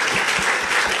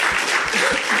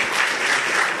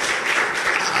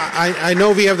 I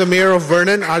know we have the mayor of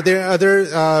Vernon. Are there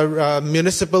other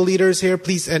municipal leaders here,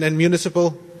 please, and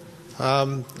municipal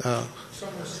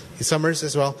Summers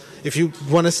as well? If you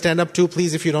want to stand up too,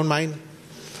 please, if you don't mind.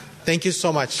 Thank you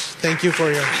so much. Thank you for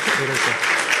your leadership.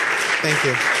 Thank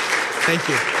you. Thank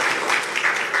you.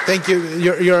 Thank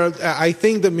you. I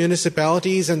think the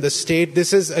municipalities and the state,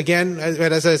 this is, again,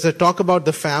 as I talk about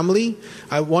the family,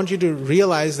 I want you to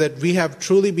realize that we have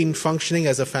truly been functioning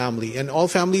as a family. And all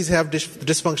families have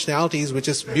dysfunctionalities, which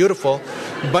is beautiful.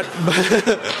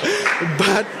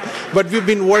 But we've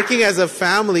been working as a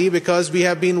family because we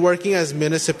have been working as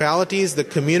municipalities, the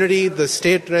community, the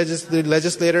state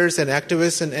legislators and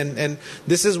activists, and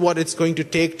this is what it's going to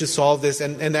take to solve this.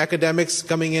 And academics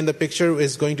coming in the picture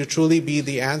is going to truly be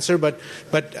the answer. But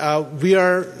we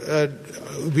are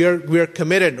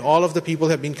committed. All of the people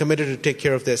have been committed to take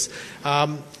care of this.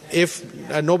 If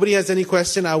nobody has any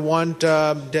question, I want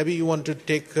Debbie. You want to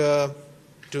take to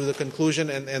the conclusion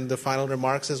and the final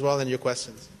remarks as well, and your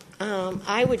questions.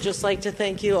 I would just like to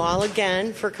thank you all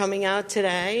again for coming out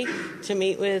today to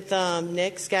meet with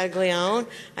Nick Scaglione.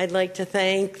 I'd like to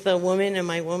thank the women in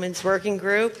my women's working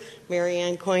group. Mary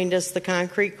Ann coined us the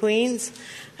Concrete Queens.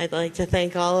 I'd like to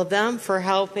thank all of them for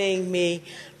helping me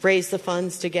raise the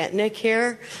funds to get Nick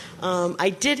here. I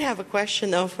did have a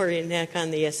question, though, for you, Nick, on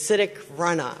the acidic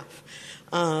runoff.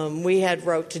 We had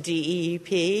wrote to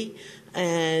DEEP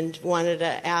and wanted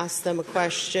to ask them a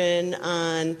question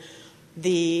on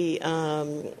the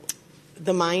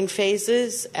mine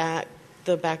phases at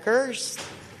the Beckers.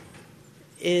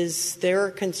 Is there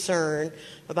a concern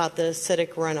about the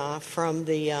acidic runoff from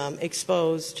the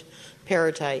exposed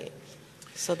pyrrhotite?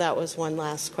 So that was one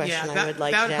last question I would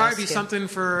like to ask. That would probably be something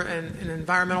for an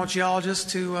environmental geologist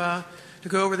to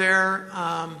go over there,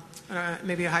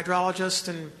 maybe a hydrologist,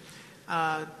 and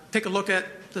take a look at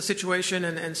the situation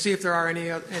and see if there are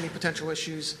any potential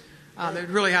issues. They'd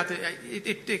really have to.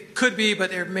 It could be, but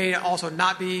there may also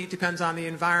not be. Depends on the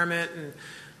environment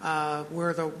and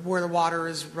where the water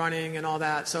is running and all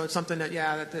that. So it's something that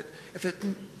if it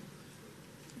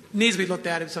needs to be looked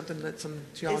at, it's something that some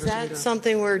geologists. Is that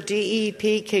something where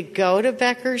DEP could go to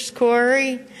Becker's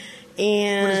Quarry?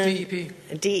 And what is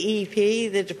DEP? DEP,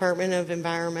 the Department of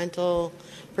Environmental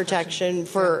Protection.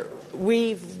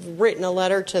 We've written a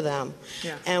letter to them,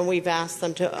 and we've asked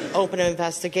them to open an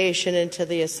investigation into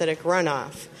the acidic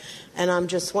runoff. And I'm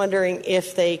just wondering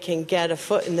if they can get a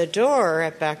foot in the door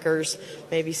at Becker's,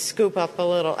 maybe scoop up a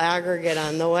little aggregate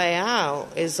on the way out,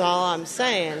 is all I'm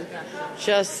saying.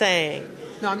 Just saying.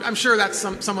 No, I'm sure that's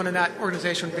someone in that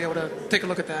organization would be able to take a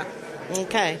look at that.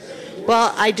 Okay.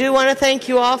 Well, I do want to thank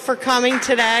you all for coming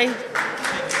today.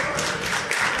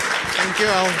 Thank you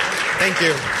all. Thank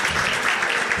you.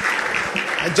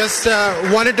 I just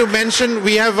wanted to mention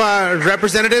we have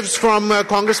representatives from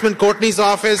Congressman Courtney's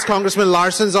office, Congressman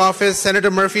Larson's office, Senator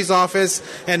Murphy's office,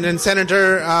 and then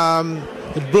Senator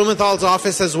Blumenthal's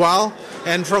office as well,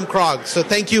 and from CROG. So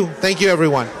thank you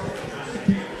everyone.